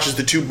guys watch as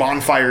the 2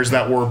 bonfires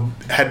that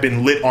had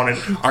been lit on it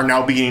are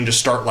now beginning to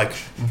start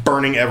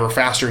burning ever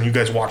faster, and you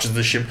guys watch as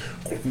the ship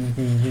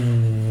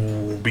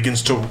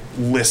begins to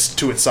list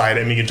to its side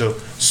and begin to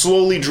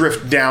slowly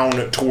drift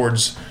down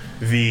towards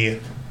the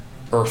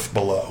earth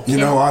below. You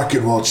know, I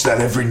could watch that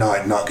every night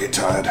and not get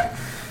tired.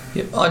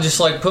 Yep, I just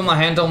put my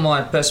hand on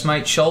my best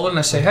mate's shoulder and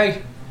I say,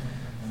 "Hey,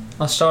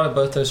 I started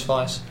both those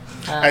fires."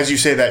 As you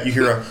say that, you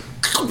hear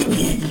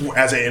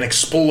an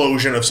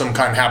explosion of some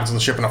kind happens on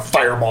the ship, and a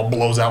fireball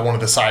blows out one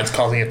of the sides,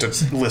 causing it to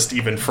list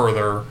even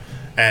further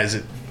as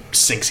it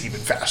sinks even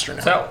faster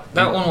now.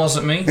 That one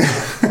wasn't me.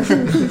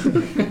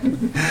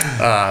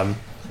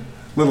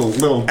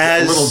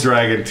 Little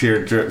dragon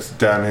tear drips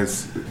down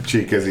his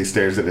cheek as he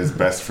stares at his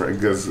best friend.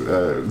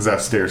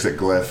 Zeph stares at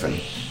Glyph, and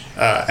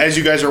as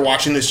you guys are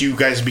watching this, you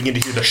guys begin to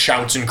hear the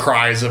shouts and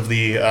cries of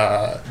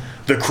the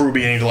crew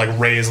beginning to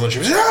raise the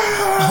ship.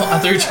 I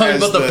thought you were talking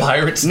about the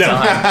pirates. No,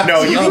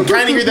 you can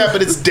kind of hear that,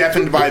 but it's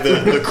deafened by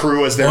the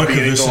crew as they're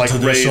beginning to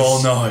raise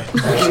all night.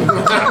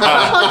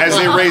 as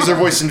they raise their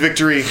voice in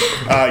victory.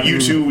 You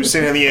two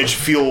standing on the edge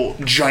feel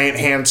giant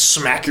hands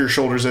smack your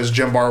shoulders as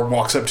Jembar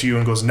walks up to you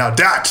and goes, "Now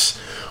that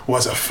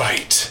was a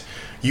fight.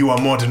 You are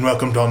more than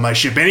welcome on my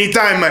ship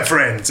anytime, my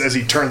friends, as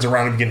he turns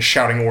around and begins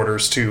shouting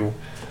orders to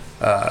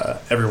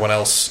everyone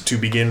else to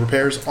begin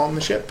repairs on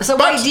the ship. So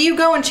wait, do you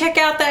go and check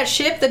out that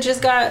ship that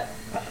just got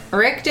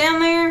wrecked down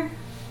there?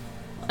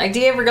 Like, do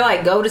you ever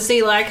go to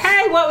see, like,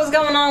 hey, what was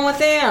going on with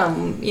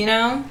them, you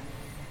know?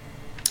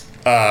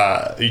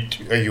 Are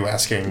you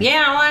asking?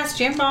 Yeah, I'll ask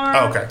Jim Bar.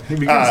 Oh, okay. He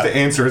begins to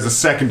answer as a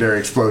secondary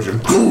explosion.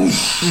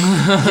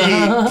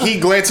 he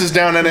glances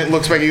down at it,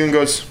 looks back at you and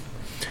goes,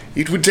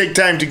 it would take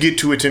time to get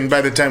to it, and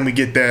by the time we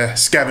get there,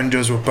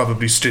 scavengers will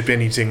probably strip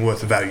anything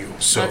worth value.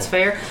 So that's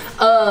fair.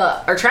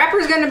 Are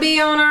trappers going to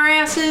be on our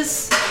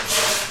asses?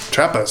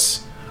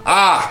 Trappers?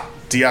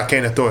 The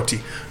Arcane Authority.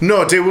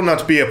 No, they will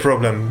not be a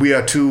problem. We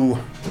are too...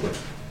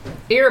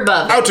 You're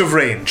above it. Out of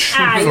range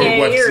for what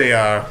they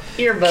are.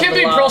 You're above Can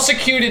be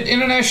prosecuted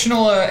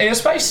international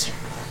airspace?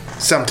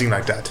 Something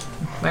like that.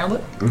 Nailed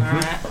it.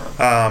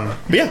 Mm-hmm.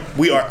 But yeah,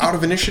 we are out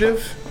of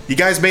initiative. You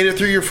guys made it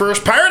through your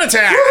first pirate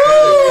attack!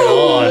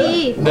 God.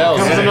 That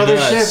was another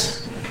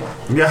nuts. ship.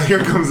 Yeah, here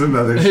comes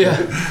another ship. Yeah.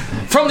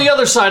 From the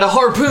other side, a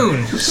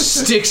harpoon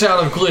sticks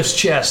out of Glyph's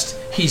chest.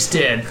 He's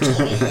dead.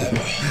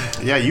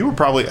 Yeah, you were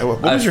probably...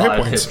 What was your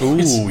hit points?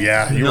 Ooh,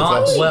 yeah, you were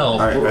close. Well. All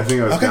right, I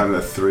think I was down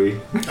to 3.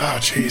 Oh,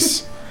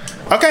 jeez.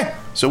 Okay,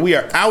 so we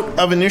are out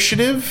of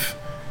initiative.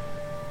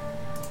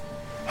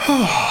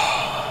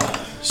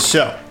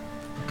 So,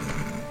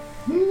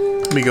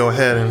 let me go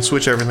ahead and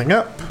switch everything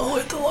up. Oh,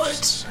 hit the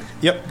lights.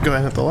 Yep, go ahead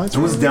and hit the lights. I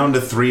was down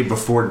to 3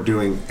 before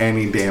doing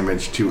any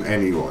damage to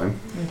anyone.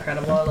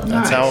 Incredible.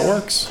 That's how it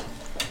works.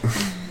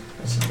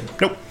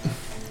 Nope.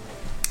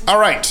 All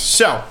right,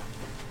 so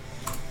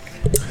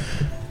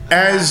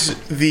as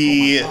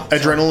the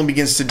adrenaline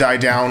begins to die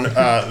down,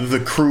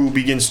 the crew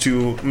begins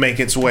to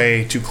make its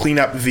way to clean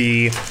up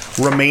the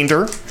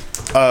remainder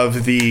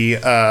of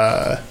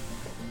the...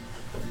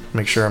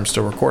 make sure I'm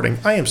still recording.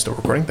 I am still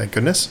recording, thank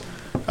goodness.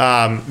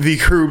 The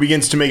crew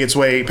begins to make its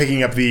way,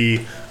 picking up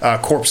the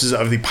corpses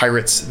of the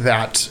pirates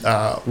that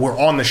were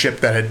on the ship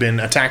that had been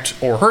attacked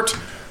or hurt.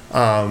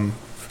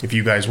 If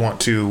you guys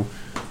want to...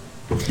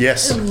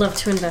 Yes. I'd love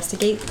to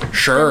investigate.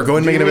 Sure, go ahead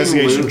and make an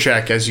investigation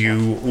check as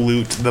you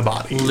loot the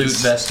bodies. Loot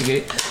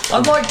investigate.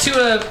 I'd like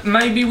to,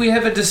 maybe we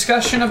have a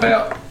discussion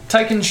about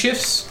taking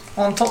shifts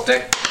on top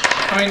deck.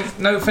 I mean,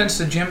 no offense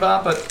to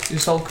Jimbar, but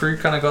this whole crew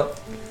kind of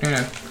got,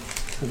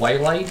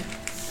 waylaid.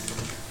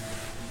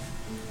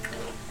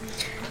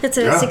 That's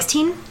a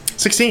 16?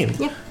 16?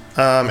 Yeah.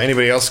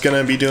 Anybody else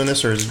gonna be doing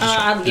this, or is it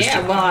just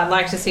well, I'd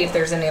like to see if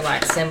there's any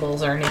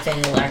symbols or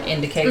anything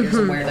indicators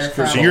of where they're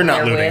from. So you're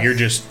not looting. You're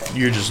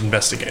just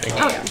investigating.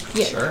 Yeah.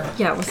 Sure.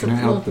 Yeah. Can I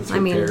help with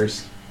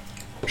repairs?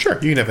 Sure,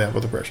 you can have help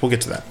with repairs. We'll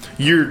get to that.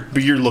 You're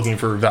looking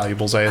for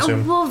valuables, I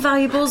assume. Well,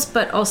 valuables,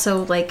 but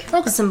also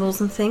symbols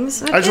and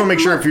things. I just want to make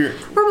sure if you're...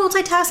 We're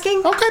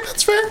multitasking. Okay,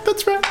 that's fair.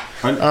 That's fair.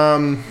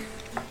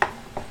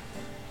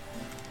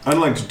 I'd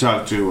like to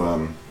talk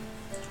to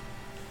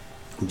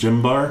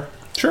Jimbar.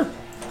 Sure.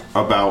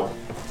 About,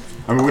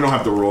 I mean, we don't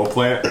have to role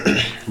play it,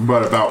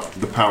 but about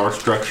the power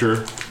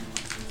structure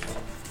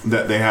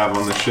that they have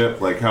on the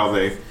ship, like how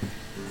they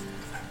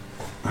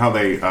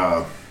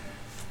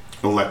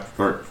elect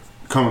or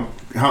come.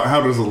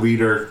 How does a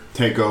leader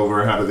take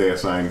over? How do they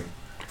assign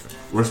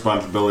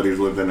responsibilities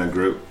within a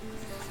group?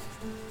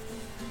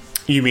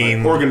 You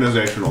mean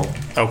organizational?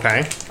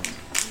 Okay.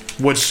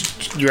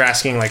 You're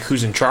asking, like,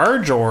 who's in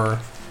charge,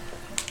 or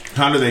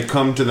how do they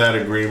come to that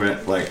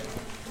agreement? Like,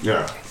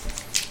 yeah.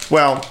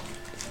 Well,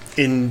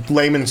 in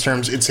layman's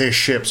terms, it's his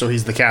ship, so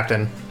he's the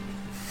captain.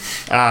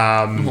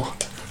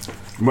 But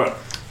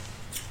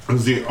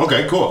is he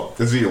okay? Cool.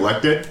 Is he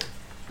elected?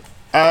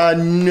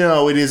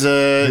 No. It is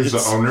a. He's the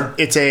owner.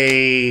 It's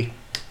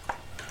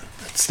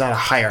not a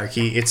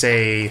hierarchy.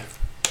 He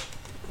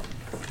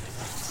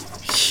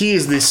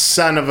is the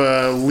son of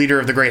a leader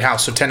of the Great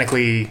House, so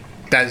technically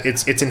that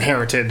it's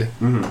inherited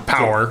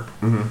power.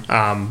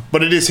 Mm-hmm.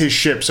 But it is his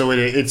ship, so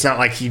it's not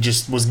like he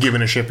just was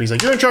given a ship. He's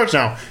like, you're in charge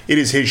now. It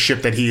is his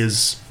ship that he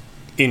is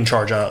in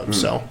charge of.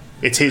 So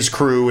it's his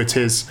crew. It's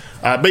his.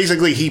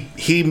 Basically, he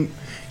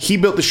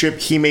built the ship.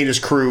 He made his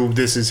crew.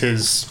 This is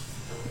his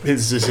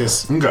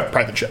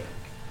private ship.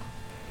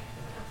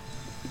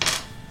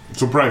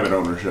 So private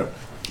ownership.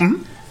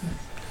 Mm-hmm.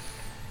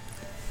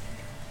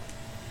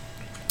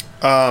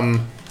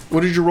 What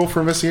did you roll for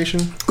investigation?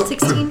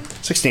 16.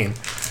 16.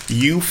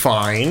 You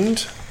find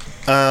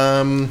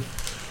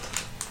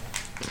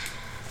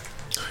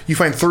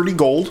 30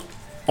 gold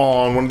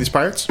on one of these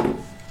pirates.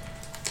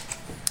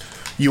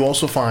 You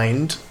also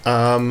find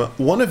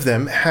one of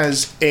them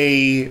has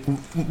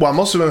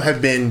most of them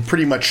have been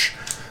pretty much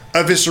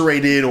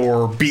eviscerated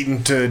or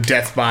beaten to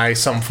death by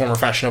some form or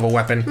fashion of a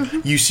weapon.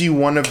 Mm-hmm. You see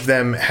one of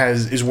them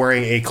is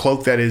wearing a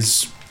cloak that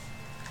is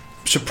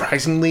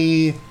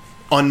surprisingly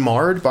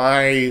unmarred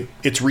by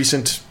its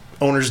recent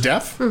owner's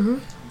death. Mm-hmm.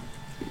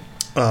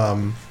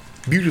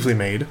 Beautifully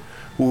made.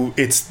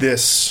 It's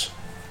this...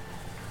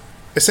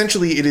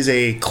 Essentially, it is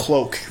a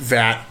cloak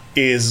that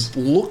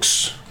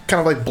looks kind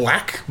of like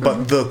black,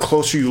 but the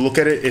closer you look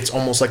at it, it's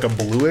almost like a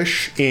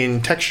bluish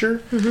in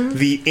texture.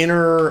 The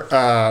inner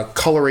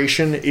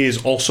coloration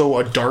is also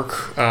a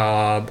dark,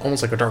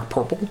 almost like a dark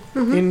purple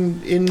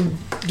in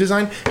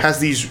design. Has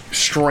these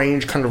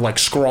strange kind of like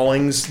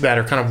scrawlings that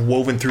are kind of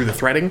woven through the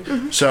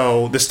threading.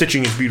 So the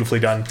stitching is beautifully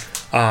done.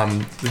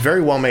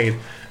 Very well made.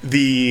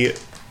 The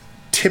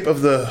tip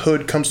of the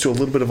hood comes to a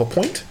little bit of a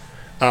point,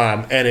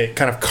 and it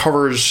kind of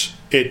covers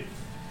it.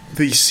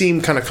 The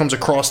seam kind of comes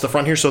across the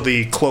front here, so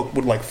the cloak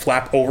would like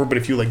flap over, but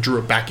if you like drew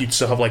it back, you'd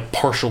still have like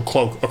partial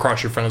cloak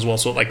across your front as well,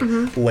 so it like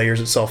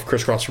layers itself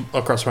crisscross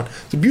across the front.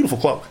 It's a beautiful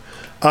cloak.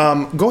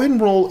 Go ahead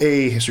and roll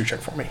a history check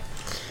for me.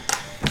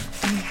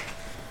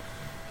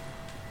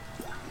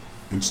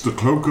 It's the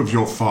cloak of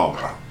your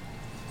father.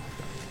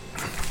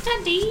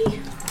 Daddy.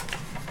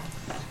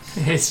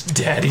 It's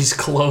Daddy's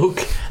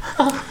cloak.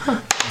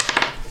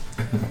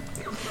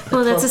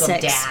 Well, that's a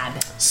 6.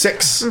 Dad.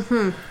 6.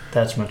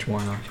 That's much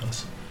more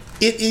innocuous.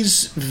 It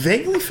is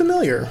vaguely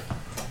familiar.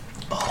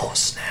 Oh,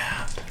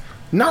 snap.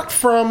 Not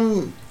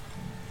from...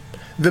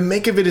 The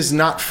make of it is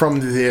not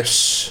from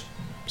this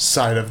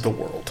side of the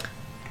world.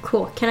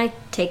 Cool. Can I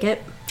take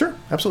it? Sure,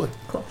 absolutely.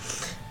 Cool.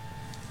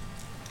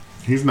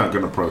 He's not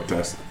going to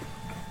protest.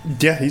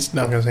 Yeah, he's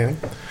not going to say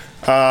anything.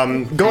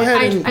 Go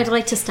ahead and... I'd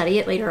like to study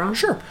it later on.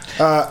 Sure.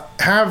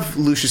 Have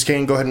Lucius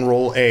Kane go ahead and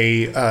roll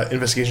a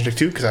investigation check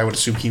too, because I would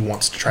assume he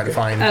wants to try to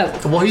find...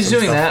 While he's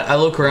doing that, I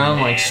look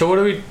around like, so what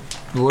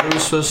are we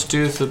supposed to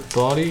do with the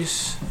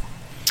bodies?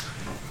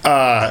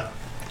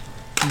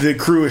 The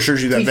crew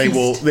assures you that they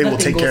will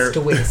take care. To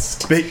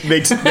waste.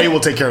 They will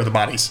take care of the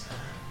bodies.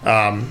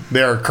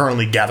 They are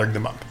currently gathering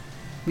them up.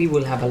 We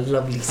will have a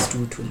lovely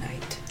stew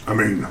tonight. I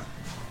mean,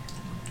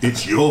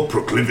 it's your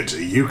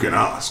proclivity. You can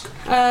ask.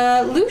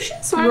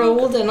 Lucius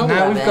rolled an 11.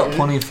 Now we've got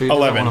plenty of food.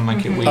 11. I don't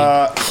want to make it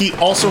weak. He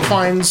also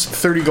finds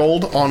 30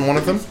 gold on one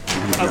of them.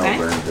 Okay.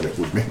 That it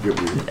would make it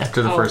weird.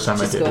 After the first time I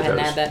just did go it, ahead and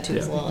that add that to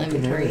his little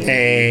inventory.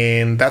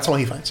 And that's all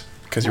he finds,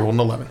 because you rolled an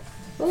 11.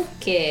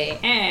 Okay,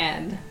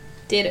 and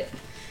did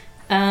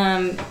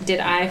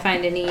I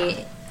find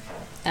any?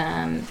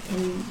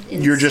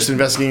 You're just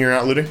investigating. You're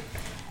not looting.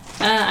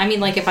 I mean,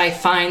 like if I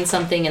find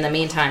something in the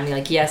meantime,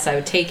 like yes, I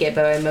would take it,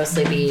 but I would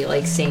mostly be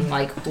like seeing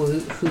like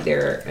who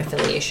their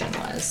affiliation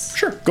was.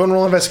 Sure. Go and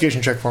roll an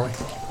investigation check for me.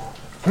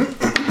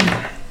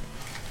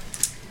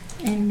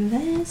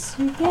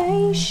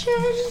 Investigation.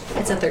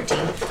 It's a 13.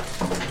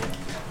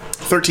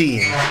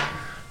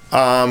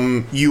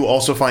 13. You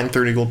also find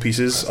 30 gold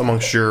pieces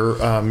amongst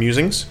your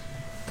musings.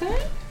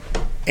 Okay.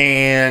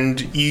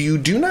 And you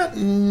do not...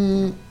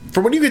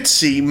 from what you could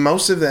see,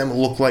 most of them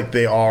look like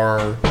they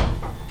are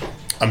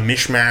a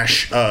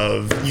mishmash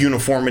of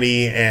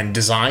uniformity and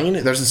design.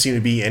 There doesn't seem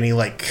to be any,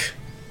 like,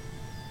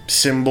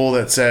 symbol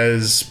that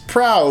says,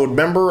 proud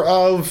member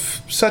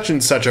of such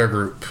and such a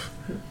group.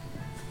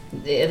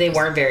 They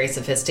weren't very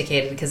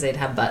sophisticated because they'd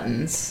have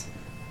buttons.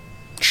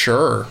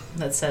 Sure.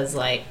 That says,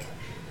 like,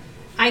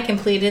 I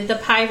completed the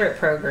pirate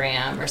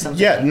program or something.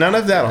 Yeah, none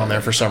of that on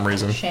there for some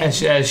reason. As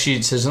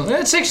she says,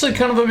 it's actually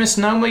kind of a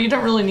misnomer. You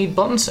don't really need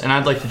buttons. And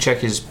I'd like to check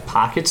his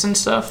pockets and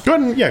stuff. Go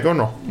ahead and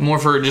roll. More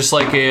for just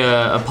like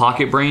a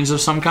pocket brains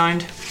of some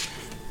kind.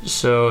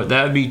 So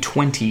that would be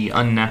 20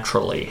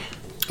 unnaturally.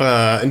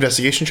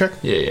 Investigation check?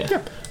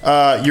 Yeah.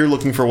 You're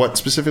looking for what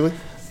specifically?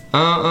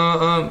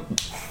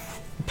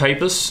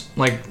 Papers.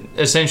 Like,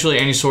 essentially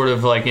any sort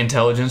of, like,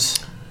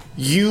 intelligence.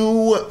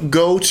 You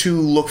go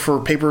to look for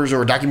papers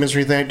or documents or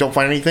anything, don't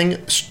find anything.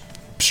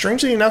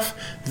 Strangely enough,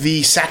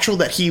 the satchel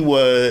that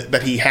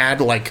he had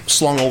like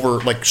slung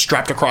over, like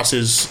strapped across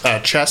his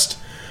chest,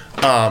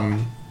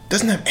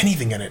 doesn't have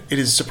anything in it. It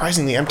is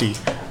surprisingly empty,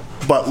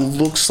 but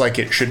looks like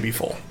it should be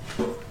full.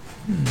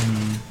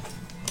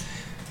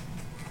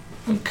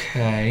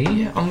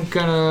 Okay, I'm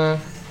gonna...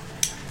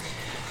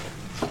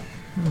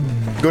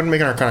 Go ahead and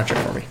make an Arcana check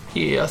for me.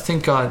 Yeah, I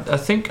think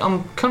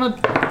I'm kind of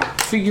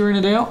figuring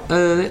it out.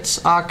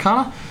 It's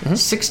Arcana.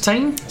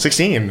 16.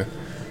 16.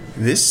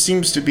 This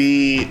seems to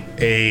be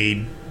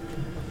a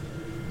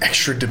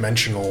extra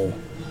dimensional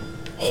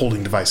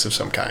holding device of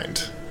some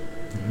kind.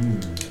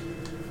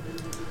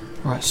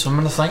 Right, so I'm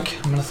gonna think.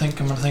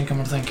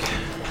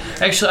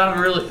 Actually, I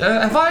haven't really...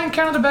 have I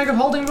encountered a bag of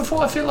holding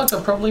before? I feel like I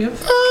probably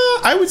have.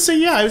 I would say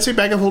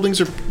bag of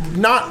holdings are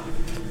not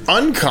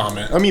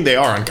uncommon. I mean, they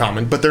are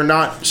uncommon, but they're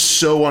not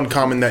so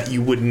uncommon that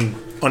you wouldn't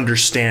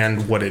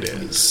understand what it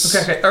is.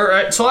 Okay. All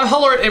right. So I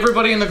holler at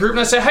everybody in the group and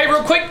I say, "Hey,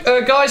 real quick,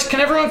 guys, can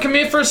everyone come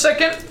here for a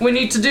second? We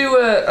need to do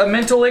a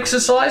mental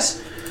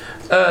exercise.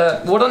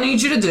 What I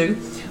need you to do,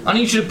 I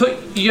need you to put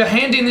your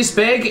hand in this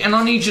bag, and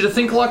I need you to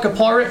think like a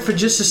pirate for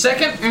just a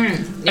second,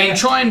 and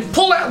try and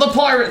pull out the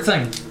pirate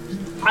thing."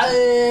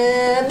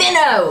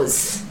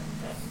 Minnows.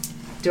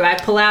 Do I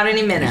pull out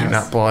any minnows? You do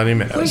not pull out any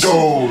minnows.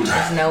 Gold.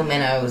 There's no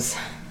minnows.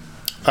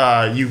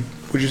 What'd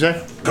you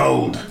say?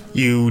 Gold.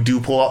 You do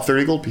pull out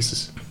 30 gold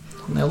pieces.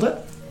 Nailed it.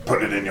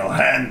 Put it in your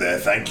hand there,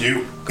 thank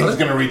you. He's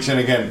going to reach in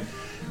again.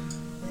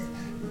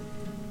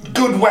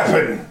 Good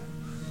weapon.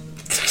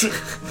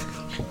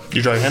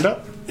 You draw your hand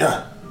up?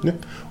 Yeah. Yeah.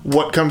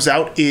 What comes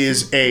out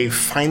is a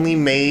finely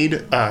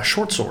made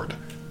short sword.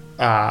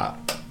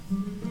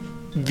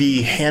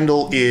 The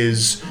handle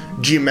is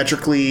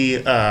geometrically,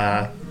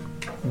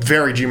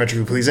 very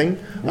geometrically pleasing.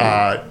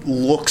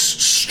 Looks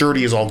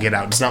sturdy as all get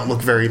out. Does not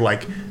look very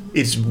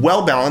it's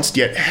well balanced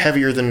yet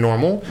heavier than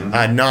normal.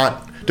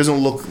 Doesn't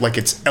look like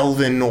it's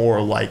elven or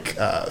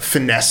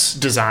finesse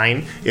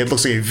design. It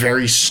looks like a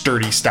very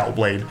sturdy stout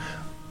blade,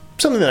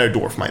 something that a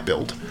dwarf might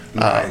build.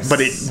 Nice.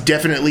 But it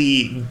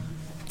definitely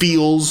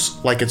feels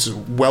like it's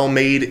well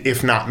made,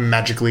 if not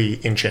magically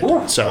enchanted.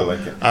 Ooh, so I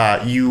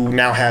like it. you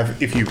now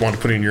have, if you want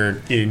to put it in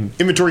your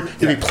inventory,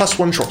 you have a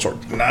 +1 short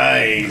sword.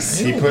 Nice.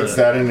 He puts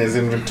that in his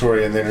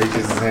inventory and then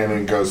reaches his hand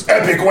and goes,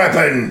 "Epic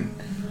weapon!"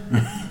 Do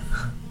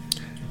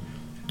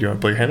you want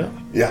to put your hand up?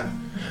 Yeah.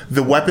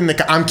 The weapon that...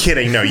 I'm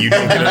kidding. No, you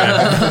don't get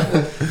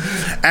it.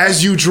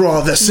 As you draw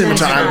the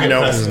scimitar...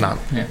 No, this is not.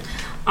 Yeah.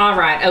 All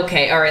right,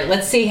 okay, all right.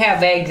 Let's see how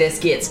vague this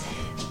gets.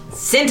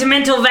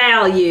 Sentimental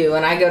value,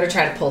 and I go to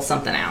try to pull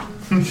something out.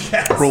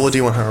 Yes. Roll a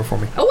D100 for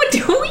me. Oh, what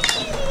do we?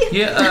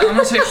 Yeah, I'm going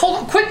to say,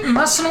 hold on, quit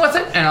messing with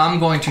it. And I'm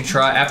going to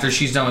try, after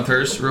she's done with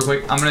hers, real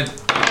quick, I'm going to...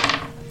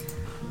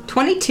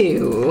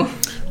 22.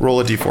 Roll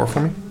a D4 for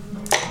me.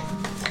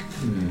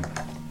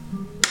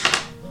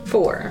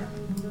 4.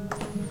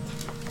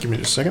 Give me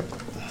just a second.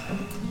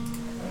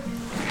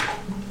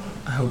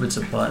 I hope it's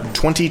a button.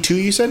 22,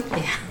 you said?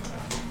 Yeah.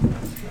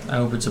 I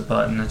hope it's a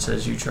button that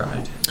says you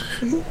tried.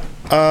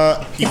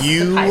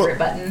 Pirate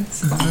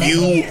buttons.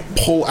 You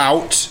pull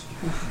out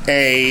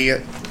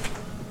a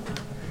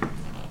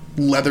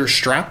leather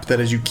strap that,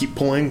 as you keep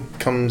pulling,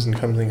 comes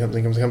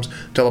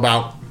till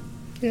about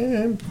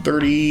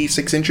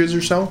 36 inches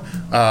or so.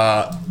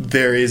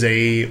 There is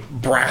a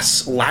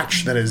brass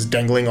latch that is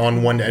dangling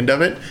on one end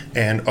of it,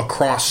 and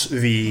across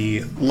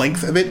the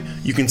length of it,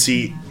 you can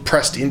see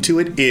pressed into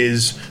it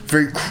is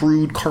very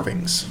crude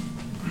carvings.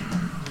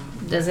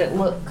 Does it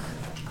look...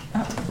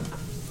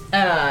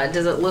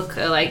 does it look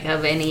like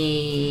of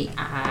any,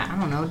 I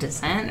don't know,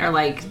 descent? Or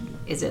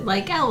is it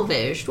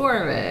elvish,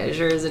 dwarvish?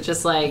 Or is it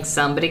just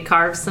somebody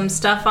carved some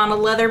stuff on a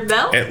leather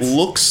belt? It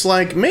looks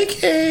like...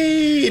 Make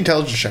a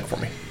intelligence check for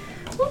me.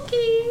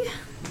 Okay.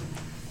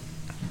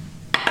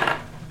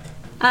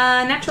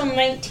 Natural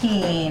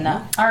 19.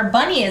 Our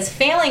bunny is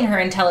failing her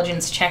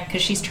intelligence check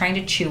because she's trying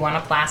to chew on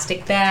a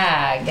plastic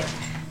bag.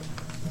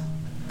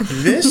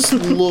 This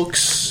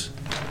looks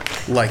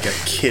like a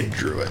kid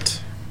drew it.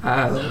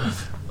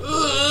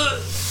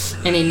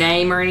 Any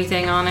name or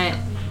anything on it?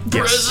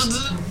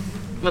 Yes.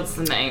 What's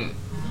the name?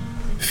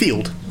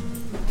 Field.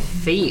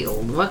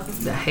 Field? What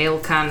the hell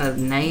kind of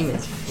name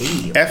is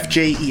Field?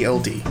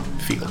 F-J-E-L-D.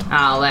 Field.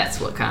 Oh,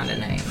 that's what kind of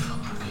name.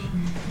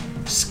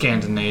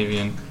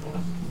 Scandinavian.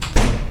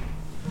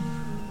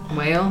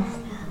 Well,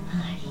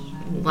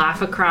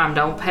 life of crime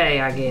don't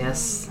pay, I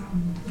guess.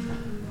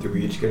 Do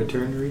we each get a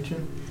turn to reach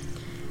him?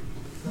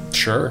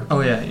 Sure.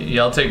 Oh,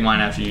 yeah, I'll take mine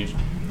after you.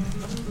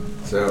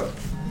 So,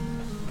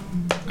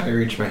 I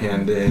reach my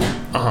hand in,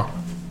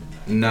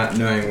 not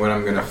knowing what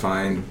I'm gonna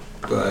find,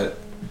 but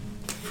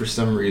for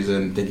some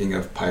reason, thinking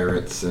of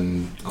pirates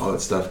and all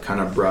that stuff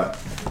kind of brought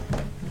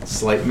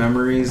slight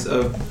memories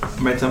of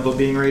my temple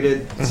being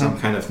raided. So I'm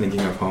kind of thinking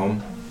of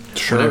home.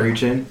 Sure. When I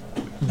reach in.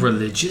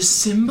 Religious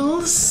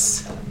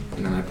symbols?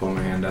 And then I pull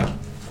my hand out.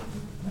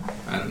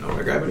 I don't know if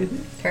I grab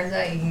anything. Turns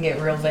out you can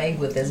get real vague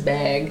with this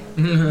bag.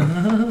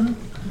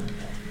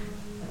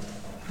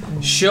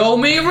 Show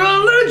me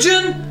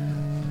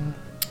religion!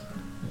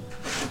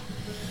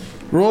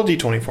 Roll a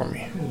D20 for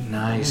me.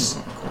 Nice.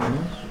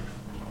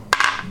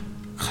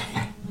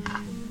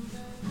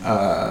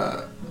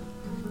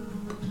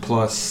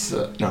 Plus,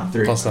 no,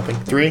 3. Plus nothing.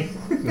 3?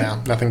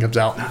 No, nothing comes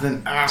out.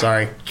 Nothing.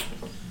 Sorry.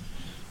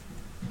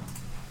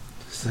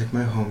 It's like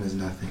my home is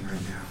nothing right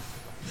now.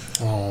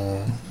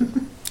 Oh.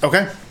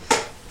 Okay.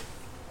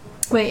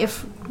 Wait,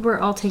 if we're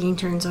all taking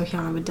turns,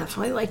 Okiana would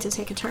definitely like to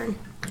take a turn.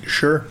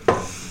 Sure.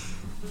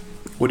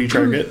 What do you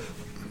try to get?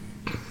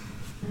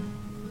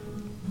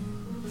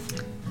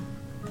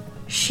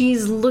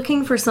 She's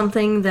looking for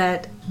something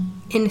that,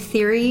 in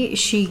theory,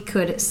 she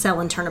could sell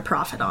and turn a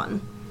profit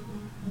on.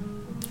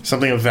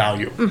 Something of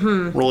value.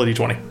 Mm-hmm. Roll a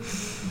D20.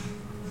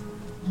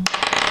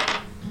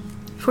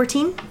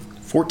 14?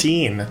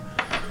 14.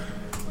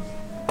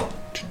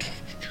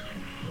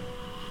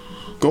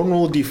 Go and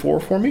roll a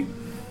D4 for me.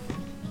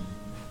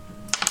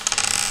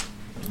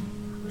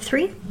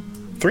 3?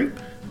 3.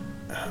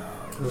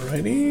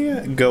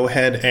 Alrighty. Go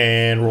ahead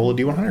and roll a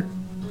D100.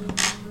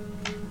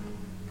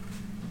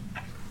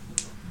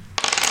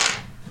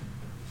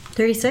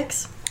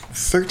 36?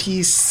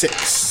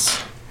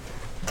 36.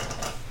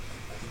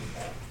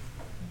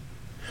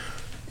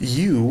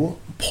 You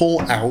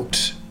pull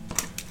out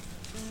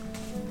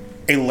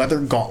a leather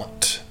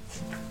gauntlet.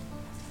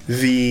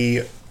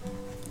 The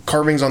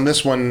carvings on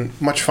this one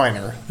much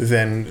finer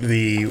than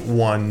the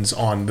ones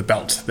on the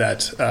belt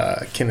that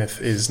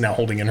Kenneth is now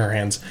holding in her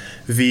hands.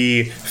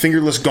 The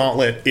fingerless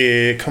gauntlet,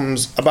 it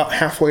comes about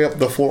halfway up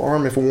the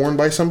forearm if worn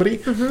by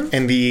somebody,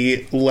 and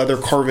the leather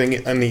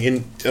carving on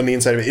the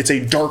inside of it, it's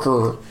a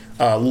darker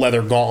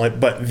leather gauntlet,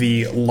 but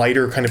the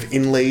lighter kind of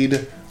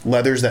inlaid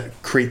leathers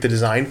that create the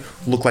design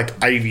look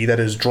like ivy that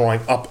is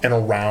drawing up and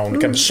around,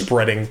 kind of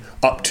spreading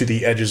up to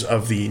the edges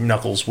of the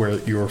knuckles where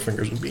your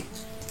fingers would be.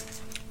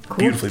 Cool.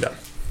 Beautifully done.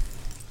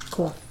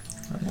 Cool.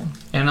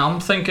 And I'm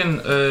thinking,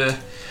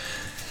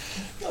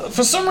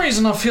 for some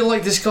reason, I feel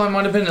like this guy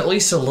might have been at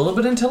least a little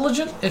bit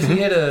intelligent if he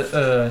had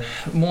a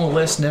more or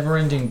less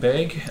never-ending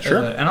bag.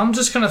 Sure. And I'm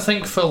just going to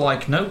think for,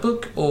 like,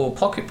 notebook or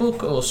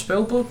pocketbook or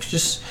spell book.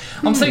 Just,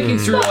 I'm thinking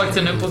through, like,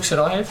 the notebooks that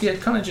I have. Yeah,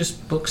 kind of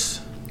just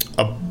books.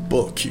 A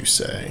book, you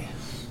say?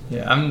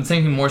 Yeah, I'm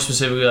thinking more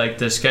specifically, like,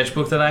 the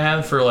sketchbook that I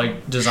have for,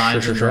 like,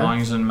 designs and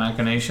drawings and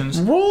machinations.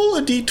 Roll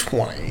a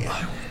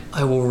d20.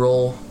 I will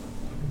roll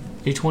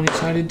a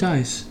 20-sided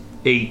dice.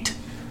 8.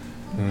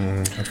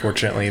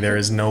 Unfortunately, there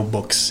is no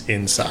books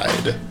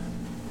inside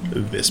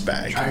this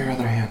bag. Try your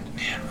other hand.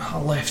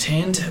 Man, left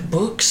hand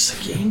books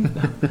again.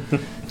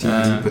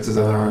 He puts his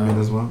other arm in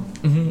as well.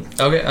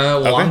 Mm-hmm. Okay.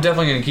 Well, I'm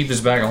definitely going to keep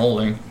this bag of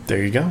holding.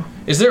 There you go.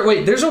 Is there?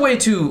 Wait. There's a way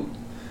to.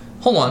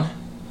 Hold on.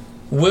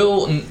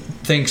 Will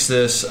thinks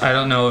this. I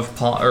don't know if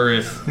Paul or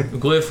if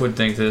Glyph would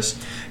think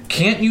this.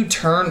 Can't you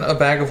turn a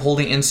bag of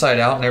holding inside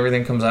out and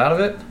everything comes out of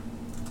it?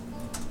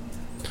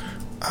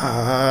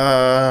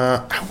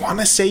 I want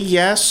to say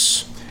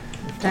yes.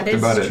 That is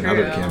about true. it in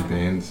other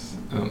campaigns.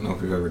 I don't know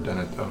if we've ever done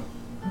it though.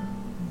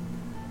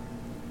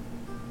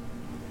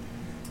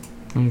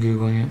 I'm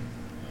Googling it.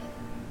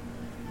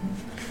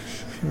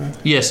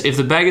 Yes, if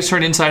the bag is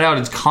turned inside out,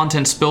 its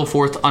contents spill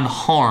forth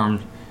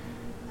unharmed.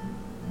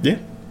 Yeah.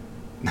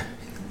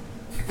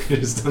 You've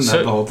just done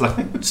that the whole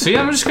time. See,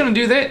 I'm just going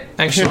to do that,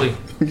 actually.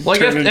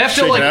 Like,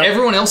 after like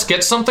everyone else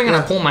gets something and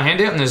I pull my hand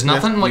out and there's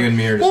nothing, I'm like,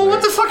 well,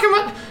 what the fuck am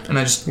I... And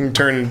I just...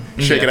 Turn and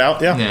shake it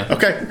out? Yeah.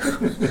 Okay.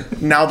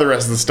 Now the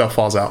rest of the stuff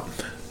falls out.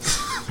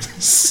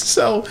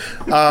 So,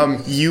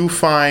 you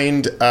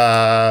find...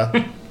 go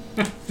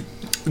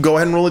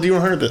ahead and roll a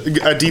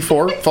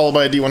D4, followed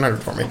by a D100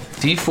 for me.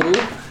 D4?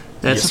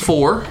 That's a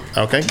 4.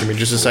 Okay, give me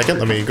just a second.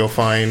 Let me go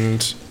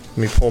find... Let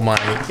me pull my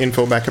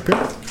info back up here.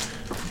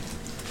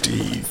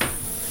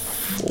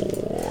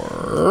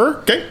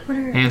 D4. Okay.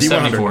 And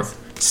D100.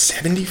 74.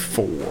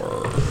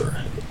 74.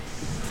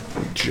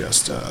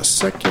 Just a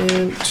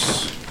second.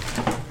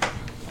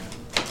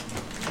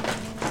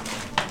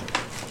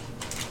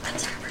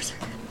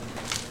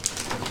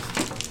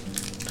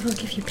 I'll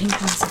give you pink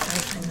ones if I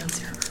find those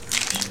zero.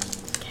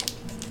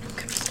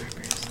 Okay.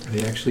 Starburst. Are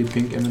they actually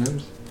pink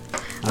M&Ms?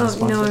 Oh,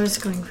 no, I was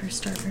going for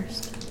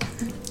Starburst.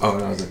 Oh,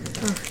 no, I was I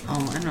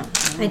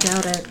don't. I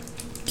doubt it.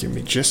 Give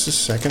me just a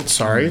second.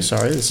 Sorry.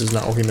 This is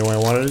not working the way I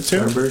wanted it to.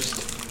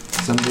 Starburst.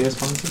 Someday a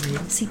sponsor?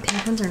 Yeah. See,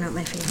 pink ones are not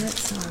my favorite,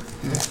 so...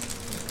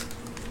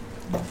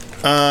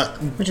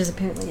 which is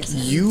apparently a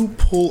 7. You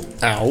pull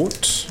out...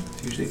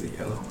 It's usually the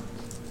yellow one.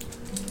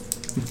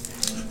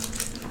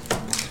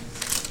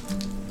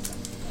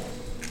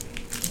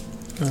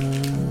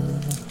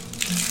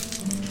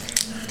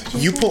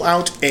 You pull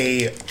out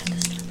a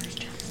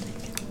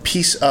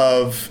piece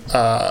of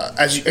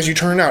as you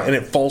turn it out and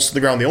it falls to the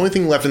ground. The only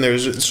thing left in there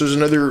is there's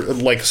another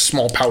like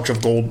small pouch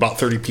of gold, about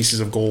 30 pieces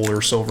of gold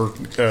or silver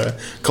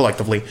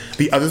collectively.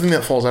 The other thing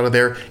that falls out of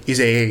there is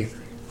a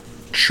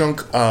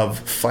chunk of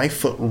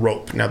 5-foot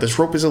rope. Now this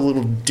rope is a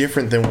little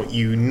different than what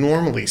you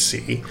normally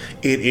see.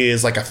 It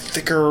is like a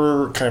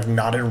thicker kind of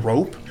knotted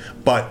rope,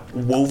 but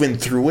woven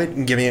through it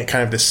and giving it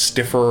kind of this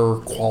stiffer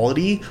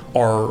quality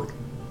are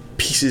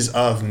pieces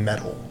of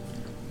metal.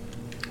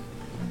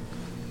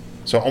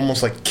 So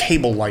almost like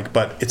cable-like,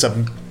 but it's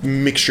a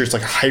mixture. It's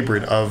like a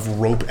hybrid of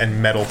rope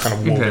and metal kind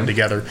of woven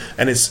together.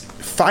 And it's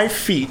 5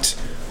 feet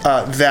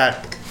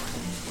that,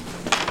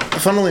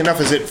 funnily enough,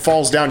 as it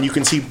falls down, you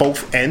can see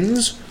both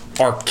ends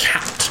are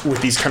capped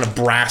with these kind of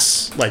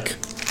brass, like,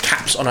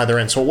 caps on either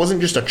end. So it wasn't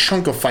just a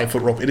chunk of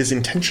 5-foot rope. It is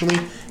intentionally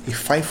a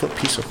 5-foot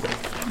piece of rope.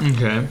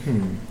 Okay.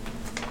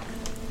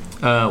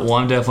 Well,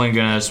 I'm definitely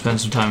going to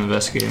spend some time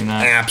investigating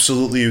that.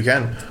 Absolutely, you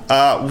can.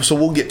 So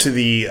we'll get to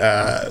the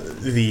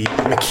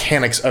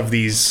mechanics of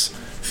these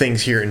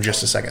things here in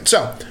just a second.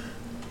 So,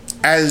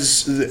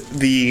 as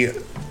the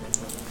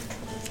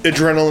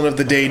adrenaline of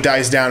the day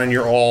dies down and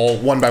you're all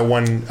one by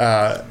one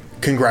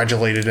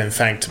congratulated and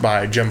thanked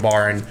by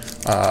Jembar, and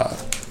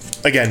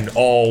again,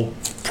 all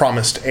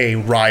promised a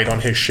ride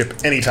on his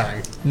ship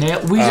anytime.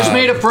 We just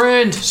made a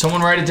friend.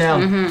 Someone write it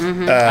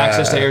down.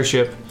 Access to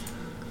airship.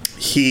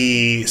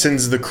 He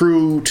sends the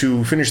crew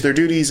to finish their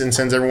duties and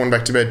sends everyone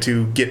back to bed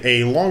to get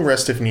a long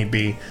rest if need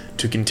be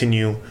to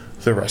continue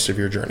the rest of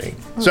your journey.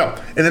 So,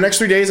 in the next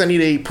 3 days, I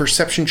need a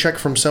perception check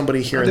from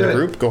somebody here in the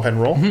group. Go ahead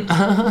and roll.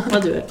 I'll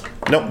do it.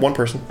 Nope, one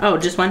person. Oh,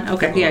 just one?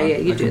 Okay, yeah,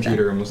 you do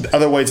that.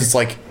 Otherwise, it's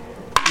like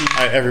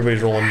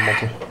everybody's rolling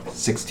multiple.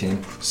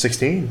 16.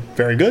 16.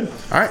 Very good.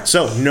 All right,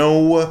 so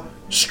no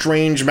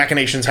strange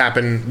machinations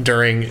happen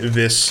during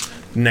this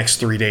next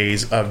 3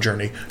 days of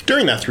journey.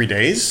 During that 3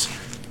 days...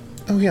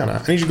 Oh,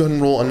 Yana, I need you to go ahead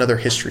and roll another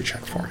history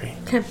check for me.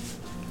 Okay.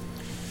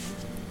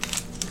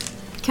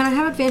 Can I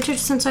have advantage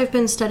since I've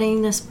been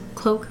studying this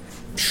cloak?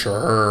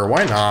 Sure,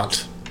 why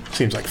not?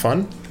 Seems like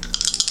fun.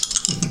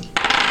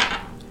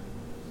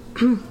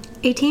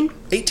 18?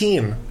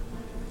 18.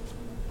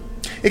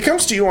 It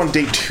comes to you on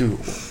day 2.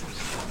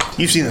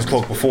 You've seen this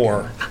cloak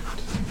before.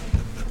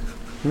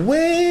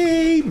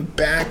 Way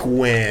back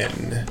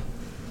when,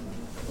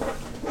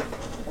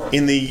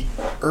 in the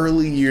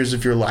early years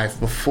of your life,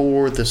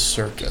 before the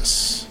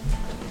circus,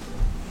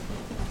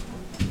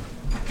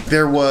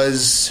 there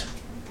was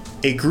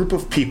a group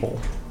of people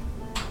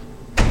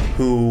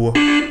who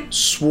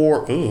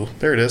swore... Ooh,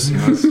 there it is.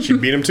 She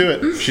beat him to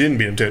it. She didn't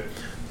beat him to it.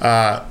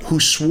 Who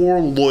swore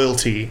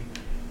loyalty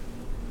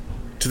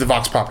to the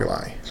Vox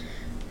Populi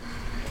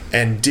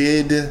and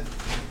did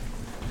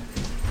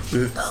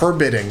her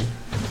bidding,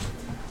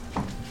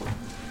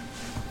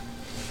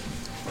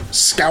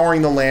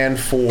 scouring the land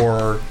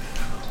for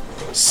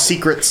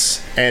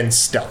secrets and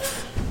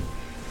stealth.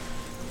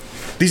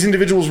 These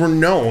individuals were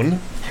known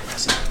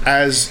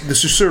as the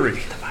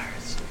Susuri.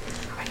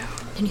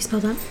 Can you spell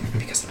that?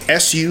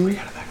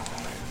 S-U-S-U-R-R-I.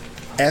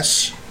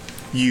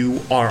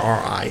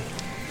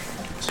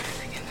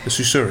 The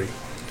Susuri.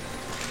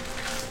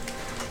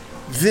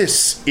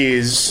 This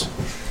is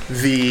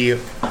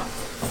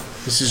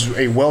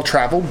a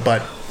well-traveled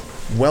but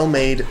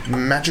well-made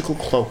magical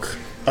cloak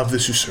of the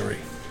Susuri.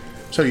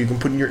 So you can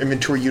put in your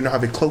inventory, you now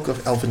have a cloak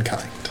of elven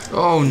kind.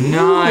 Oh,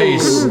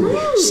 nice.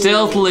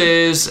 Stealth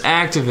Liz,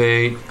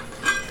 activate.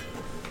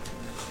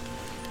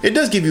 It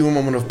does give you a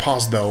moment of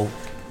pause, though.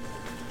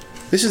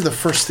 This is the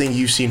first thing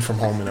you've seen from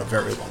home in a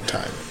very long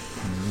time.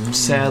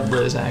 Sad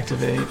Liz,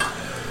 activate.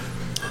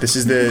 This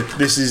is,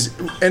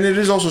 and it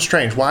is also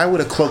strange. Why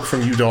would a cloak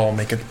from Udall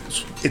make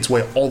its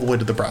way all the way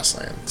to the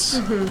Brasslands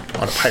on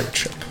a pirate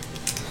ship?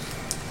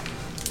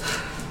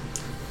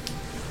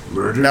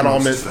 Not all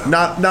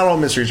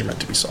mysteries are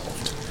meant to be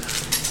solved.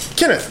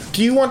 Kenneth,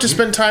 do you want to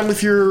spend time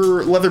with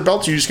your leather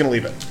belt, or are you just going to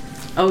leave it?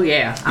 Oh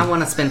yeah, I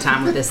want to spend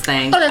time with this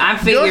thing. Okay, I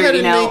figure, go ahead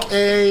and go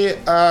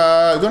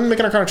ahead and make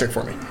an Arcana check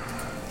for me.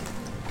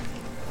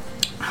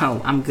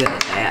 Oh, I'm good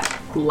at that.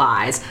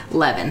 Lies.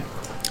 11.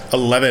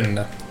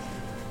 11.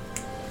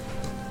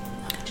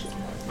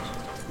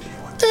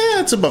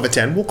 It's above a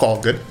 10. We'll call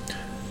it good.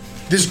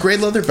 This gray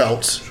leather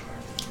belt,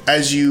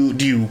 as you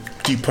do you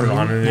put it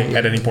on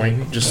at any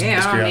point? Just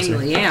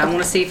curiosity. I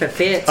want to see if it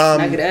fits.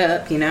 Snug it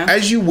up, you know.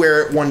 As you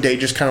wear it one day,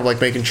 just kind of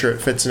like making sure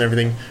it fits and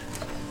everything,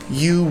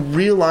 you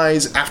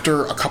realize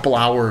after a couple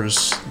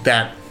hours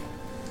that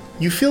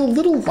you feel a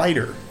little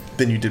lighter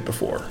than you did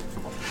before.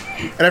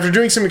 And after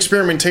doing some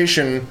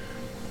experimentation,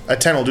 a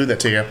 10 will do that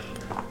to you.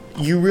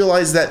 You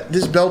realize that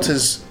this belt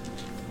has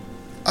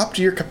upped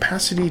your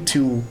capacity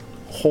to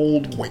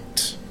hold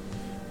weight.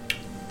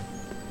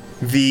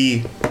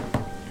 The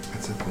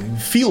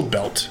field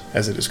belt,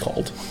 as it is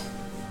called,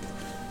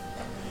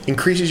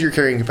 increases your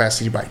carrying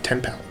capacity by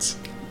 10 pounds.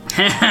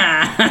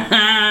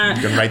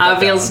 I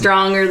feel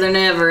stronger than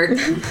ever.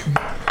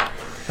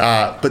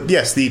 But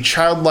yes, the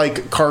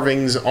childlike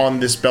carvings on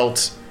this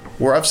belt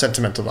were of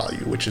sentimental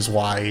value, which is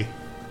why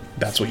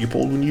that's what you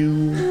pulled when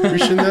you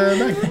reached in the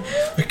bag.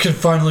 I can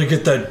finally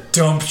get that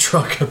dump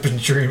truck I've been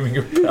dreaming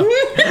about.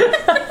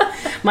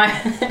 My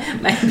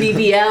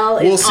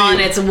BBL is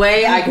on its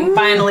way. I can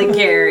finally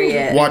carry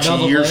it. Watch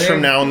years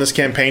from now in this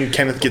campaign,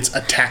 Kenneth gets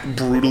attacked,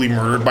 brutally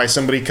murdered by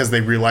somebody because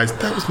they realized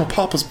that was my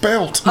papa's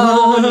belt.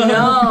 Oh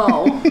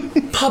no,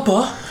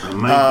 Papa! I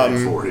might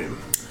beg for him.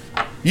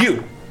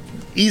 You,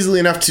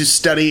 easily enough to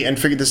study and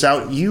figure this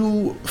out,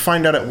 you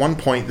find out at one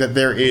point that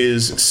there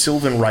is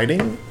Sylvan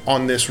writing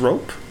on this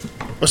rope.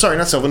 Oh, sorry,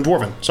 not Sylvan,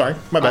 Dwarven. Sorry,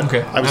 my bad.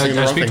 Okay, I was thinking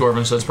the wrong thing.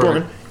 Dwarven, so it's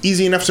perfect. Dwarven.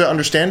 Easy enough to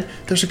understand.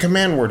 There's a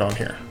command word on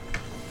here.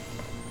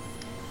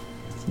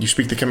 You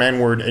speak the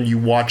command word, and you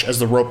watch as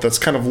the rope that's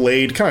kind of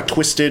laid, kind of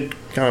twisted,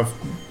 kind of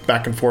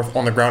back and forth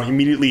on the ground,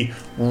 immediately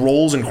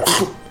rolls and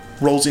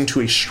rolls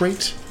into a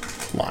straight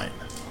line.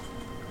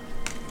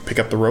 Pick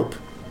up the rope.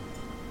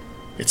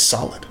 It's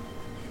solid,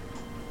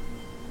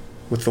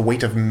 with the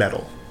weight of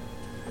metal.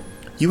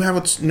 You have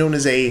what's known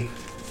as a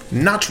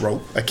knot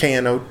rope, a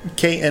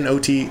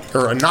K-N-O-T,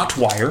 or a knot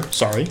wire,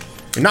 sorry.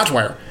 A knot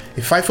wire.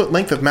 A 5-foot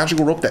length of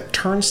magical rope that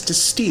turns to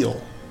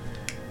steel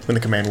when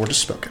the command word is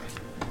spoken.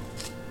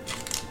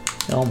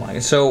 Oh my!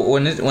 So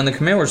when the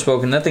command word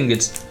spoken, that thing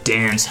gets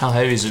dense. How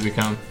heavy does it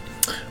become?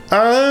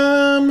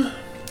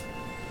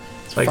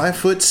 It's like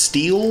 5-foot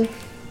steel.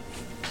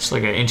 It's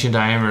like an inch in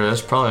diameter.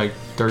 That's probably like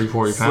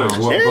 30-40 pounds.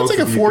 Yeah, it's like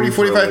a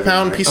 40-45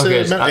 pound piece of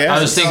metal.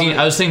 I was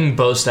thinking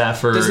bow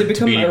staff for does it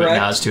become beating, erect? but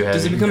now it's too heavy.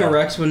 Does it become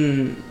erect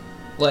when,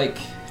 like...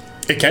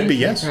 It can be,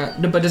 yes.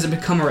 No, but does it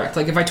become erect?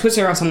 Like, if I twist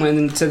it around someone and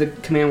then say the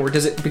command word,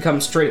 does it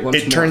become straight once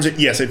more? It turns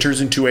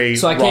into a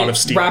so rod of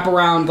steel. Wrap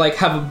around, like,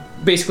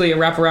 basically a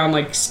wrap around,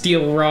 like,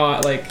 steel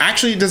rod, like...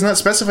 Actually, it does not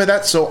specify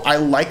that, so I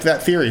like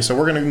that theory, so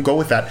we're going to go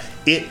with that.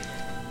 It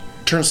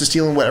turns to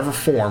steel in whatever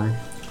form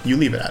you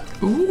leave it at.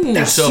 Ooh,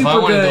 that's so if I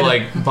wanted to,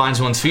 like, bind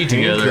someone's feet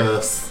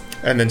together...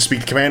 And then speak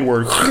the command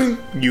word,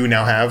 you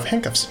now have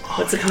handcuffs.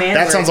 What's the command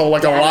That word? sounds a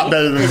lot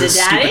better than Is the it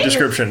stupid daddy?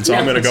 description, so No,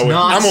 I'm going to go with...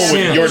 I'm going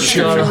with your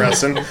description,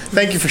 Preston.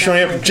 Thank you for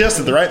showing up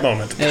just at the right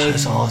moment.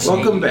 That's awesome.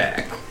 Welcome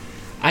back.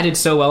 I did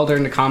so well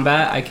during the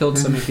combat. I killed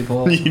so many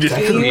people. You did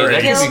That could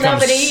become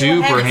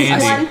super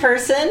handy. One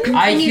person,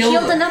 and you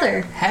healed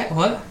another. Heck,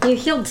 what? You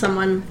healed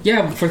someone.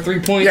 Yeah, for 3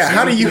 points. Yeah,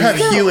 how do you have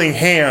healing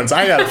hands?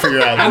 I gotta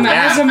figure out I'm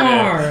that.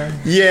 Aasimar.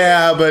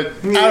 Yeah, but I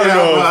don't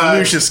know if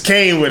Lucius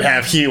Kane would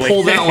have healing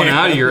Pull that hands. one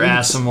out of your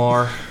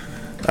Aasimar.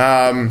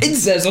 It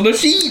says on the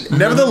sheet.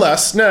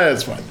 Nevertheless, no,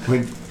 it's fine.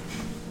 When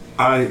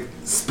I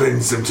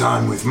spend some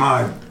time with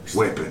my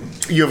weapon.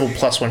 You have a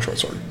 +1 short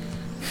sword.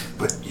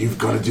 But you've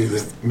got to do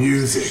the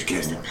music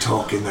and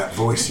talk in that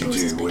voice you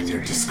do when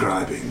you're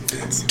describing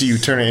things. Do you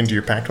turn it into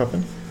your packed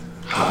weapon?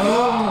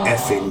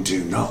 Effing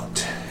do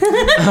not.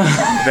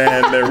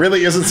 Then there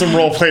really isn't some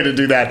roleplay to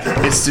do that.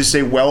 It's just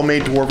a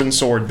well-made dwarven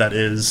sword that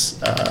is,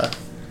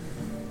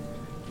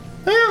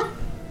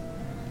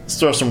 let's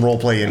throw some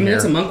roleplay in I mean, here.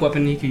 it's a monk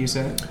weapon. You could use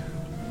that.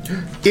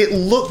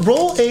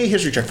 Roll a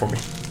history check for me.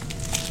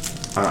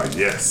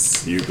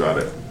 Yes, you got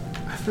it.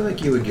 I feel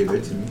like you would give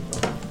it to me.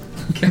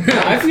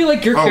 I feel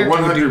like your character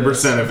would do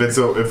this.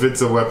 100%. If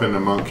it's a weapon a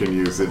monk can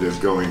use, it is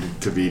going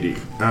to BD.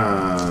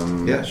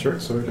 Yeah,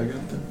 short sword. I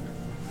got that.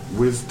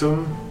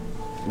 Wisdom.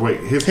 Wait,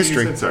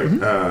 history. You said,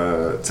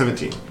 sorry.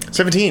 17.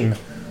 17.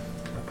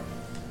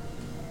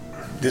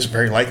 This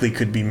very likely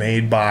could be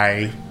made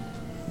by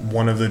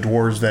one of the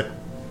dwarves that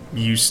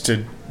used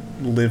to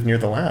live near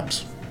the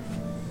labs.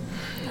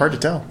 Hard to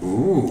tell.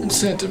 Ooh.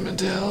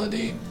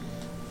 Sentimentality.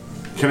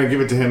 Can I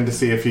give it to him to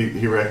see if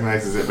he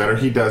recognizes it better?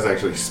 He does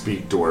actually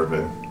speak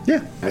Dwarven.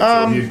 Yeah.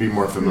 So he'd be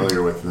more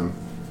familiar with them.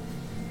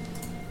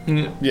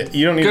 Yeah,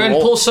 you don't need Go to ahead and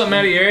roll. pull something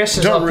out of your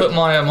ass. I'll put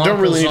my don't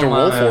really need to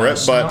roll for it,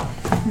 but snout.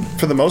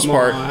 for the most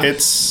part,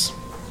 it's...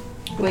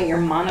 Wait, your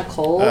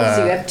monocles?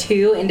 You have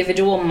 2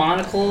 individual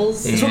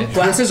monocles? That's what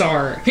glasses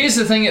are. Here's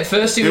the thing, at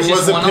first he was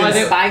just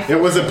one-eyed. It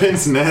was a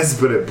pince nez,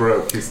 but it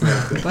broke. He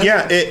snapped it.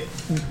 Yeah,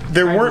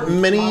 there weren't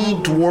many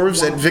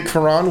dwarves at Vic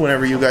Ferran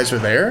whenever you guys were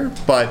there,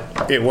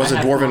 but it was a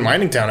dwarven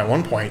mining town at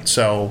one point,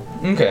 so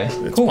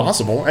it's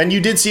possible. And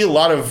you did see a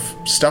lot of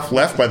stuff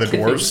left by the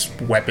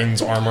dwarves,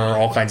 weapons, armor,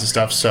 all kinds of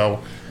stuff,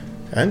 so...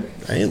 And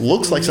it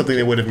looks like something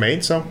they would have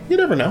made, so you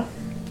never know.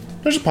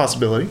 There's a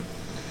possibility.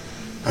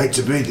 Hate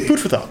to be there. Food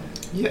for thought.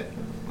 Yeah.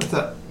 What's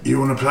up? You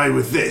want to play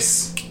with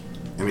this?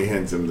 And he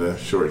hands him the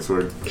short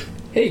sword.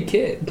 Hey,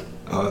 kid.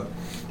 I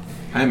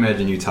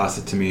imagine you toss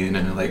it to me and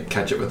then I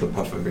catch it with a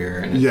puff of air.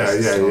 And Yeah.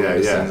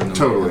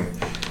 Totally.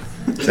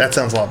 That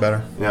sounds a lot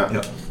better. Yeah.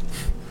 Yep.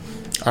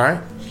 All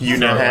right. You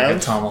now Like have... a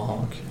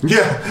tomahawk.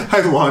 Yeah,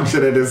 I launch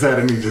it at his head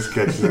and he just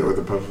catches it with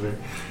a puff of air.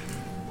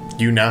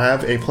 You now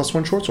have a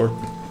 +1 short sword.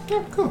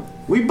 Yeah, cool.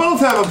 We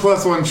both have a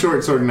 +1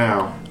 short sword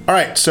now. All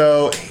right,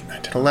 so 8,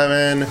 9, 10,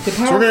 11.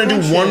 So we're going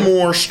to do one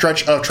more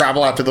stretch of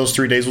travel after those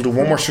 3 days. We'll do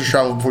one more stretch of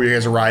travel before you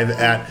guys arrive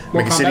at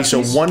Mega City.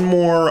 So one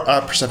more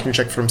perception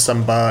check from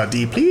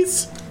somebody,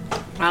 please.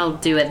 I'll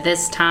do it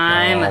this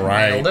time. All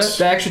right.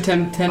 The extra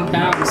 10 pounds. I'm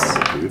not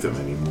going to do them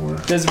anymore.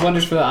 Does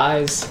wonders for the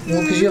eyes.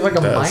 Well, because you have like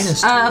a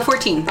minus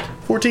 14.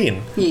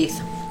 14.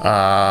 Yes.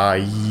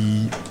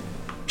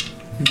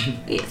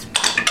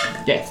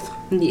 Yes.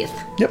 Yes.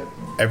 Yep.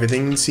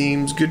 Everything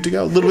seems good to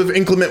go. A little bit of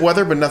inclement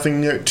weather, but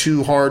nothing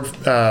too hard,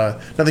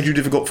 nothing too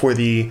difficult for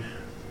the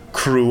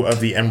crew of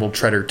the Emerald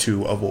Treader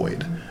to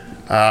avoid.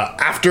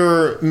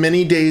 After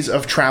many days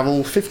of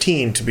travel,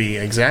 15 to be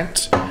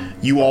exact,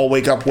 you all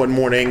wake up one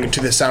morning to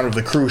the sound of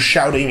the crew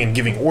shouting and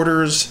giving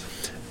orders.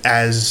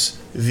 As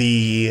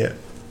the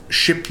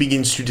ship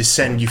begins to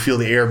descend, you feel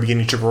the air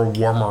beginning to grow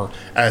warmer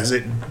as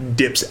it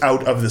dips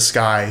out of the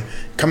sky.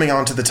 Coming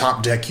onto the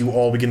top deck, you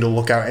all begin to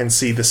look out and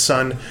see the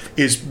sun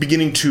is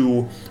beginning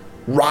to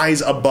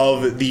rise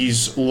above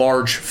these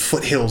large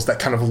foothills that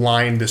kind of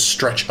line this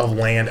stretch of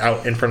land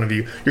out in front of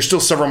you. You're still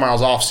several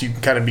miles off, so you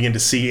can kind of begin to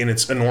see in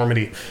its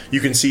enormity. You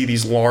can see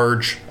these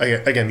large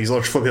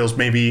foothills,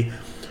 maybe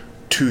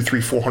 200,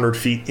 300, 400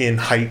 feet in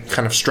height,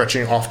 kind of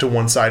stretching off to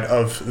one side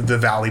of the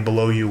valley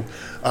below you.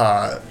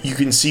 You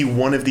can see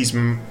one of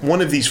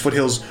these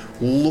foothills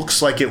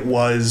looks like it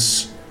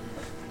was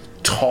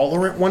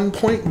taller at one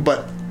point,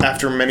 but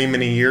after many,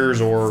 many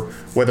years, or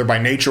whether by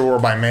nature or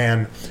by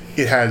man,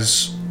 it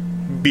has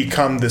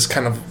become this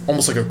kind of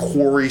almost like a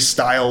quarry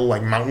style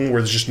like mountain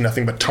where there's just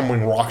nothing but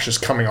tumbling rocks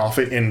just coming off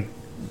it in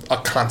a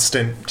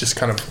constant just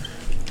kind of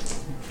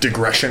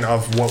digression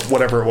of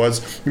whatever it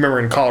was. You remember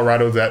in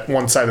Colorado that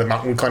one side of the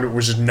mountain we climbed, it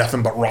was just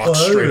nothing but rocks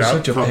straight up.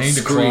 Such a pain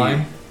to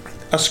climb.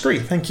 A scree,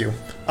 thank you.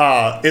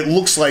 It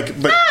looks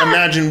like, but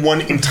imagine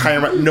one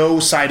entire, no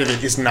side of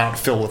it is not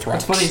filled with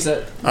rocks. What's funny is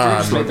that Drew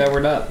just made that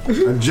word up.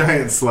 A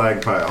giant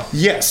slag pile.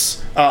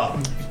 Yes.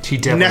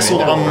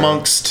 Nestled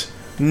amongst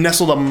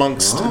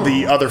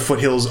the other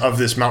foothills of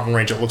this mountain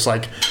range, it looks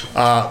like.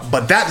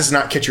 But that does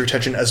not catch your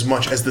attention as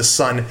much as the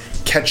sun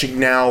catching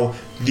now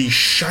the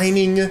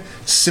shining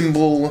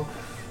symbol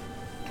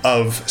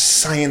of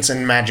science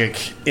and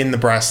magic in the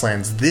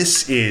Brasslands.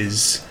 This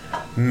is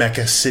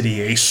Mecha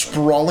City, a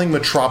sprawling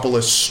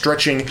metropolis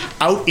stretching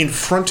out in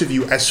front of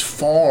you as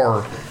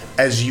far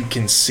as you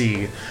can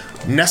see.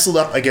 Nestled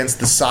up against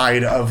the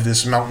side of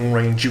this mountain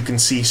range, you can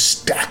see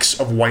stacks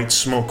of white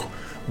smoke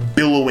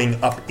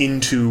billowing up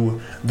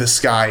into the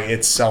sky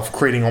itself,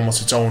 creating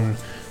almost its own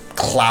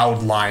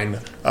cloud line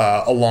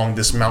along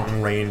this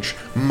mountain range.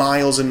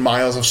 Miles and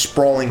miles of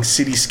sprawling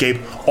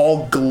cityscape,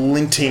 all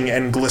glinting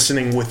and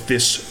glistening with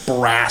this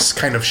brass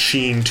kind of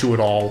sheen to it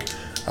all.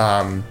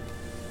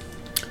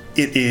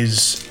 It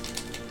is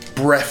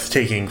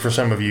breathtaking for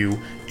some of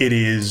you. It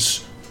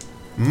is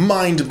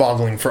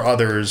mind-boggling for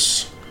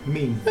others.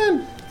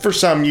 And for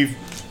some, you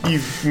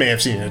may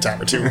have seen it a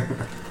time or two.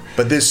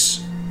 But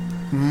this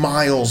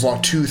miles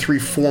long, 2, 3,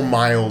 4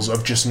 miles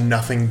of just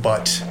nothing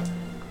but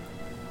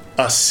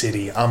a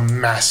city, a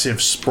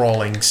massive,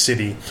 sprawling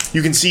city.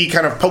 You can see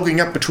kind of poking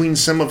up between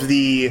some of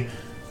the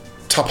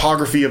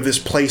topography of this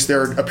place,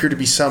 there appear to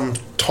be some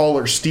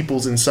taller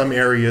steeples in some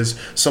areas,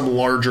 some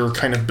larger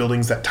kind of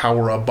buildings that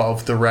tower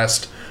above the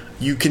rest.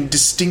 You can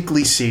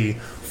distinctly see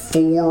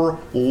 4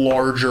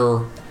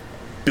 larger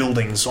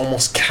buildings,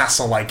 almost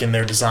castle-like in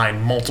their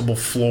design, multiple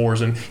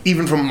floors, and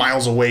even from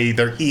miles away,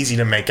 they're easy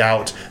to make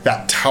out.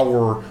 That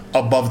tower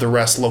above the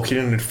rest,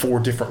 located in 4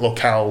 different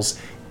locales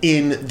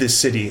in the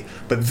city,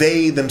 but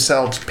they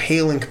themselves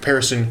pale in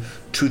comparison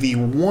to the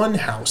one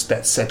house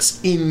that sits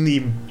in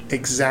the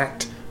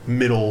exact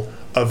middle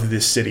of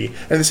this city.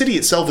 And the city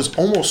itself is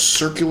almost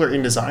circular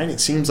in design. It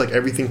seems like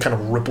everything kind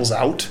of ripples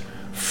out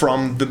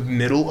from the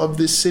middle of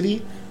this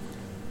city.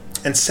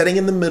 And sitting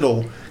in the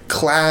middle,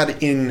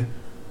 clad in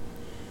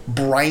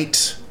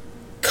bright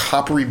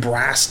coppery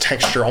brass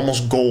texture,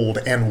 almost gold,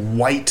 and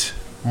white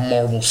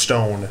marble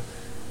stone,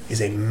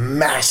 is a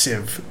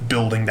massive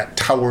building that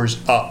towers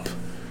up,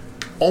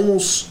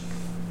 almost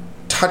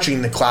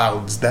touching the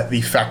clouds that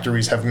the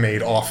factories have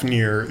made off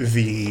near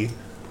the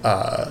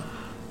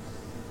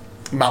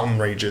mountain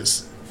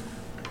ranges.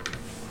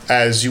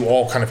 As you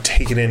all kind of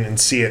take it in and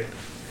see it,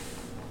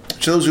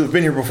 to those who have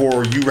been here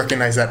before, you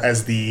recognize that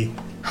as the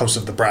House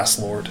of the Brass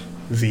Lord,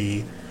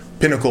 the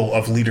pinnacle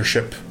of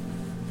leadership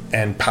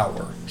and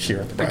power here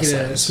at the Brass Lands. I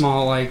get a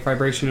small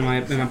vibration in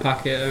my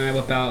pocket, and I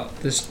whip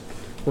out this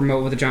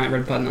remote with a giant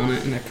red button on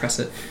it, and I press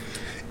it.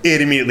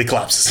 It immediately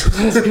collapses.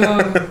 Let's go.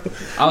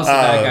 I was the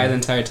bad guy the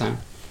entire time.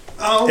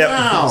 Oh, yep.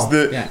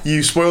 wow.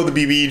 You spoiled the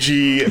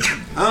BBG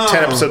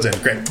 10 episodes in.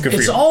 Great. Good for you.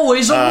 It's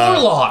always a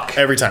warlock.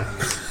 Every time.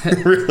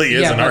 It really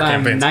is in our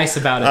campaign. Nice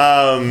about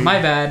it.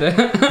 My bad.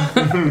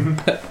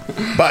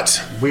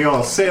 But we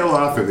all sail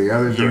off in the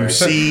other direction. You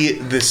see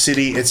the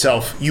city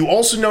itself. You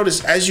also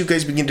notice, as you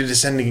guys begin to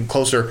descend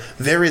closer,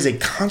 there is a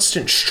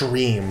constant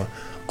stream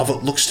of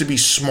what looks to be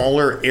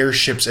smaller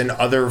airships and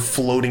other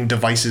floating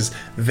devices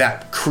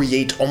that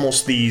create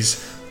almost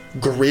these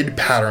grid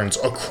patterns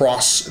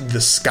across the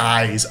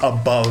skies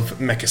above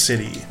Mecha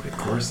City.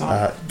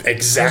 Coruscant?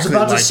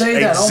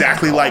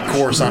 Exactly like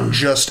Coruscant.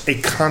 Just a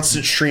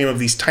constant stream of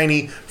these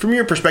tiny, from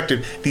your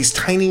perspective, these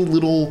tiny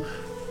little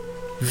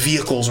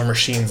vehicles or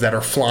machines that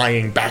are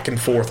flying back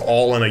and forth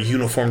all in a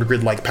uniformed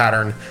grid-like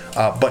pattern,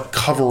 but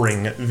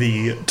covering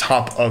the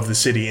top of the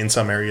city in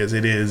some areas.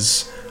 It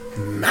is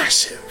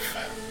massive.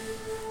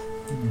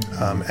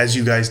 As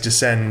you guys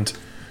descend,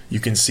 you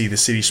can see the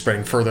city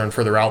spreading further and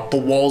further out. The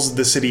walls of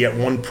the city at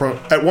one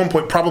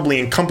point probably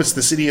encompass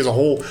the city as a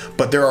whole,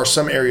 but there are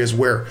some areas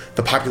where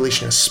the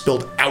population has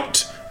spilled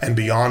out and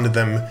beyond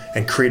them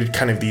and created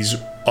kind of these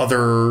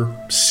other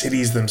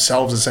cities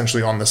themselves,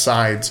 essentially, on the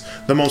sides.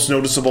 The most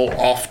noticeable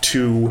off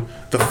to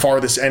the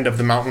farthest end of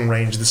the mountain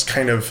range, this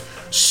kind of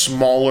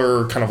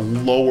smaller, kind of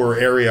lower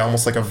area,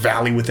 almost like a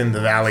valley within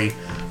the valley,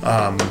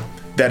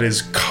 that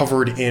is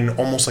covered in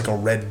almost like a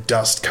red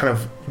dust, kind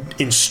of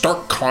in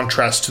stark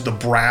contrast to the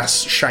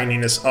brass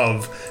shininess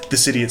of the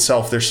city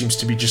itself. There seems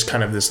to be just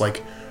kind of this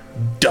like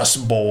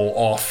dust bowl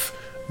off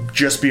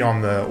just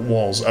beyond the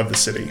walls of the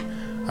city.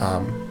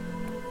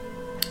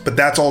 But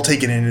that's all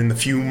taken in the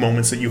few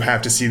moments that you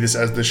have to see this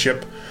as the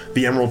ship,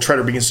 the Emerald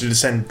Treader, begins to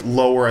descend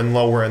lower and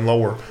lower and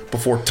lower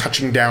before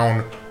touching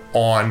down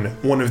on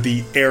one of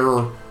the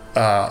air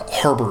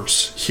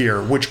harbors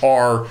here, which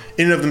are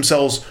in and of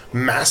themselves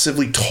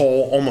massively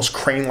tall, almost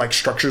crane-like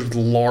structures with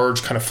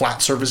large kind of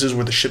flat surfaces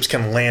where the ships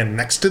can land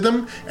next to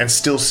them and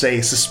still stay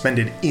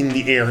suspended in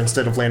the air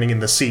instead of landing in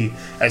the sea,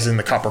 as in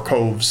the Copper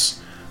Cove's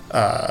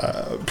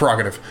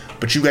prerogative.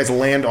 But you guys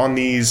land on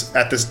these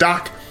at this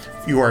dock.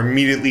 You are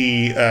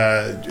immediately,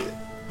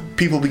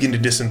 people begin to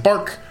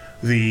disembark.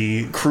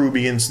 The crew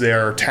begins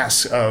their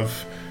tasks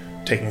of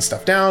taking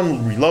stuff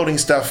down, reloading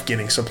stuff,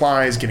 getting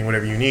supplies, getting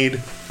whatever you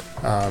need.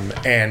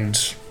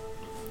 And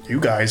you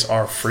guys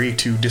are free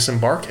to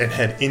disembark and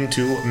head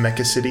into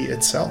Mecha City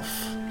itself.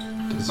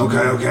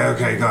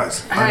 Okay,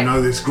 guys. I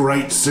know this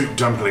great soup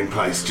dumpling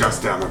place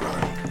just down the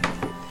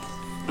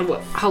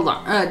road. Hold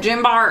on.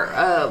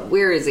 Jimbar,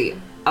 where is he?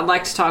 I'd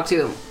like to talk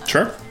to him.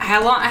 Sure.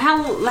 How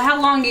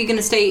long are you going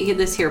to stay at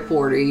this here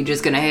port? Are you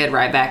just going to head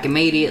right back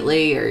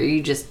immediately? Or are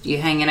you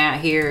hanging out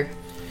here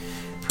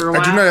for a while?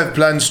 I do not have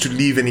plans to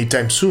leave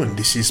anytime soon.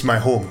 This is my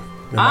home.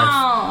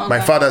 My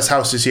father's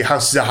house is here,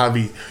 House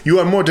Zahavi. You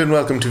are more than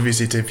welcome to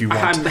visit if you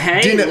want.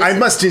 Dinner. I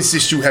must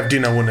insist you have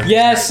dinner one of these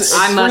nights.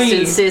 I must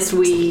insist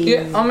we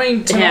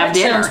have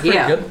dinner.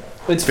 Good.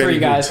 It's free,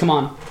 guys. Come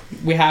on.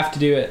 We have to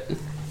do it.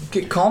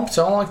 Get comped,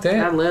 I like that.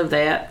 I love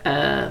that.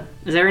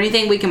 Is there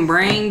anything we can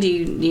bring? Do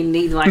you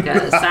need like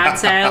a side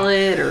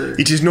salad or?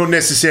 It is not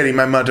necessary.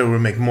 My mother will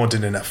make more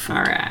than enough food.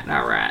 All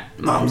right.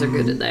 Moms are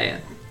good at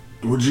that.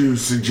 Would you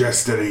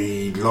suggest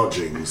any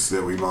lodgings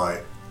that we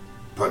might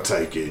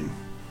partake in?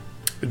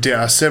 There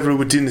are several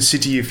within the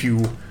city if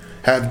you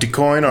have the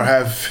coin or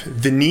have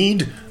the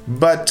need,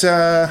 but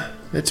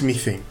let me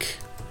think.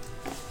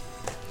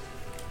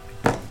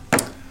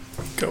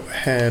 Go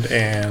ahead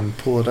and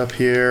pull it up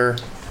here.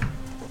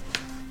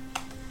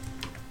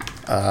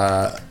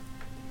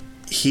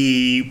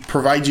 He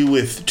provides you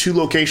with 2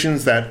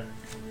 locations that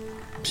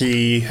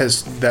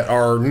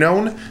are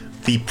known: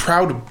 the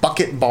Proud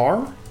Bucket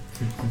Bar.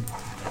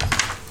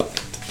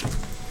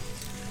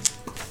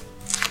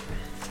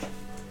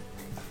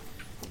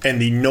 And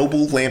the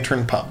Noble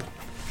Lantern Pub.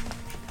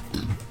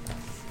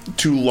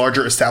 2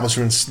 larger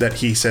establishments that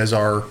he says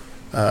are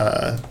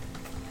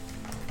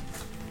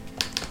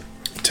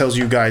tells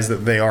you guys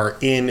that they are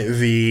in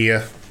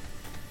the...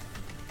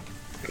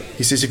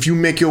 He says, if you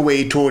make your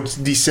way towards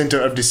the center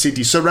of the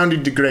city,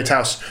 surrounding the Great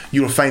House,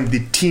 you will find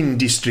the Tin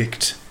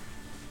District.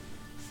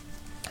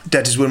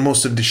 That is where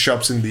most of the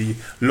shops and the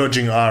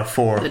lodging are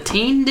for. The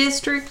Teen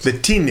District? The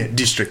Tin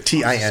District,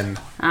 Tin.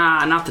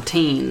 Ah, not the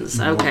teens.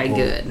 Okay,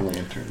 good.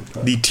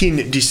 The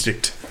Tin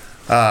District.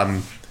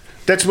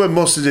 That's where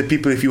most of the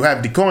people, if you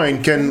have the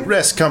coin, can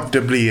rest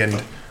comfortably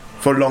and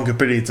for longer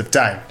periods of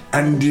time.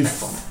 And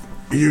if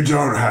you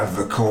don't have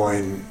the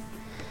coin,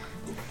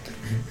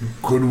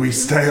 could we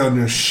stay on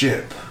your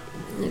ship?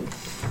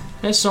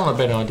 That's not a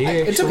bad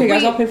idea. It's okay,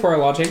 guys. I'll pay for our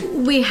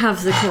lodging. We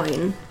have the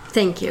coin.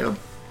 Thank you.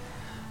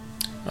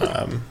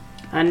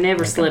 I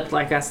never slept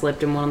like I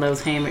slept in one of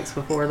those hammocks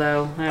before,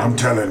 though. I'm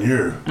telling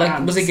you.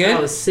 Like, was it good?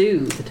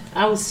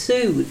 I was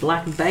soothed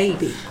like a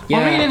baby. Yeah.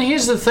 I mean, and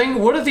here's the thing.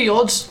 What are the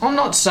odds? I'm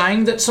not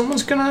saying that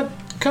someone's going to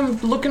come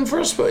looking for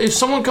us, but if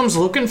someone comes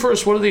looking for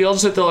us, what are the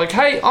odds that they're like,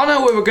 hey, I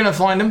know where we're going to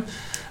find him.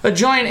 A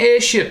giant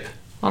airship.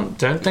 I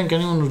don't think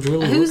anyone would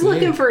really Who's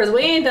looking for us?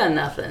 We ain't done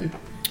nothing.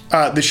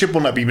 The ship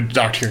will not be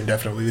docked here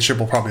indefinitely. The ship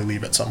will probably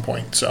leave at some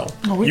point, so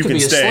we you could can be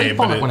stay. asleep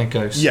on it when it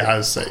goes. Yeah, I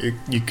was saying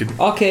you could.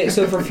 Okay,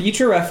 so for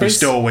future reference, There's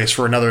stowaways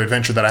for another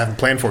adventure that I haven't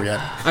planned for yet.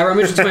 I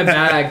rummage into my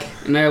bag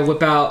and I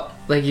whip out,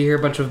 like, you hear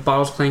a bunch of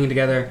bottles clanging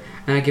together,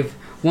 and I give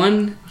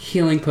 1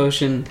 healing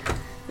potion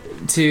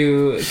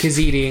to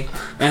Kazidi,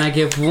 and I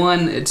give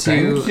 1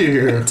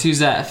 to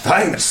Zeph.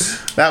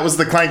 Thanks. That was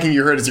the clanking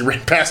you heard as he ran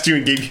past you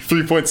and gave you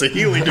 3 points of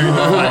healing during the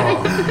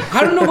fight.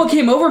 I don't know what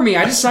came over me.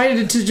 I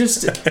decided to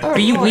just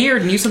be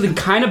weird and use something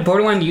kind of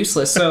borderline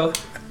useless. So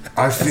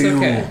I feel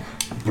okay.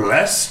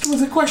 blessed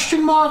with a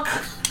question mark.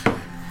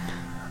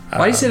 Why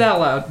do you say that out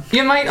loud?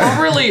 Yeah, mate.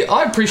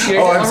 I appreciate it.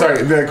 Oh, I'm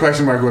sorry. The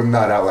question mark was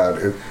not out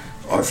loud.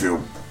 I feel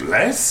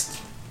blessed.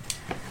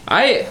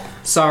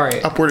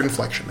 Sorry. Upward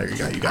inflection. There you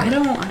go. You got it.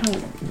 I don't.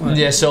 What?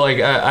 Yeah, so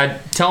like I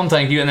tell him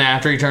thank you, and then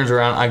after he turns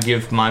around, I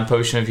give my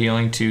potion of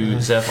healing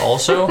to Zeph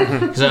also,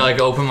 because I like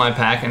open my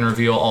pack and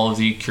reveal all of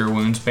the cure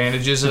wounds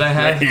bandages that I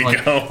have. There you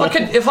like, go. I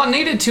could, if I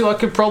needed to, I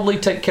could probably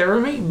take care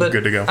of me, but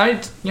Good to go.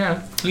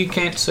 You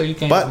can't, so you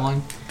can't. But have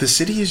mine. the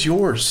city is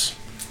yours.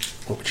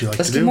 What would you like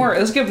to do?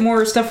 Let's get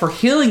more stuff for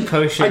healing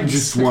potions. I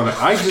just want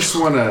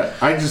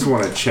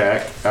to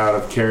check out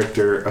of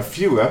character. A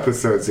few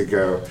episodes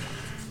ago,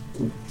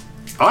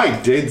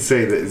 I did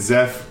say that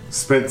Zeph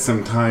spent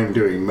some time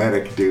doing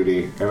medic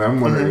duty, and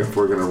I'm wondering if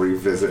we're going to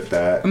revisit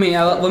that. I mean,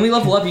 when we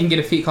level up, you can get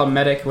a feat called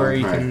Medic, where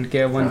you can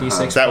get a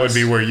 1d6. That would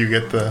be where you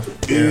get the.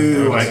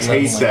 Ew, I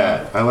hate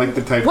that. I like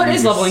the type. What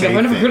is leveling up?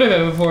 I've never heard of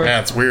it before.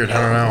 Yeah, it's weird.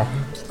 I don't know.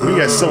 Are you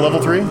guys still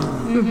level 3?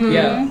 Mm-hmm.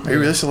 Yeah. Are you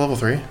really still level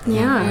 3?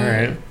 Yeah.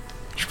 All right.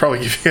 Should probably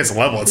give you guys a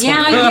level at some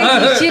point.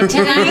 Yeah, you should.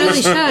 I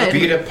really should.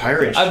 Beat a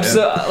pirate I'm ship.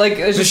 so like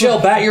Michelle,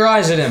 bat your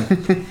eyes at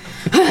him.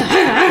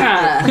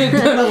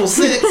 Level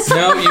 6.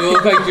 No, you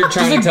look like you're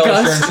trying to tell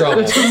us you're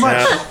in trouble.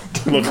 Yeah.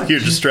 Look like you're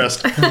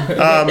distressed.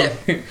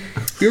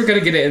 You were gonna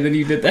get it, and then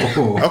you did that.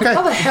 Okay.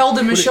 How the hell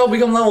did Michelle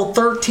become level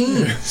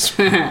 13? It's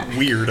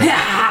weird.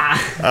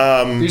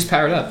 You just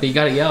powered up, but you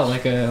gotta yell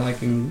like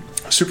in.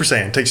 Super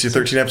Saiyan takes you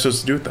 13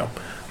 episodes to do it though.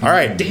 All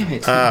right. Damn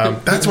it.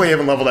 That's why you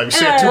haven't leveled up. You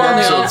still have 2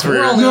 episodes for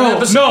your.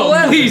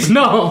 No, please,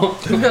 no.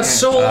 We've got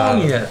so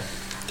long yet.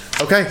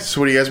 Okay, so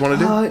what do you guys want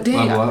to do?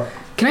 Level up.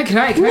 Can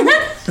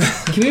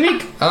we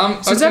make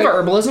since I have an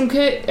herbalism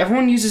kit,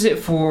 everyone uses it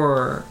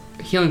for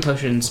healing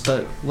potions,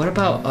 but what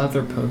about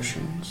other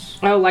potions?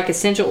 Oh, like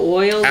essential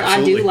oils?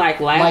 Absolutely. I do like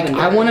lavender.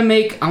 Like I want to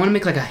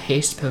make like a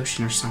haste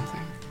potion or something,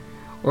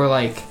 or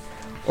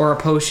a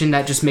potion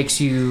that just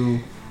makes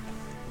you,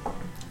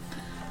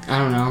 I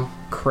don't know,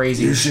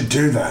 crazy. You should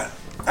do that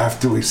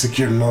after we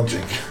secure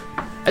lodging.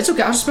 It's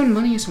okay. I'll just spend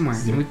money somewhere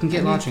and we can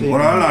get lodging. What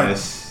I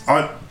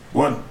like,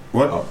 what?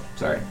 Oh,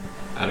 sorry.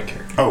 Out of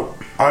character. Oh,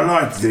 I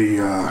like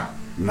the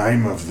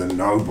name of the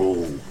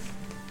noble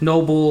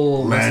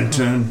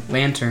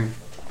Lantern.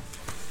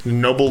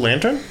 Noble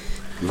Lantern?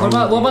 What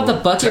about the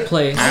bucket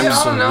place?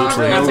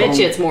 Absolutely. I bet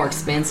you it's more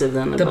expensive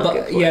than the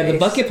bucket place. Yeah, the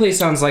bucket place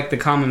sounds like the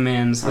common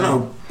man's.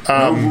 No.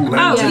 Oh,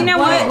 you know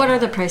what? What are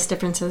the price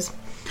differences?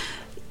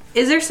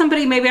 Is there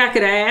somebody maybe I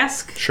could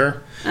ask?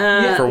 Sure.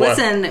 For what?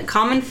 Listen,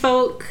 common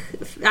folk,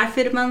 I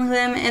fit among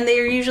them, and they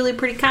are usually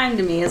pretty kind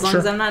to me as long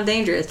as I'm not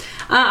dangerous.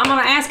 I'm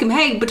going to ask him,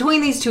 hey,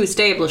 between these two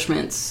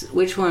establishments,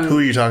 which one? Who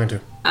are you talking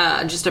to?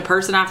 Just a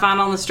person I find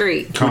on the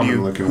street. Who do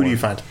you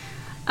find?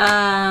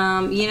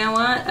 You know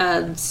what?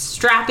 A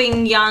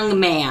strapping young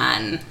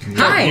man.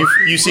 Hi.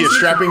 You see a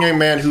strapping young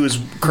man who is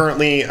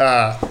currently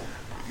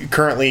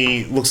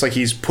looks like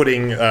he's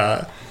putting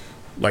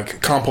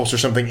like compost or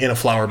something in a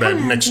flower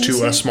bed next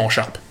to a small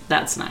shop.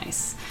 That's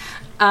nice.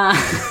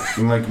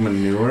 Like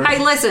manure? Hey,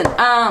 listen.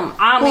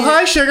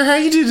 Hi, sugar. How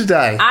you do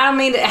today? I don't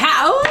mean to.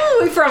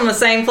 We're from the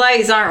same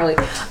place, aren't we?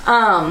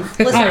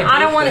 Listen, I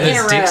don't want to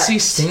interrupt. Dixie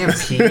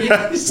Stampede.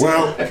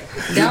 Well,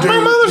 my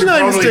mother's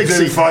name is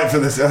Dixie. Fight for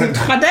this.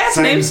 My dad's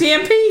name's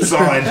CMP.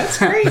 Side. That's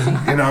crazy.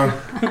 You know.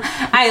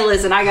 Hey,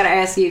 listen. I got to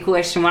ask you a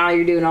question while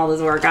you're doing all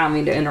this work. I don't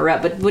mean to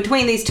interrupt, but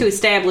between these two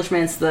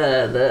establishments,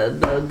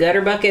 the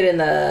gutter bucket and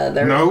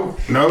the No,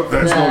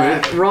 that's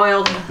not it.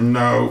 Royal.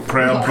 No,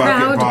 Proud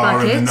Bucket Bar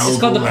Bucket. and the It's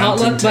called the Noble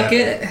potluck Lantern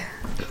bucket.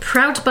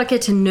 Proud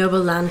Bucket and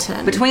Noble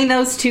Lantern. Between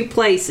those two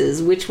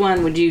places, which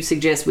one would you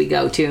suggest we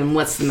go to, and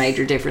what's the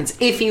major difference,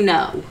 if you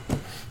know?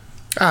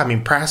 I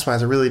mean,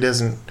 price-wise, it really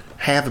doesn't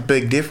have a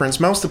big difference.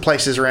 Most of the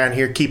places around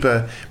here keep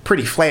a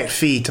pretty flat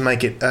fee to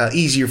make it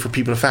easier for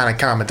people to find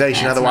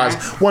accommodation. That's Otherwise,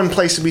 nice. one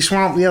place would be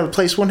swamped, the other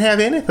place wouldn't have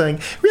anything.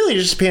 Really,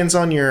 just depends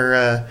on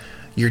your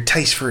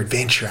taste for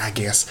adventure, I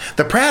guess.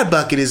 The Proud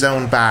Bucket is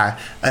owned by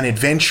an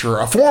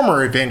adventurer, a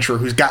former adventurer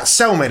who's got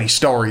so many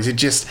stories.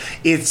 It's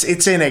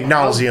in ad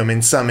nauseum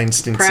in some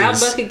instances. Proud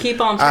Bucket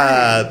keep on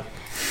turning.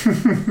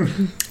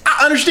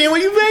 I understand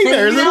what you mean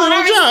there. It's a little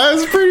job.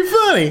 It's pretty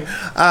funny.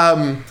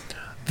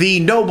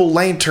 The Noble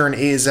Lantern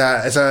is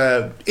it's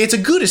a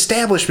good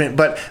establishment,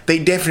 but they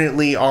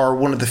definitely are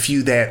one of the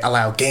few that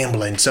allow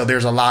gambling. So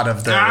there's a lot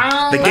of the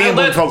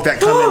gambling folk that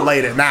come in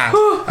late at night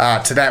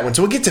to that one.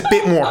 So it gets a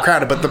bit more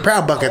crowded. But the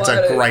Proud Bucket's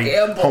a great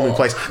homey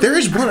place. There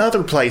is one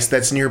other place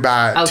that's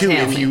nearby too.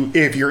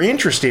 If you're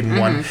interested in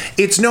one,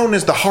 it's known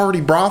as the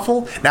Hardy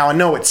Brothel. Now I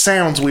know it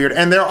sounds weird,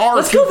 and there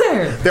are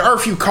there are a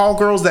few call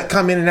girls that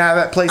come in and out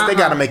of that place. They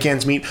got to make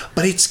ends meet,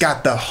 but it's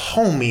got the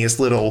homiest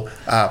little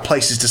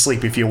places to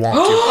sleep if you want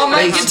to. Oh,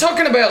 mate, you're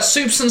talking about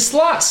soups and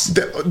sluts.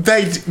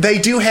 They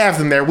do have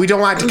them there. We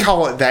don't like to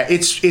call it that.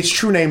 Its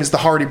true name is the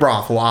Hardy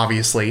Brothel,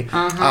 obviously.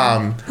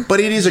 But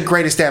it is a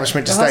great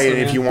establishment to stay in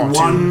if you want to.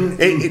 One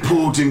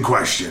important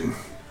question.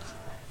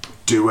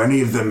 Do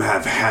any of them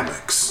have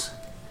hammocks?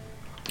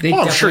 They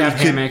definitely have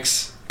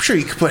hammocks. I'm sure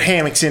you could put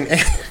hammocks in.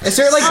 Is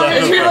there like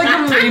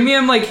a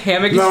premium like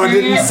hammock? No, I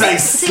didn't say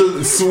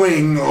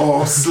swing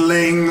or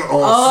sling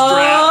or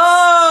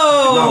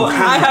straps. No,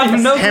 I have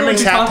no clue.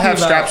 Hammocks have to have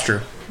straps, Drew.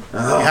 You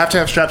have to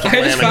have straps on the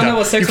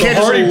hammock. The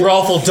Hardy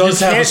Brothel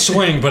does have a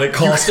swing, but it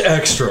costs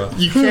extra.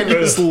 You can't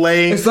just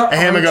lay a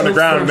hammock on the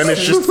ground and then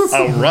it's just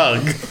a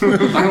rug.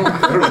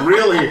 A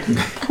really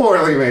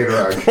poorly made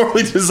rug.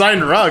 Poorly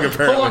designed rug,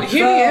 apparently. Hold on,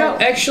 hear me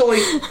out. Actually,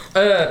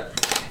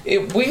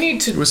 we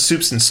need to... It was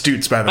Soups and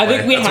Stoots, by the way. I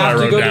think we have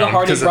to go to the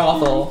Hardy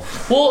Brothel.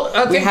 Well,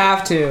 I think... We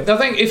have to. I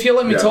think, if you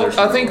let me talk,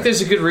 I think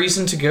there's a good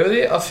reason to go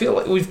there. I feel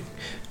like we've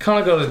kind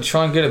of got to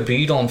try and get a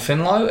bead on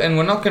Finlow, and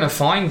we're not going to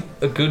find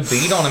a good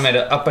bead on him at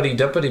an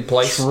uppity-duppity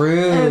place.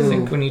 True. I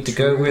think we need to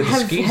go where the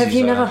skis Have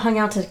you are. never hung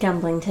out at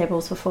gambling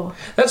tables before?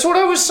 That's what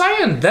I was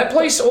saying. That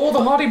place or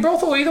the Hardy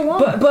Brothel, either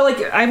one. But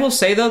like, I will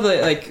say though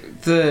that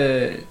like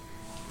the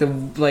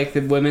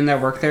women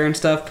that work there and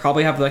stuff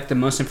probably have like the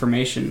most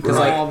information because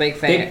like all big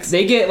facts.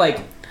 They get like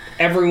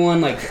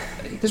everyone like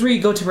this is where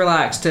you go to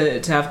relax to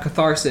have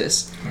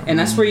catharsis, and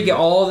that's where you get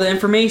all the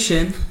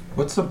information.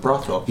 What's the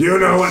brothel? You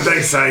know what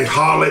they say,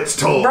 harlots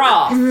talk.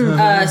 Broth,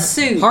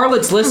 soup.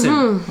 Harlots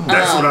listen.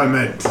 That's what I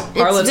meant.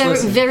 Harlots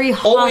It's very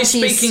hearty Always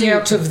speaking soup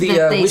out of the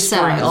that they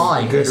whispering serve.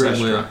 eye. Good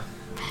restaurant.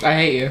 I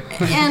hate you.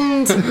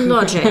 And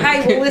logic.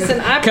 Hey, well, listen,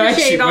 I Can I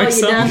appreciate shoot all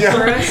myself? you done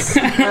for us.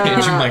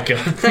 Oh my God.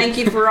 Thank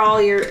you for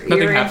all your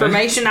happened.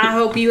 information. I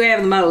hope you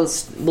have the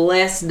most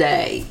blessed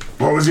day.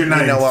 What was your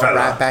name, You know what? fella?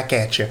 Right back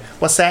at you.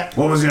 What's that?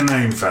 What was your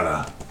name,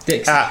 fella?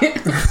 Dixie.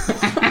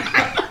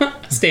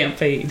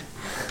 Stampede.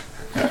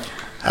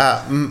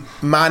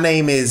 My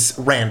name is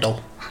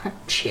Randall.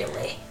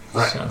 Chili.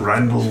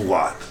 Randall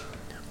what?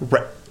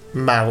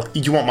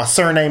 You want my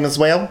surname as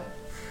well?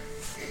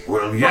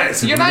 Well,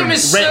 yes. Your name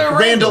is Sir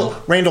Randall.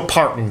 Randall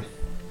Parton.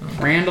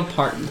 Randall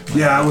Parton.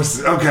 Yeah, I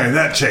was... Okay,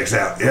 that checks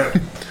out. Yep.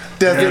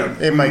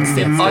 It makes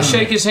sense. I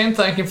shake his hand,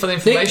 thank him for the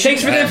information.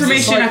 Thanks for the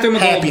information. I threw him a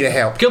Happy gold. to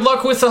help. Good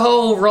luck with the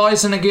whole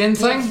rising again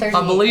thing.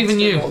 I believe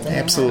in you.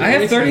 Absolutely. I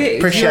have 38.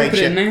 Appreciate Put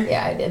it in you. there.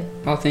 Yeah, I did.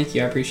 Oh, thank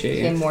you. I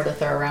appreciate Any you. more to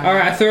throw around? All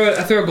right, I throw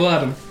a gold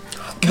at him.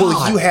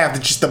 Well, you have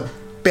just the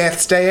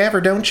best day ever,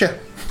 don't you?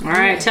 All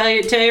right, tell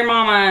your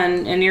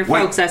mama and your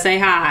folks I say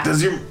hi.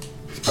 Does your...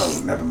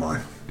 Oh, never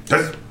mind.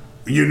 Does...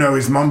 You know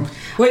his mum?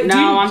 Wait,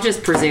 No, I'm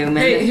just presuming.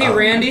 Hey,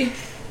 Randy.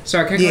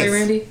 Sorry, can I call you Yes.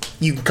 Randy?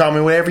 You can call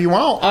me whatever you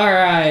want. All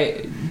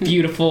right,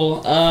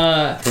 beautiful.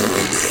 I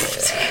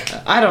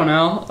don't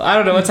know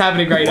what's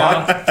happening right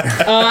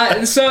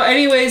now. So,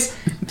 anyways,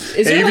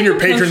 And even your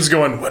patron's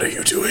going, what are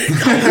you doing?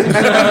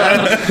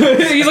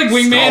 He's like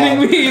wingmanning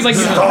me. He's like,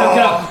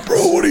 Stop.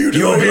 Bro, what are you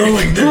doing? You're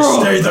blowing this.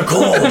 Stay the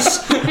course.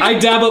 I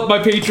dab up my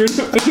patron.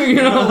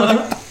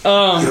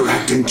 You're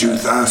acting too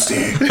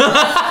thirsty.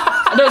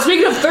 No,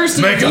 speaking of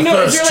thirsty, Make do a you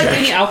know, is thirst there like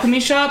check. any alchemy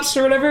shops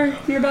or whatever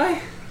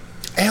nearby?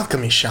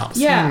 Alchemy shops.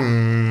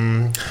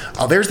 Yeah.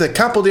 Oh, there's a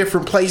couple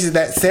different places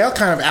that sell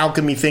kind of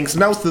alchemy things.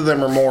 Most of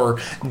them are more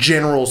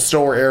general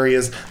store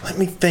areas. Let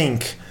me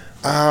think.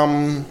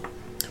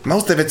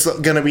 Most of it's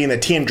going to be in the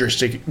tin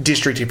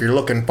district if you're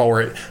looking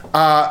for it.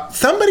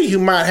 Somebody who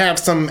might have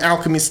some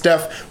alchemy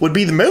stuff would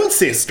be the Moon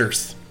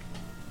Sisters.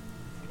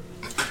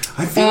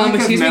 I feel like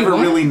I've never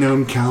really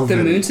known Calvin.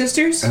 The Moon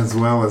Sisters? As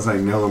well as I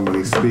know him when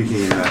he's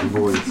speaking in that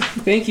voice.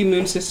 Thank you,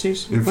 Moon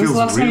Sisters. It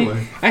feels real.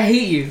 I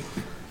hate you.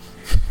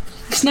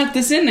 Snuck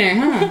this in there,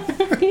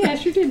 huh? Yeah, I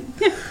sure did.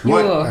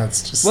 What?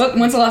 That's just...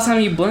 When's the last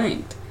time you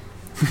blinked?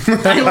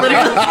 I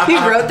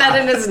literally wrote that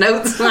in his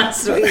notes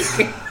last week.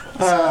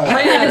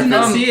 I did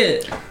not see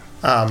it.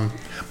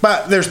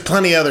 But there's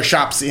plenty of other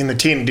shops in the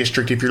tin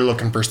district if you're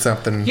looking for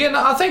something. Yeah,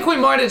 no, I think we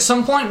might at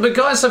some point. But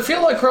guys, I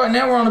feel like right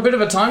now we're on a bit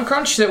of a time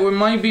crunch that we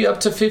might be up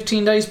to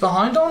 15 days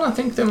behind on. I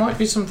think there might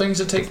be some things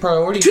that take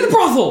priority. To the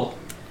brothel!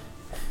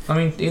 I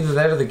mean, either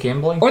that or the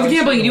gambling. Or the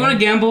gambling. Do you want to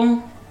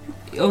gamble?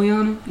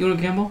 Eliana, you want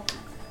to gamble?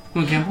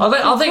 You want to gamble? Of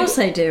course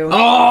I do.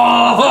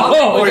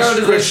 Oh!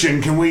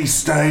 Christian, can we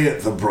stay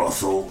at the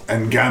brothel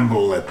and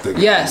gamble at the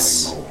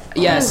Yes.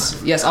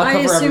 Yes. I'll I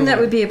cover assume everyone. that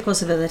would be a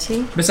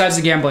possibility. Besides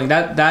the gambling,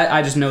 that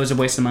I just know is a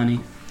waste of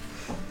money.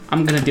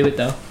 I'm gonna do it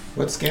though.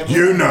 What's gambling?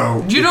 You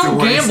know. You don't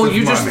gamble.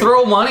 You just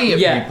throw money at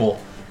people.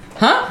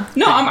 Huh?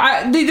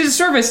 No, they did a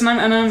service and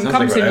I'm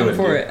compensating them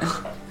for it.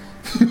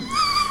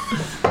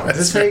 Is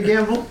this how you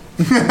gamble?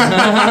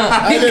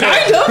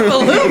 Kind of, a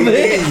little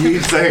bit.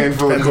 He's saying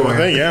for the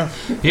coin. Yeah.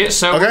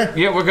 So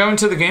we're going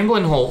to the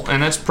gambling hall,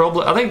 and I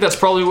think that's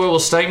probably where we'll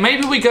stay.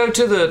 Maybe we go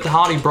to the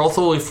Hardy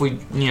brothel if we,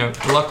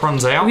 luck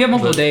runs out. We have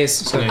multiple days.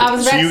 So,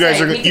 So you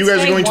guys are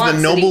going to the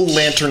Noble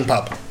Lantern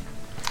Pub.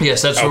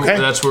 Yes, that's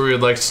where we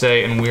would like to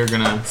stay, and we're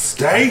gonna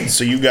stay.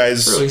 So you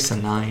guys for at least a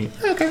night.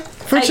 Okay,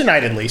 for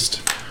tonight at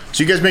least.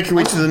 So you guys make your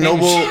way to the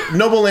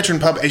Noble Lantern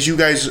Pub as you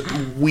guys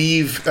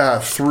weave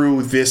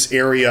through this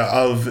area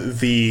of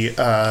the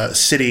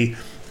city,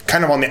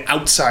 kind of on the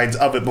outsides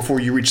of it before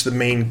you reach the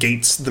main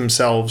gates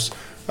themselves.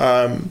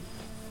 Walking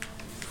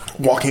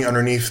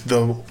underneath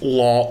the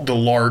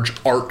large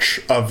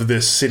arch of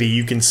this city,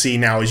 you can see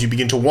now as you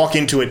begin to walk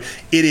into it,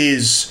 it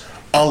is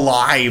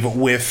alive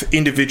with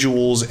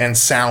individuals and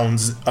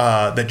sounds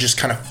that just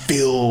kind of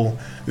fill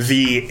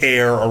the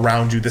air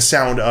around you. The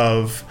sound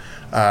of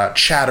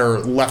chatter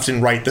left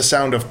and right, the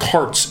sound of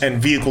carts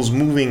and vehicles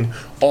moving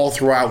all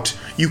throughout.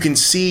 You can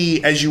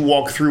see as you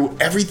walk through,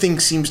 everything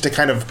seems to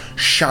kind of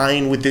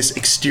shine with this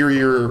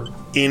exterior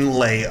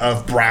inlay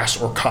of brass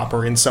or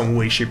copper in some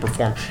way, shape, or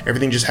form.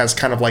 Everything just has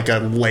kind of like a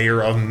layer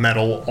of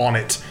metal on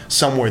it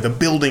somewhere. The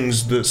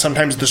buildings,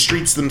 sometimes the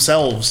streets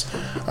themselves,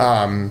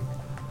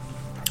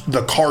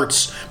 the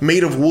carts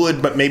made of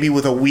wood but maybe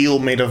with a wheel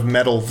made of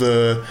metal,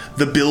 the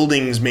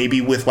buildings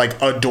maybe with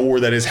like a door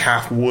that is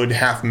half wood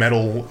half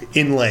metal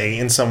inlay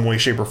in some way,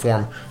 shape, or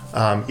form.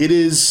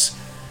 It's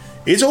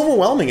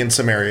overwhelming in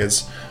some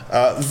areas.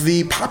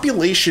 The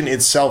population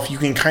itself, you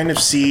can kind of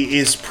see,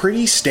 is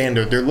pretty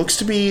standard. There looks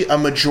to be a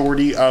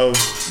majority of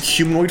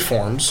humanoid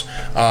forms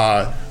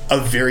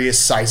of various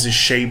sizes,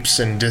 shapes,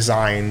 and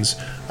designs.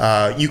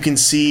 You can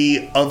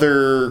see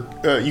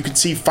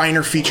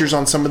finer features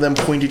on some of them,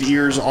 pointed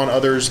ears on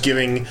others,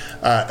 giving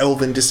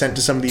elven descent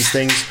to some of these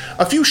things.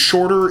 A few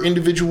shorter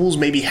individuals,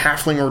 maybe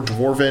halfling or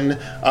dwarven,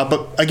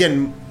 but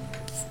again,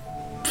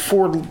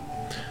 for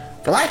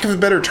lack of a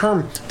better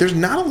term, there's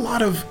not a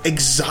lot of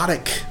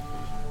exotic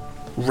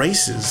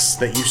races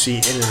that you see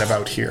in and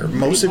about here.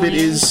 Most of it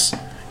is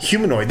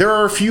humanoid. There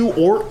are a few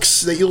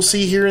orcs that you'll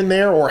see here and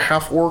there, or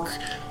half-orc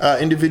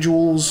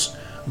individuals,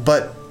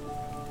 but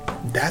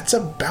that's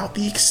about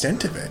the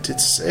extent of it.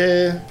 It's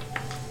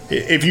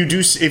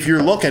if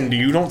you're looking,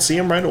 you don't see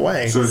them right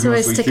away. So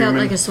I stick out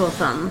like a sore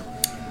thumb.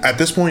 At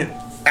this point,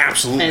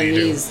 absolutely. And you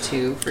do. these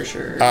two for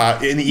sure.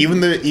 And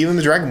even the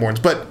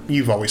Dragonborns, but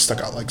you've always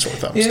stuck out like sore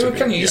thumbs. Yeah, we're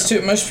kind of used to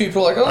it. Most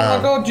people are like, oh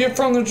my god, you're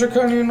from the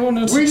Draconian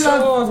Ordinance.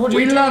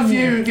 We love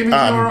you. Give me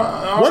your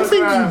one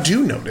thing you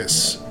do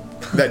notice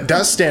that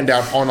does stand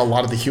out on a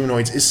lot of the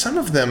humanoids is some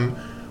of them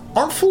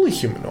aren't fully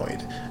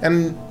humanoid.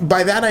 And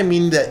by that I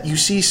mean that you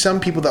see some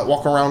people that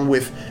walk around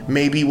with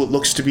maybe what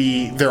looks to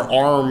be their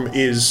arm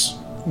is,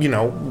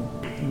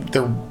 they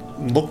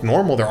look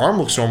normal, their arm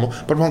looks normal,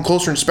 but upon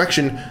closer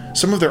inspection,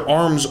 some of their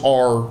arms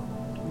are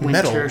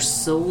metal. Winter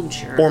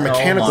Soldier. Or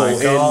mechanical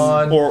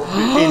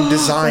in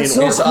design.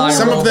 Or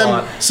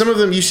some of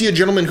them, you see a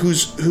gentleman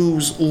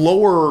whose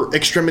lower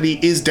extremity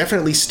is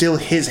definitely still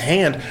his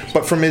hand,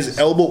 but from his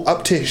elbow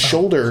up to his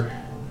shoulder,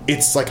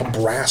 it's like a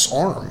brass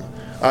arm.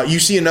 You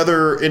see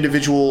another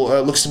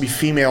individual, looks to be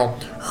female,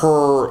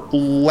 her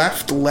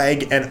left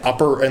leg and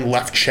upper and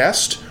left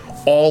chest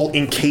all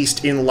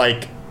encased in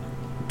like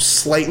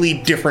slightly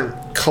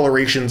different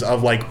colorations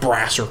of like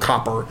brass or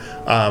copper.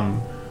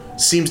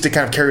 Seems to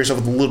kind of carry herself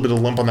with a little bit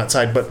of limp on that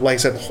side, but like I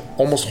said,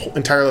 almost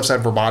entire left side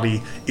of her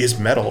body is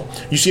metal.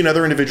 You see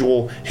another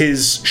individual,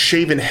 his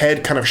shaven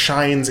head kind of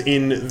shines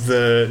in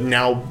the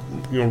now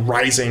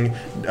rising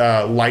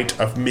light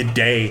of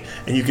midday,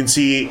 and you can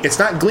see it's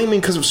not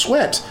gleaming because of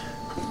sweat.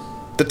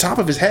 The top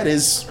of his head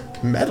is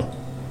metal.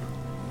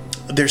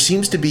 There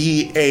seems to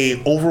be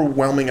a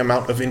overwhelming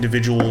amount of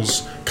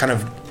individuals kind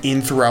of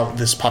in throughout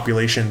this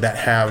population that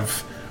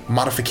have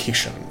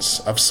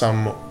modifications of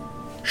some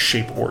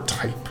shape or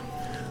type.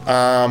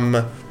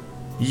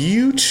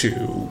 You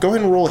two, go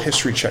ahead and roll a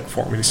history check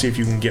for me to see if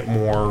you can get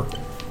more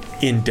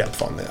in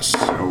depth on this.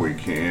 So we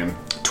can.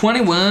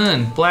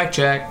 21,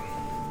 blackjack.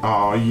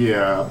 Oh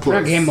yeah,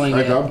 Not gambling I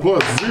yet. got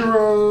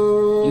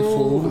 +0. You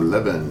fool.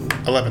 11.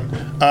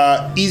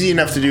 Easy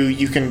enough to do.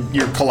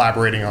 You're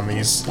collaborating on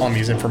these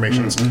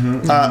informations.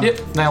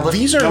 Yep, nailed it.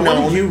 These are Now,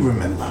 known. what do you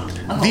remember?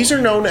 These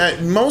are known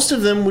at, most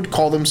of them would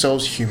call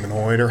themselves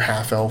humanoid or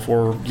half elf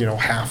or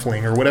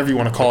halfling or whatever you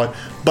want to call it.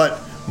 But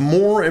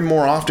more and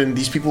more often,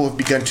 these people have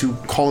begun to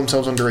call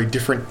themselves under a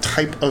different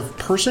type of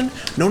person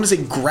known as a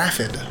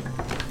graphid.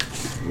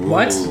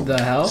 What the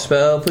hell?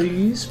 Spell,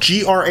 please.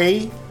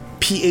 GRAPHID.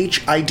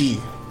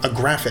 A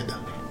graphid.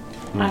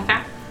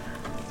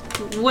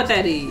 What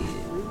that is?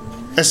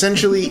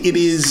 Essentially, it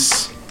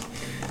is,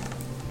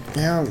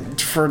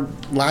 for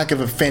lack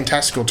of a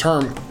fantastical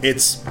term,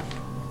 it's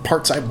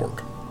part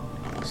cyborg.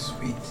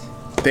 Sweet.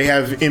 They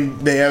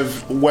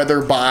have,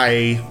 whether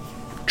by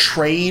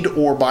trade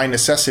or by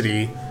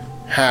necessity,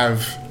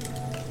 have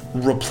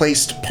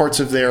replaced parts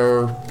of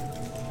their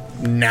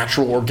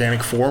natural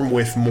organic form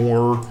with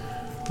more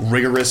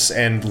rigorous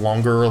and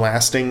longer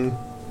lasting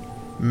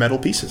metal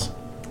pieces.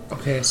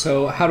 Okay,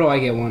 so how do I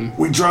get one?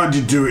 We tried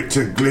to do it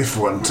to Glyph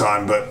one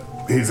time, but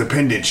his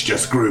appendage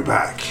just grew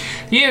back.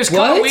 Yeah, it was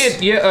kind of What?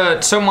 weird. Yeah,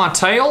 so my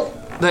tail,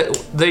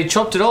 they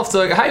chopped it off.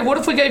 They're like, hey, what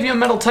if we gave you a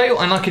metal tail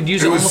and I could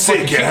use it, It was almost sick.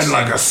 like a It had kickstand?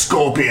 like a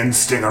scorpion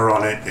stinger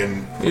on it,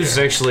 and It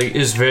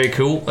was very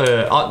cool.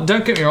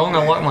 Don't get me wrong,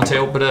 I like my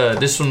tail, but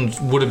this one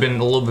would have been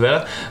a little bit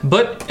better.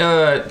 But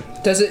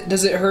Does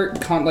it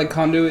hurt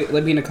conduit,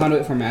 like being a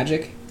conduit for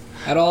magic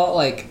at all?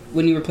 Like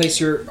when you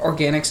replace your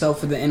organic self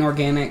with the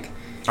inorganic?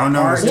 oh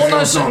no, it's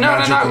not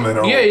magical at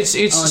all. Yeah, it's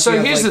so so you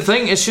have, here's like- the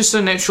thing. It's just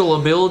a natural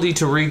ability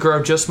to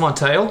regrow just my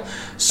tail.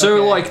 So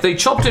Okay. like they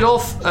chopped it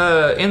off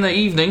in the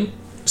evening,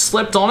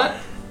 slept on it.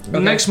 The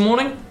Okay. next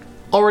morning,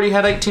 already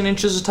had 18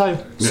 inches of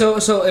tail.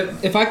 So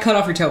if I cut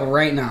off your tail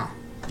right now,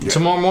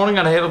 Tomorrow morning,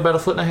 I'd have about a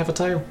foot and a half of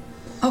tail.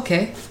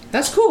 okay,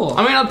 that's cool.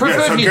 I mean, I'd prefer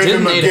Yeah, so if you give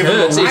him didn't. a- It give him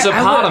a hurts. It's a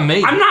part of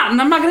me.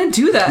 I'm not gonna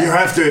do that. You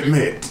have to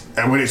admit,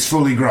 and when it's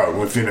fully grown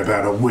within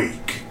about a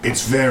week,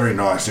 it's very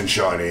nice and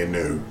shiny and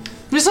new.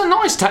 It's a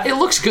nice tail. It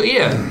looks good.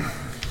 Yeah.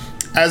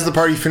 As the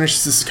party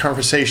finishes this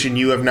conversation,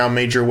 you have now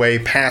made your way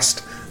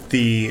past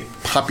the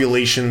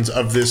populations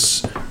of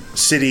this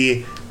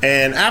city,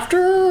 and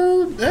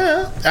after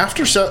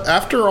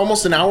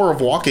almost an hour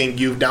of walking,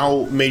 you've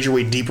now made your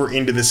way deeper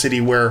into the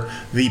city, where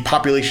the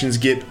populations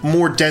get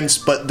more dense,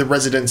 but the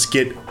residents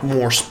get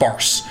more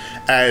sparse,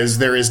 as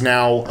there is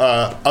now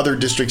other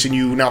districts, and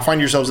you now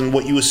find yourselves in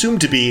what you assume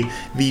to be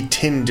the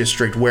Tin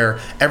District, where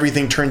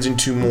everything turns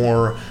into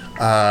more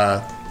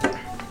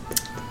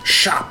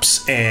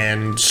shops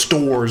and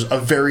stores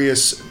of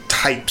various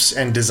types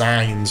and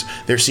designs.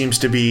 There seems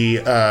to be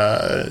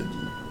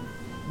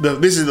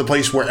this is the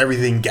place where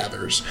everything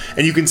gathers,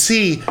 and you can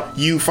see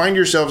you find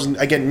yourselves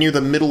again near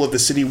the middle of the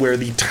city, where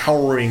the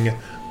towering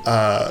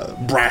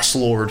Brass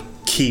Lord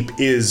Keep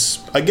is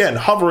again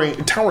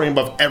towering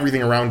above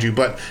everything around you.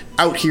 But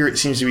out here, it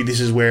seems to be this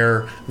is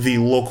where the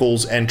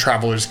locals and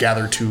travelers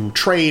gather to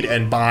trade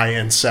and buy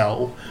and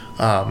sell.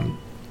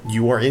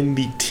 You are in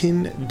the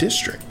Tin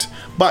District,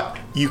 but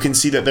you can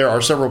see that there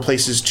are several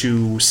places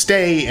to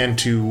stay and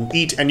to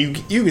eat, and you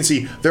can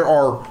see there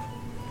are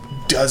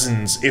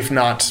dozens, if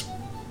not,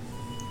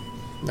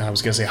 I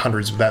was going to say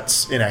hundreds, but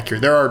that's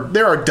inaccurate.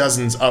 There are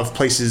dozens of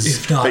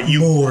places that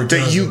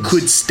you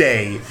could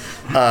stay,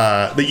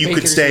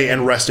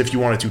 and rest if you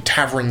wanted to.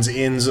 Taverns,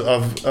 inns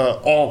of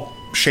all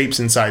shapes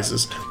and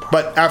sizes.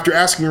 But after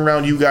asking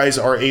around, you guys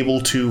are able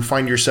to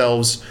find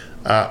yourselves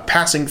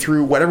passing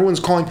through what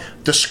everyone's calling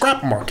the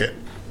scrap market,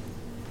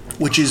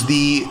 which is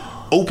the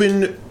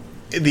open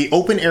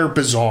air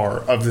bazaar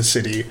of the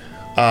city.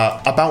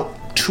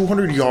 About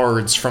 200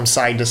 yards from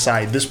side to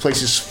side, this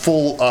place is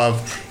full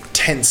of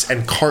tents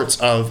and carts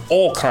of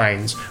all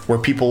kinds, where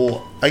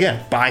people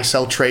again buy,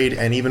 sell, trade,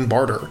 and even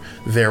barter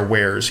their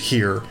wares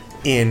here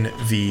in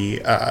the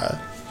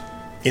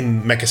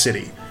in Mecha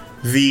City.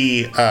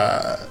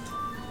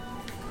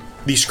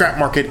 The scrap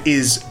market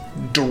is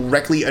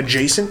directly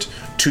adjacent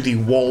to the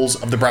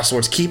walls of the Brass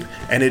Lord's Keep,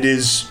 and it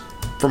is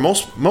for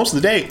most of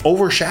the day,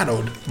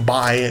 overshadowed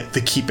by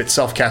the keep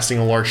itself, casting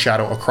a large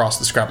shadow across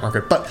the scrap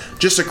market. But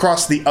just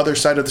across the other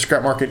side of the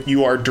scrap market,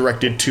 you are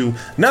directed to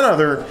none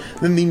other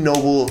than the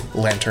Noble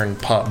Lantern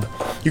Pub.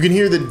 You can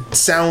hear the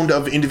sound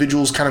of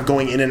individuals kind of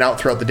going in and out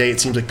throughout the day. It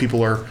seems like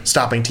people are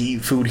stopping to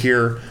eat food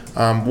here,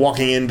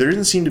 walking in. There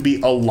doesn't seem to be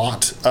a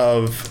lot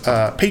of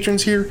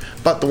patrons here,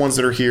 but the ones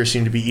that are here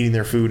seem to be eating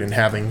their food and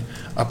having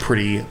a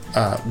pretty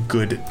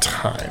good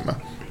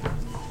time.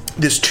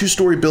 This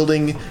 2-story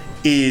building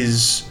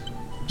is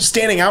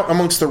standing out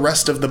amongst the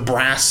rest of the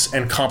brass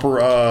and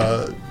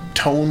copper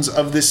tones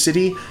of this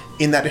city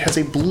in that it has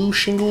a blue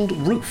shingled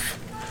roof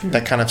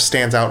that kind of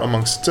stands out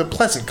amongst. It's a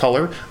pleasant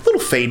color, a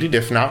little faded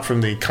if not from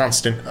the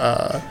constant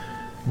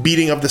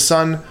beating of the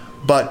sun,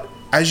 but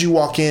as you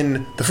walk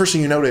in, the first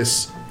thing you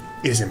notice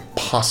is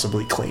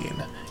impossibly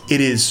clean. It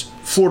is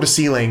floor to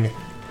ceiling.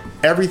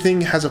 Everything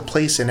has a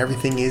place and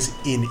everything is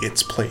in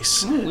its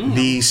place.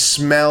 The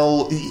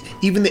smell,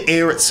 even the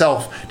air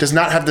itself, does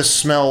not have the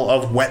smell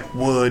of wet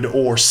wood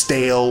or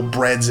stale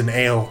breads and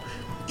ale.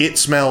 It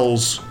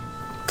smells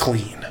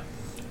clean.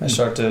 I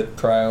start to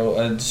cry.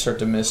 I start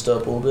to mist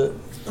up a little bit.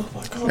 Oh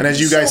my god! And as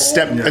you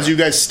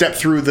guys step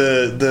through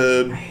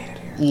the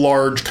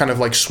large kind of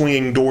like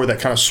swinging door that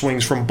kind of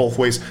swings from both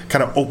ways,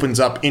 kind of opens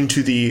up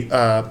into the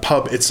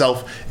pub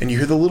itself, and you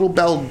hear the little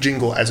bell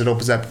jingle as it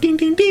opens up, ding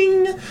ding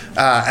ding,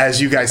 as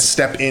you guys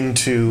step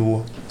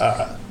into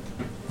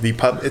the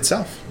pub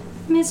itself.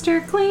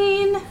 Mr.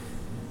 Clean.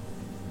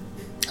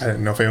 I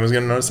didn't know if anyone was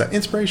going to notice that.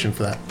 Inspiration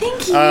for that.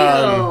 Thank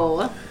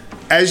you.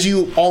 As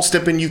you all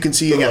step in, you can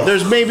see again.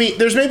 There's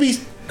maybe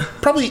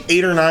probably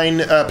 8 or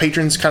 9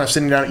 patrons kind of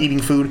sitting down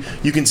eating food.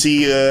 You can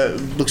see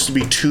looks to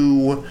be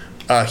 2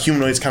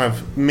 humanoids kind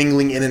of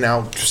mingling in and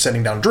out,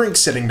 setting down drinks,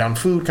 setting down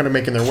food, kind of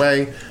making their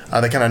way.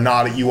 They kind of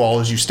nod at you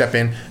all as you step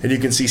in, and you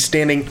can see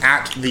standing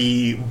at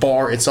the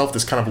bar itself,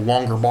 this kind of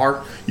longer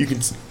bar, you can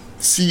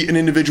see an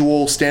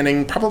individual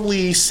standing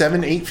probably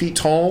 7-8 feet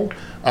tall,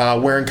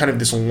 wearing kind of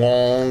this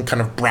long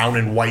kind of brown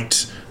and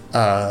white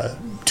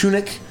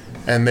tunic,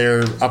 and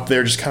they're up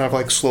there just kind of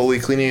like slowly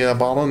cleaning a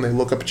bottle, and they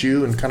look up at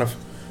you and kind of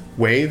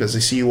wave as they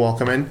see you all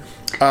come in.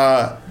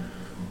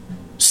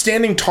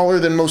 Standing taller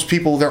than most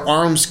people, their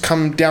arms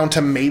come down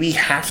to maybe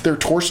half their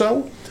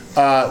torso.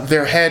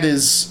 Their head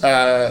is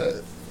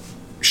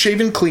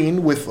shaven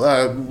clean with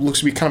looks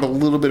to be kind of a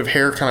little bit of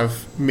hair kind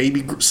of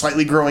maybe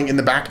slightly growing in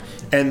the back,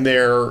 and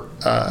their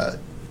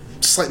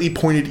slightly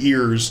pointed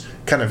ears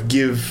kind of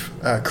give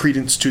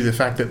credence to the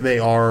fact that they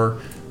are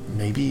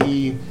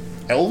maybe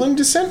elven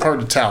descent. Hard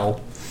to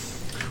tell.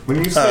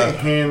 When you say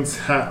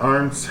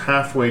arms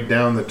halfway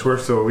down the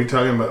torso, are we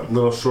talking about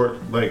little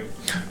short, like...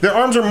 Their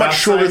arms are much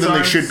shorter than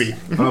they should be.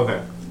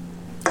 Okay.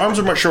 Arms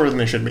are much shorter than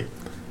they should be.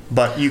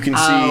 But you can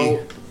see...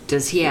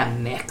 Does he have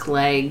mech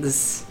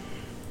legs?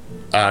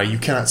 You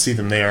cannot see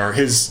them. They are...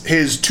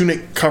 His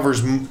tunic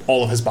covers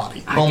all of his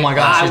body. Oh my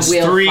gosh,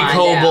 it's 3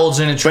 kobolds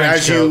in a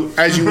trench coat.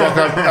 As you walk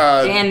up,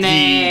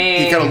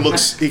 he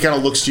kind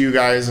of looks to you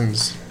guys and...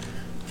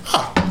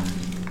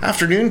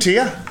 Afternoon to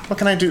you. What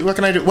can I do?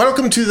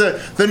 Welcome to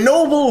the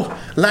Noble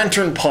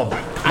Lantern Pub.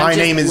 My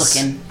name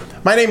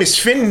is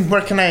Finn.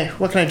 What can I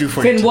do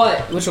for you? Finn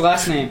what? What's your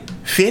last name?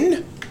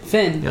 Finn?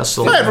 Finn. Yes,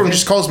 everyone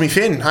just calls me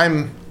Finn.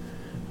 I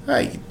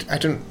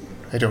don't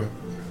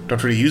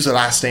really use a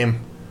last name.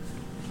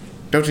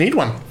 Don't need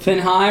one. Finn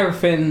High or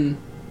Finn?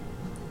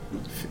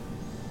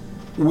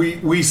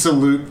 We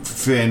salute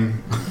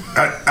Finn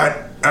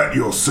at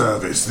your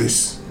service.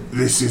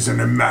 This is an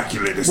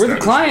immaculate establishment. We're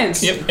the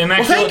clients. Yep,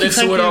 immaculate is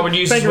what I would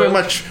use. Thank you very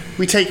much.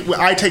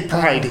 I take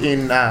pride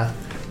in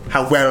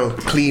how well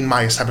clean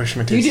my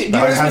establishment is. Do you do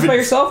this by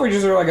yourself or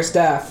just like a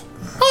staff?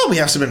 Oh, we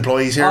have some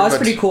employees here. Oh, that's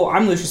pretty cool.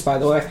 I'm Lucius, by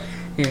the way.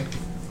 Here.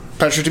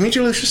 Pleasure to meet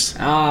you, Lucius.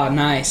 Ah,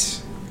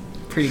 nice.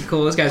 Pretty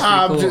cool. This guy's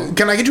pretty cool.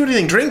 Can I get you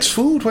anything? Drinks,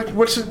 food? What can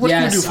we do for you?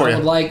 Yes, I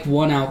would like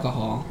 1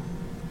 alcohol.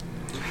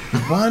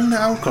 1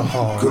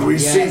 alcohol. Could we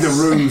see the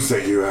rooms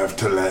that you have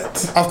to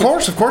let? Of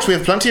course. We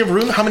have plenty of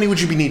room. How many would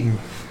you be needing?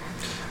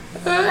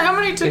 How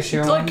many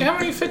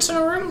fits in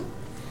a room?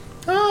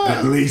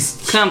 At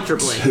least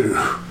comfortably. 2.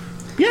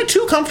 Yeah,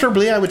 2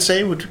 comfortably, I would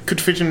say, could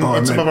fit in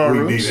some of our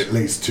rooms. We need at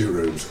least 2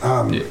 rooms.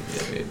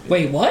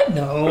 Wait, what?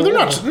 No. Well, they're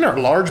not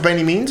large by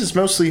any means. It's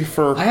mostly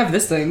for... I have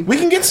this thing. We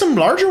can get some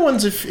larger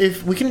ones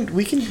if we can.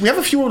 We have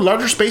a few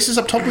larger spaces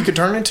up top we could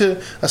turn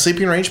into a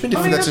sleeping arrangement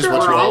if that's just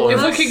what you want.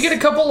 If we could get a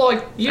couple,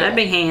 that'd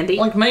be handy.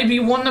 Like maybe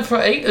 1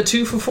 for 8 or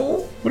 2 for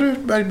 4. Would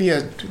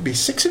it be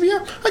 6 of you?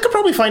 I could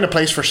probably find a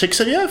place for 6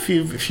 of you if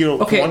you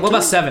don't okay, want what to.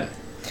 about 7?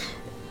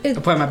 I'll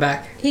put my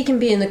back. He can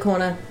be in the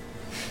corner.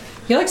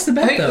 He likes the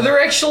bed, though. There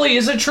actually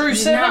is a true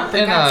 7.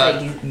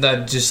 And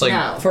that just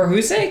for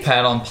whose sake?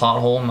 Pat on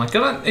pothole. I'm like,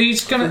 he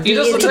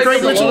doesn't take a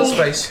lot of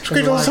space.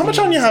 How much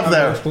on you have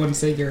there?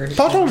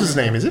 Pothole's his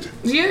name, is it?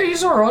 Yeah,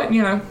 he's alright,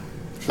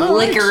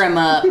 Liquor him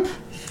up.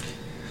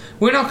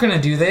 We're not going to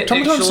do that.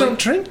 Tom Toms don't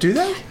drink, do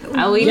they?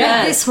 Oh, he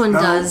does. This one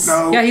does.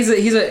 No. Yeah, he's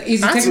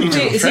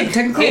technically. Is he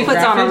technically? He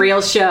puts on a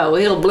real show.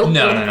 He'll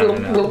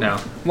No.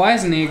 Why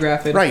isn't he a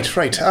graphid? Right.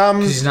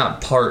 Because he's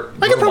not part.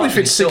 I could probably robot.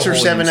 fit He's still 6 or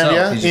holding 7 of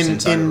himself. He's you just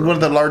inside in a one of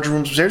the large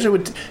rooms upstairs.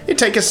 It'd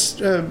take us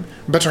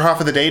better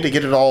half of the day to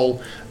get it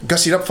all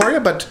gussied up for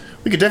you, but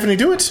we could definitely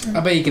do it.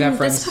 I bet you could have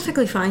That's friends.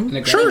 perfectly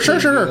fine. Sure.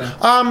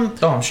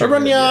 I'm sure. I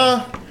run we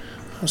ya.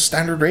 did,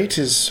 Standard rate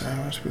is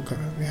what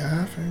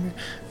we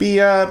be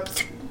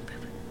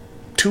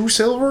 2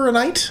 silver a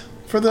night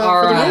for the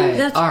room.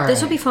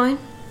 This will be fine.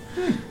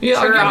 Yeah,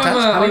 Sure,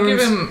 I'll give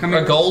him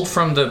a gold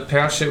from the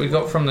pouch that we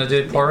got from the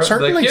dead pirate.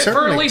 Certainly.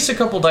 For at least a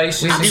couple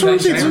days.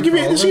 Absolutely. It's going to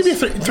be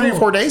 3 or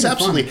 4 days.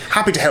 Absolutely.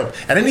 Happy to help.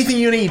 And anything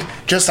you need,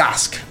 just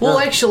ask. Well,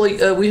 actually,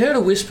 we heard a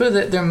whisper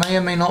that there may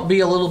or may not be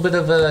a little bit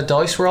of a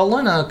dice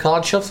rolling, a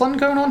card shuffling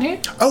going on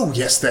here. Oh,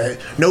 yes. The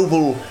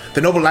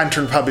Noble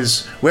Lantern Pub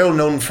is well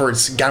known for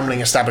its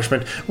gambling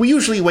establishment. We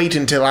usually wait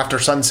until after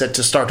sunset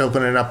to start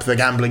opening up the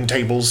gambling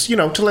tables,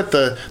 to let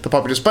the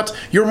populace. But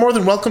you're more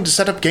than welcome to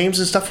set up games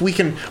and stuff.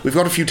 We've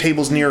got a few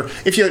tables near.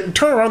 If you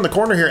turn around the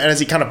corner here, and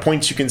as he kind of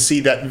points, you can see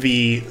that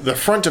the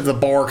front of the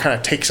bar kind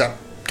of takes up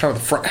kind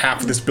of the front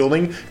half of this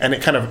building, and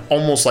it kind of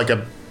almost like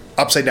a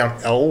upside down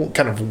L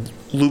kind of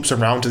loops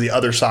around to the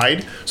other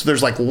side. So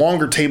there's like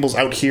longer tables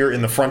out here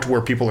in the front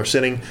where people are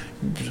sitting,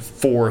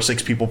 4 or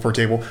 6 people per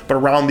table. But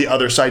around the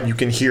other side, you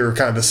can hear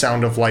kind of the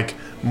sound of like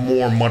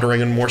more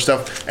muttering and more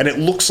stuff. And it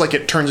looks like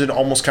it turns into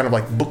almost kind of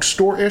like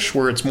bookstore-ish,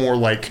 where it's more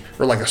like,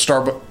 or like a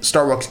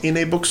Starbucks in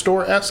a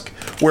bookstore-esque,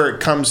 where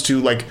it comes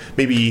to like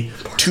maybe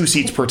 2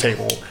 seats per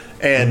table.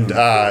 And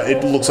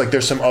it looks like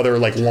there's some other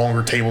like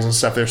longer tables and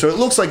stuff there. So it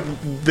looks like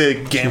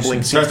the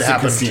gambling seems to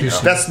happen.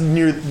 That's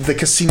near the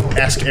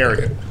casino-esque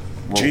area.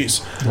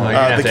 Jeez.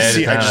 The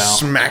casino, I just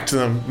smacked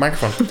the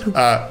microphone.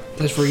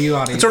 That's for you,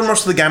 audience. It's where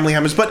most of the gambling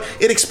happens, but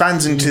it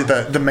expands into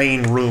the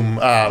main room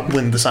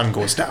when the sun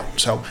goes down.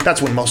 So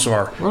that's when most of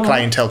our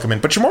clientele come in.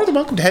 But you're more than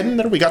welcome to head in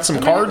there. We got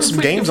some cards, some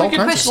games, all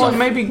kinds of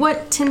stuff.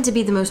 What tend to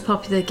be the most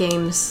popular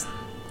games?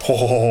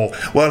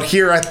 Well,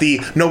 here at the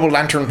Noble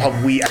Lantern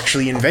Pub, we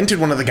actually invented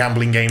one of the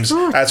gambling games.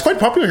 It's quite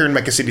popular here in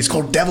Mecca City. It's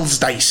called Devil's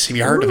Dice. Have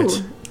you heard of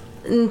it?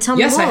 Tell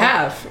me more. Yes, I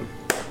have.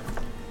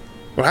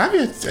 Well, have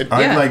you?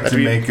 I'd like to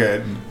make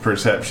a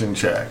perception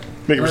check.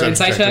 Make a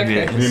perception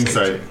check.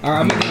 Insight. All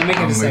right, I'm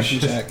making a perception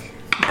check.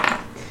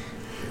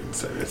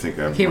 Insight, I think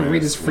I can't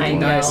read this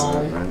freaking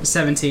dice.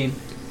 17.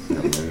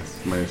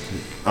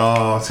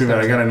 Oh, too bad.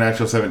 I got a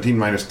natural 17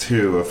 minus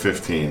 2 of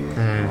 15.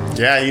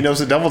 Yeah, he knows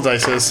what double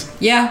dice is.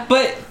 Yeah,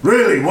 but...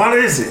 Really? What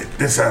is it?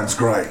 This sounds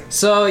great.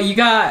 So, you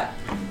got...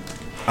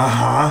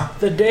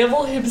 The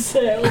devil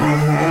himself.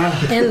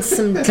 And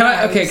some dice. Can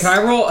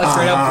I roll a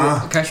straight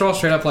up... Can I roll a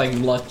straight up, like,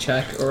 luck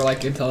check or,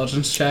 like,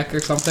 intelligence check or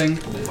something?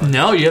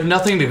 No, you have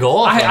nothing to go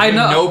off. I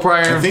know. No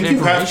prior I think you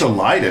have to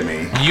lie to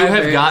me. You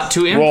have got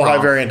to improv. Roll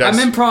high variant dice.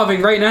 I'm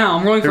improving right now.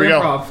 I'm rolling for Here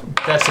we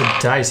improv. That's a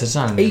dice. That's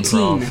not an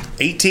 18.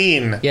 improv.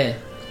 18. Yeah.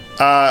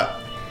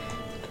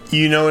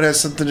 You know it has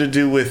something to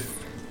do with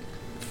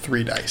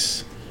 3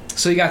 dice.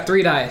 So you got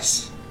 3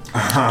 dice.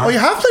 Oh, you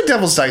have played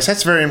Devil's Dice.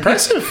 That's very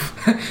impressive.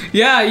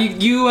 Yeah, I have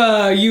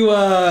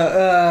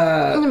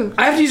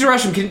to use the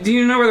restroom. Do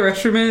you know where the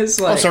restroom is?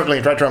 Like,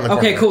 certainly, right around the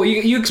corner. Okay, cool.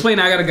 You explain.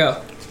 I gotta go.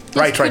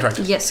 Right.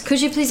 Yes,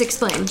 could you please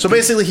explain? So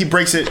basically,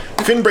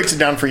 Finn breaks it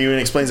down for you and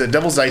explains that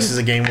Devil's Dice is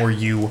a game where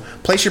you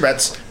place your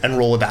bets and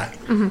roll a die.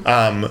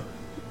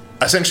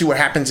 Essentially, what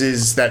happens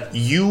is that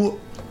you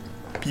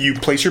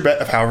place your bet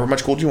of however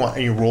much gold you want,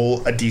 and you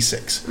roll a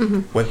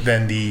d6. What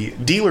then the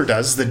dealer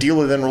does, the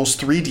dealer then rolls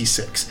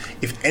 3d6.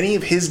 If any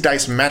of his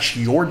dice match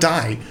your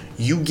die,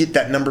 you get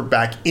that number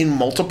back in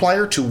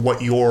multiplier to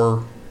what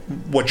your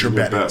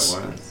bet is.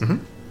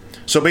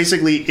 So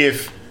basically,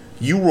 if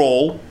you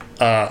roll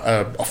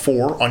a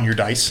 4 on your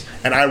dice,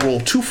 and I roll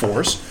 2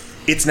 4s,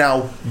 it's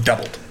now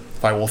doubled.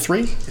 If I roll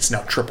 3, it's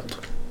now tripled.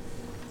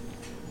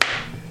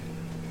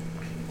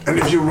 And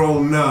if you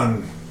roll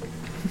none?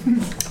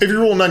 If you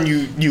roll none,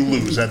 you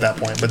lose at that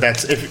point. But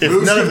that's if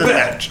none of them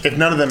match. If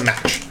none of them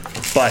match,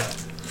 but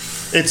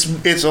it's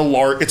a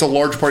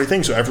large party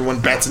thing. So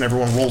everyone bets and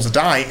everyone rolls a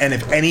die, and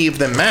if any of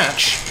them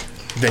match,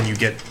 then you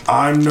get.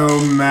 I'm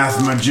no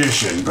math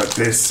magician, but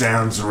this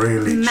sounds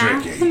really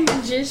tricky.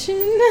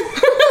 Magician.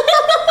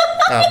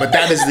 But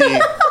that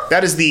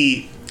is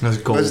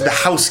the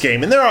house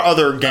game, and there are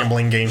other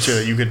gambling games here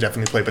that you could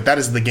definitely play. But that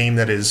is the game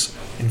that is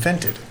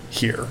invented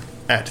here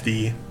at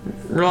the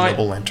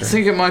Noble Lantern. I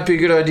think it might be a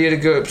good idea to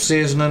go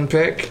upstairs and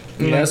unpack,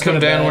 and then come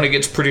down when it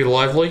gets pretty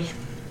lively.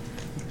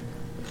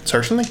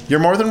 Certainly, you're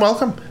more than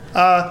welcome.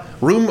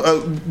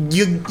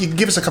 You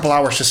give us a couple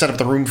hours to set up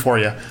the room for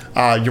you.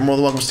 You're more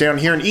than welcome to stay down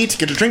here and eat,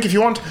 get a drink if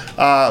you want.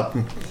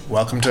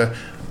 Welcome to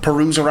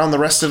peruse around the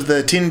rest of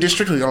the Tin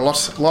District. We've got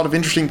a lot of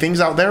interesting things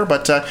out there,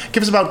 but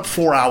give us about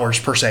 4 hours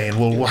per se, and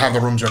we'll have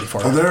the rooms ready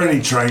for you. Are there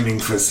any training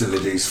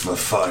facilities for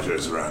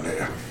fighters around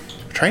here?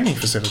 Training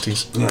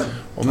facilities? Yeah.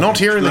 Well, not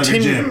here in the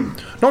Tin. Gym.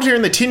 Not here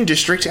in the Tin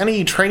District.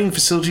 Any training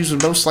facilities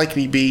would most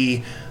likely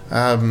be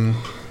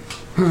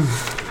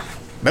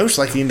most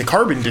likely in the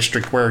Carbon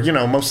District, where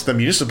most of the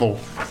municipal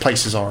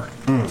places are.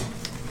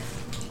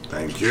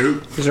 Thank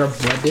you. Is there a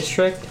blood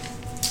district?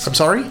 I'm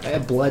sorry? A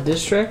blood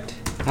district?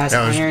 Has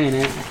iron in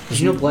it.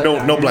 There's no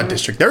blood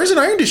district. There is an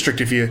iron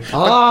district if you.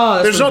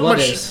 Oh, there's not much.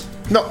 Is.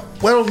 No,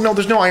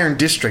 there's no iron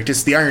district.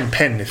 It's the iron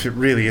pen. If it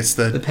really, it's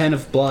the pen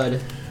of blood.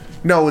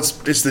 No,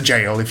 it's the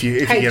jail. If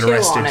you get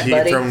arrested, you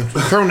get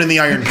thrown in the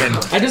iron pen.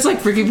 I just like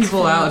freaking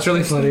people out. It's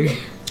really funny.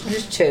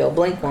 Just chill.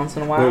 Blink once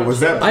in a while. Wait,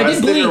 was that? I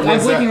did blink. I'm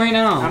blinking right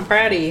now. I'm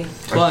proud of you.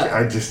 But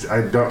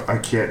I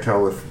can't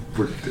tell if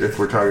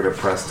we're talking to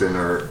Preston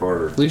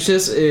or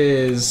Lucius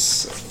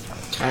is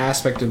an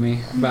aspect of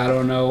me, but I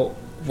don't know.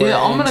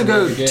 I'm gonna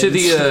go to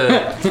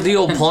the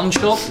old pawn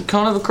shop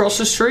kind of across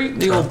the street,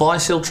 the old buy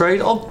sell trade.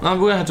 I'm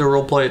gonna have to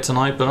roleplay it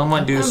tonight, but I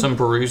might do some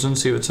perusing,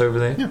 see what's over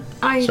there. Yeah.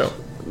 I'd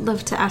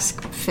love to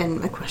ask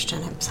Finn a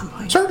question at some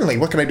point. Certainly.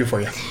 What can I do for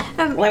you?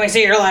 Let me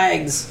see your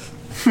legs.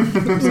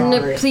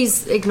 No,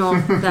 please ignore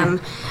them.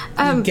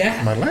 My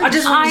legs? I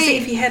just wanted to see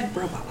if you had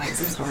robot legs.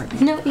 I'm sorry.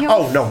 No,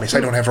 no, miss,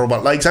 I don't have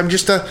robot legs. I'm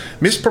just a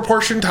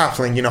misproportioned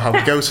halfling. You know how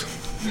it goes.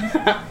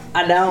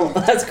 I know.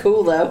 That's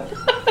cool, though.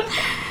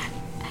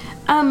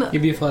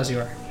 You're beautiful as you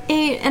are.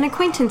 An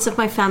acquaintance of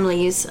my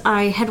family's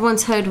I had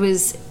once heard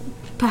was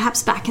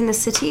perhaps back in the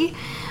city.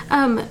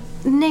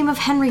 Name of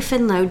Henry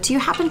Finlow. Do you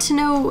happen to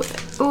know,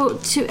 or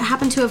to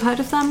have heard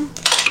of them?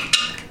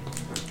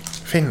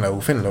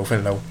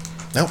 Finlow.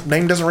 No,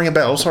 name doesn't ring a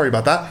bell. Sorry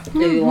about that.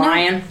 Are you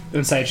lying?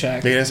 Inside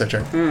check. Yeah, inside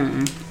check.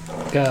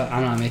 Go.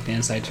 I'm not making the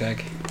inside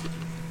check.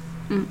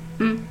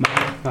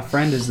 My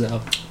friend is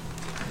though.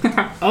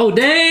 Oh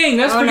dang,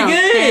 that's pretty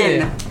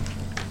good.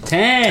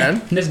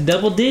 10. That's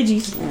double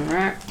digits.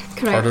 Alright.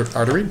 Could I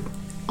Hard to read.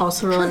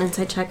 also roll an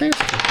insight check?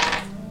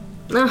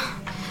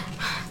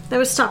 That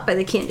was stopped by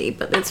the candy,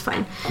 but that's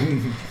fine.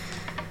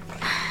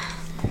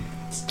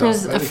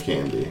 Stopped by the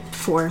candy.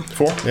 4.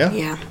 4? Yeah.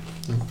 Yeah.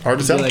 Hard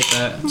to tell. Like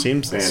that.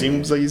 Seems like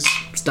he's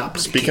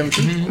speaking the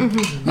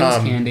truth.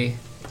 Candy.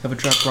 Have a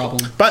drug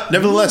problem. But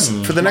nevertheless,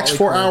 for the next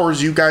 4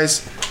 hours, you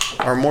guys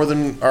are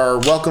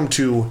welcome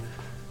to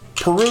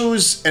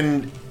peruse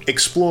and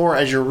explore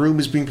as your room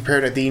is being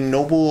prepared at the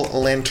Noble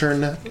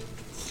Lantern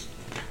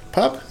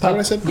Pub. Is that what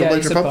I said? Yeah, Noble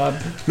Lantern pub.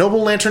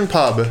 Noble Lantern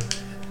Pub.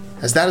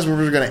 As that is where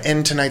we're going to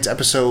end tonight's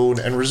episode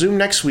and resume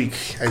next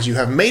week, as you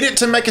have made it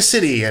to Mecha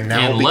City and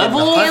now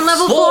level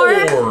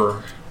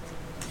 4.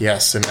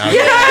 Yes, and now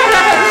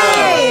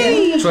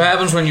that's what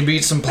happens when you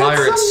beat some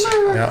pirates.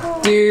 Yeah.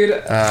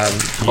 Dude.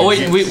 Oh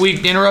wait, we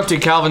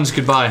interrupted Calvin's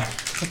goodbye.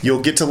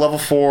 You'll get to level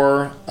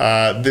 4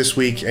 this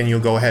week, and you'll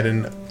go ahead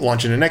and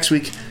launch into next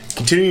week,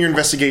 continuing your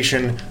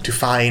investigation to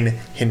find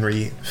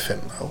Henry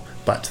Finlow.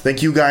 But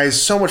thank you guys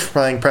so much for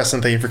playing.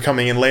 Preston, thank you for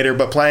coming in later,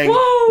 but playing.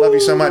 Woo! Love you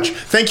so much.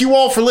 Thank you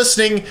all for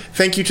listening.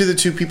 Thank you to the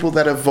 2 people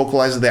that have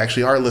vocalized that they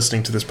actually are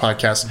listening to this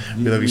podcast.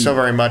 We love you so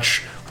very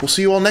much. We'll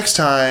see you all next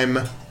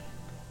time.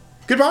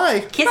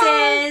 Goodbye.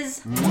 Kisses.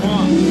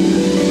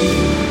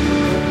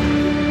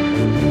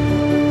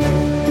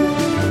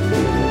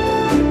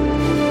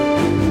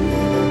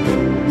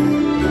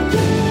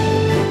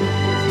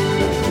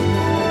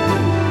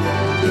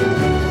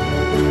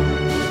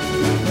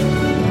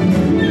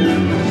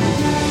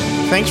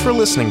 Thanks for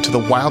listening to the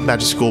Wild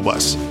Magic School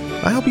Bus.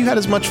 I hope you had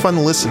as much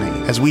fun listening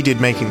as we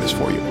did making this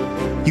for you.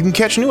 You can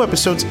catch new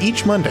episodes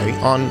each Monday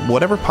on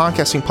whatever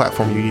podcasting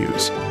platform you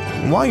use.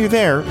 And while you're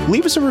there,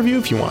 leave us a review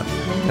if you want.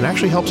 It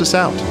actually helps us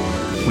out.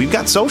 We've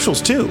got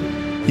socials too.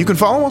 You can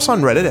follow us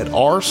on Reddit at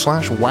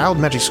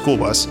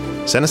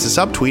r/WildMagicSchoolBus, send us a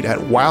subtweet at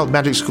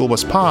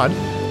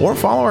WildMagicSchoolBusPod, or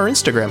follow our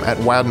Instagram at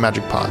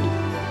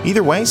WildMagicPod.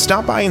 Either way,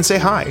 stop by and say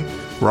hi.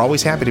 We're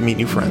always happy to meet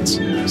new friends.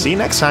 See you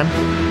next time.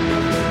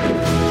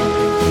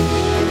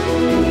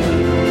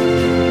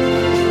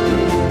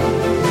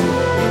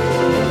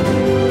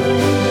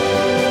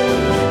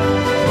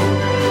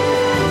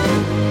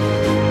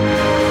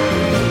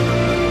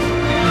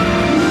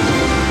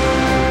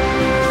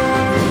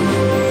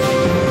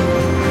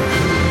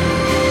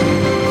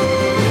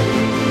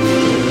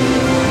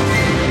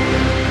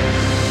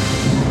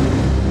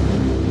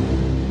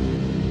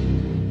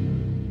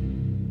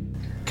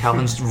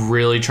 Calvin's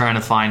really trying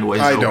to find ways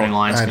the opening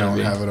line's I going to don't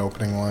be. have an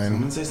opening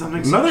line. Say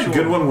something Another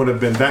sexual. good one would have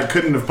been that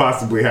couldn't have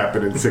possibly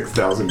happened in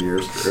 6,000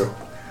 years, Drew.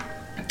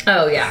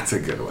 Oh, yeah. That's a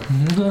good one.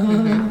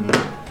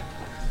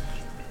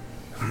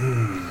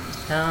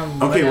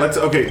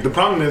 Okay, the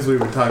problem is we've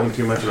been talking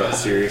too much about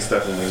serious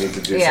stuff and we need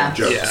to do some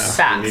jokes.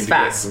 Yeah. We need to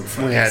Facts. get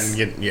some We had funnies.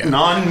 to get, yeah.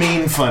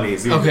 Non-mean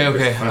funnies.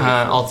 Okay.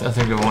 I'll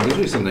think of one.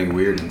 Usually something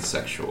weird and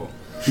sexual.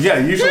 Yeah,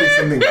 usually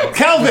something...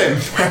 Calvin!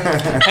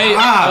 Hey,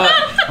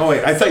 oh,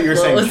 wait, I thought you were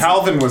saying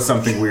Calvin was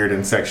something weird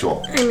and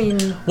sexual. I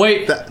mean...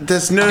 wait.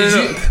 Did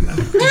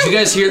you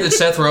guys hear that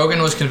Seth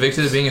Rogen was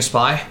convicted of being a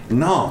spy?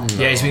 No.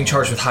 Yeah, he's being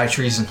charged with high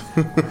treason.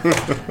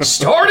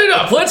 Start it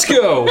up! Let's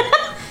go!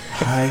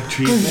 High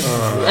treatment.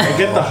 I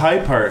get the high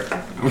part.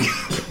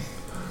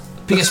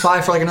 Being a spy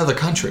for like another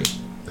country.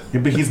 Yeah,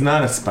 but he's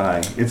not a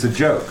spy. It's a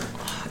joke.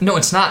 No,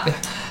 it's not.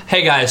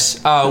 Hey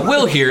guys,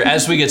 Will here.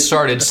 As we get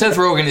started, Seth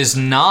Rogen is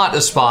not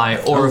a spy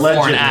or a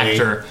foreign Allegedly.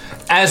 actor.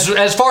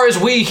 As far as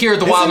we here at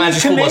the Wild Isn't he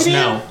Magic School Bus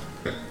Canadian? know.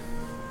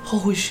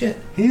 Holy shit.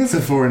 He is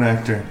a foreign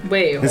actor.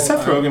 Wait, Is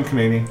Seth Rogen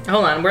Canadian?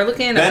 Hold on, we're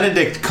looking at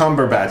Benedict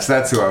Cumberbatch,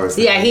 that's who I was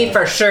thinking. Yeah, he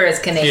for sure is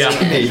Canadian.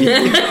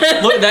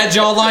 Yeah. Look at that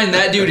jawline.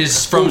 That dude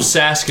is from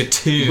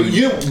Saskatoon.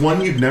 You know, one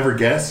you'd never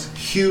guess?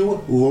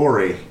 Hugh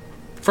Laurie.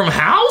 From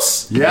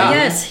House? Yeah.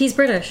 Yes, he's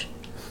British.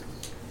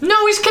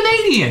 No, he's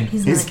Canadian.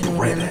 He's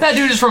Canadian. That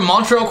dude is from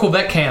Montreal,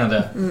 Quebec,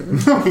 Canada.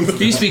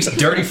 He speaks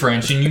dirty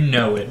French, and you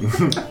know it.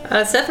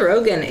 Seth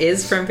Rogen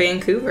is from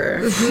Vancouver.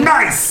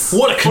 Nice!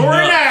 What a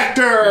foreign canuck.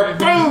 actor!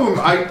 Boom!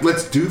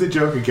 Let's do the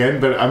joke again,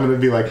 but I'm going to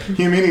be like,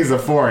 you mean he's a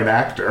foreign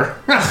actor?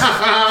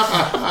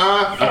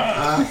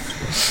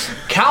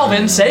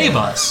 Calvin, save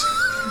us.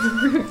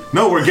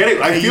 No, we're getting...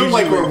 I feel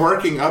like we're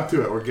working up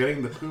to it. We're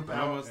getting the poop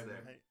out.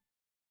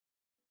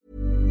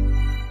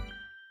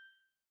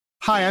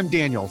 Hi, I'm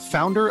Daniel,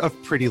 founder of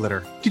Pretty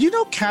Litter. Did you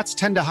know cats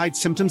tend to hide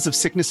symptoms of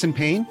sickness and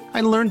pain?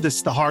 I learned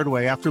this the hard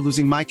way after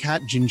losing my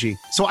cat, Gingy.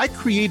 So I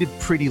created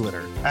Pretty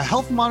Litter, a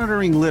health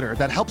monitoring litter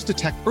that helps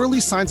detect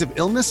early signs of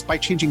illness by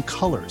changing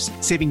colors,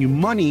 saving you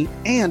money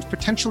and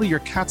potentially your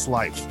cat's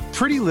life.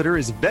 Pretty Litter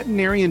is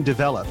veterinarian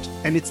developed,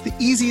 and it's the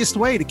easiest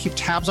way to keep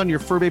tabs on your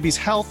fur baby's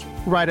health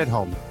right at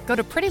home. Go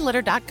to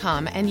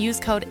prettylitter.com and use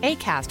code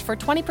ACAST for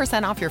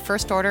 20% off your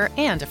first order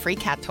and a free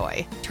cat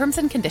toy. Terms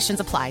and conditions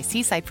apply.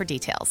 See site for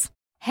details.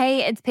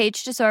 Hey, it's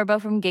Paige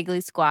DeSorbo from Giggly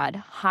Squad.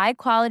 High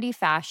quality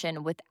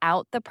fashion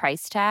without the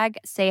price tag.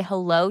 Say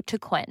hello to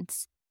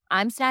Quince.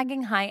 I'm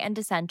snagging high-end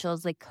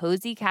essentials like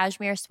cozy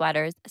cashmere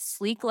sweaters,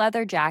 sleek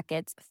leather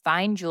jackets,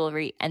 fine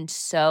jewelry, and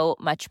so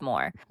much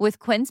more. With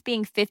Quince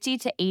being 50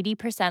 to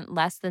 80%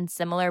 less than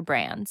similar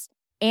brands.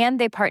 And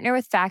they partner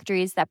with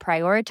factories that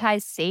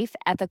prioritize safe,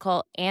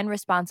 ethical, and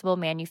responsible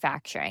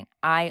manufacturing.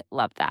 I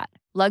love that.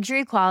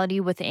 Luxury quality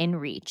within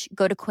reach.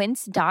 Go to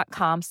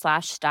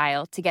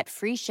quince.com/style to get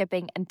free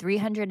shipping and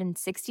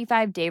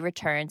 365-day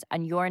returns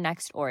on your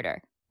next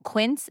order.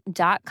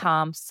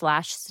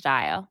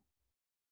 Quince.com/style.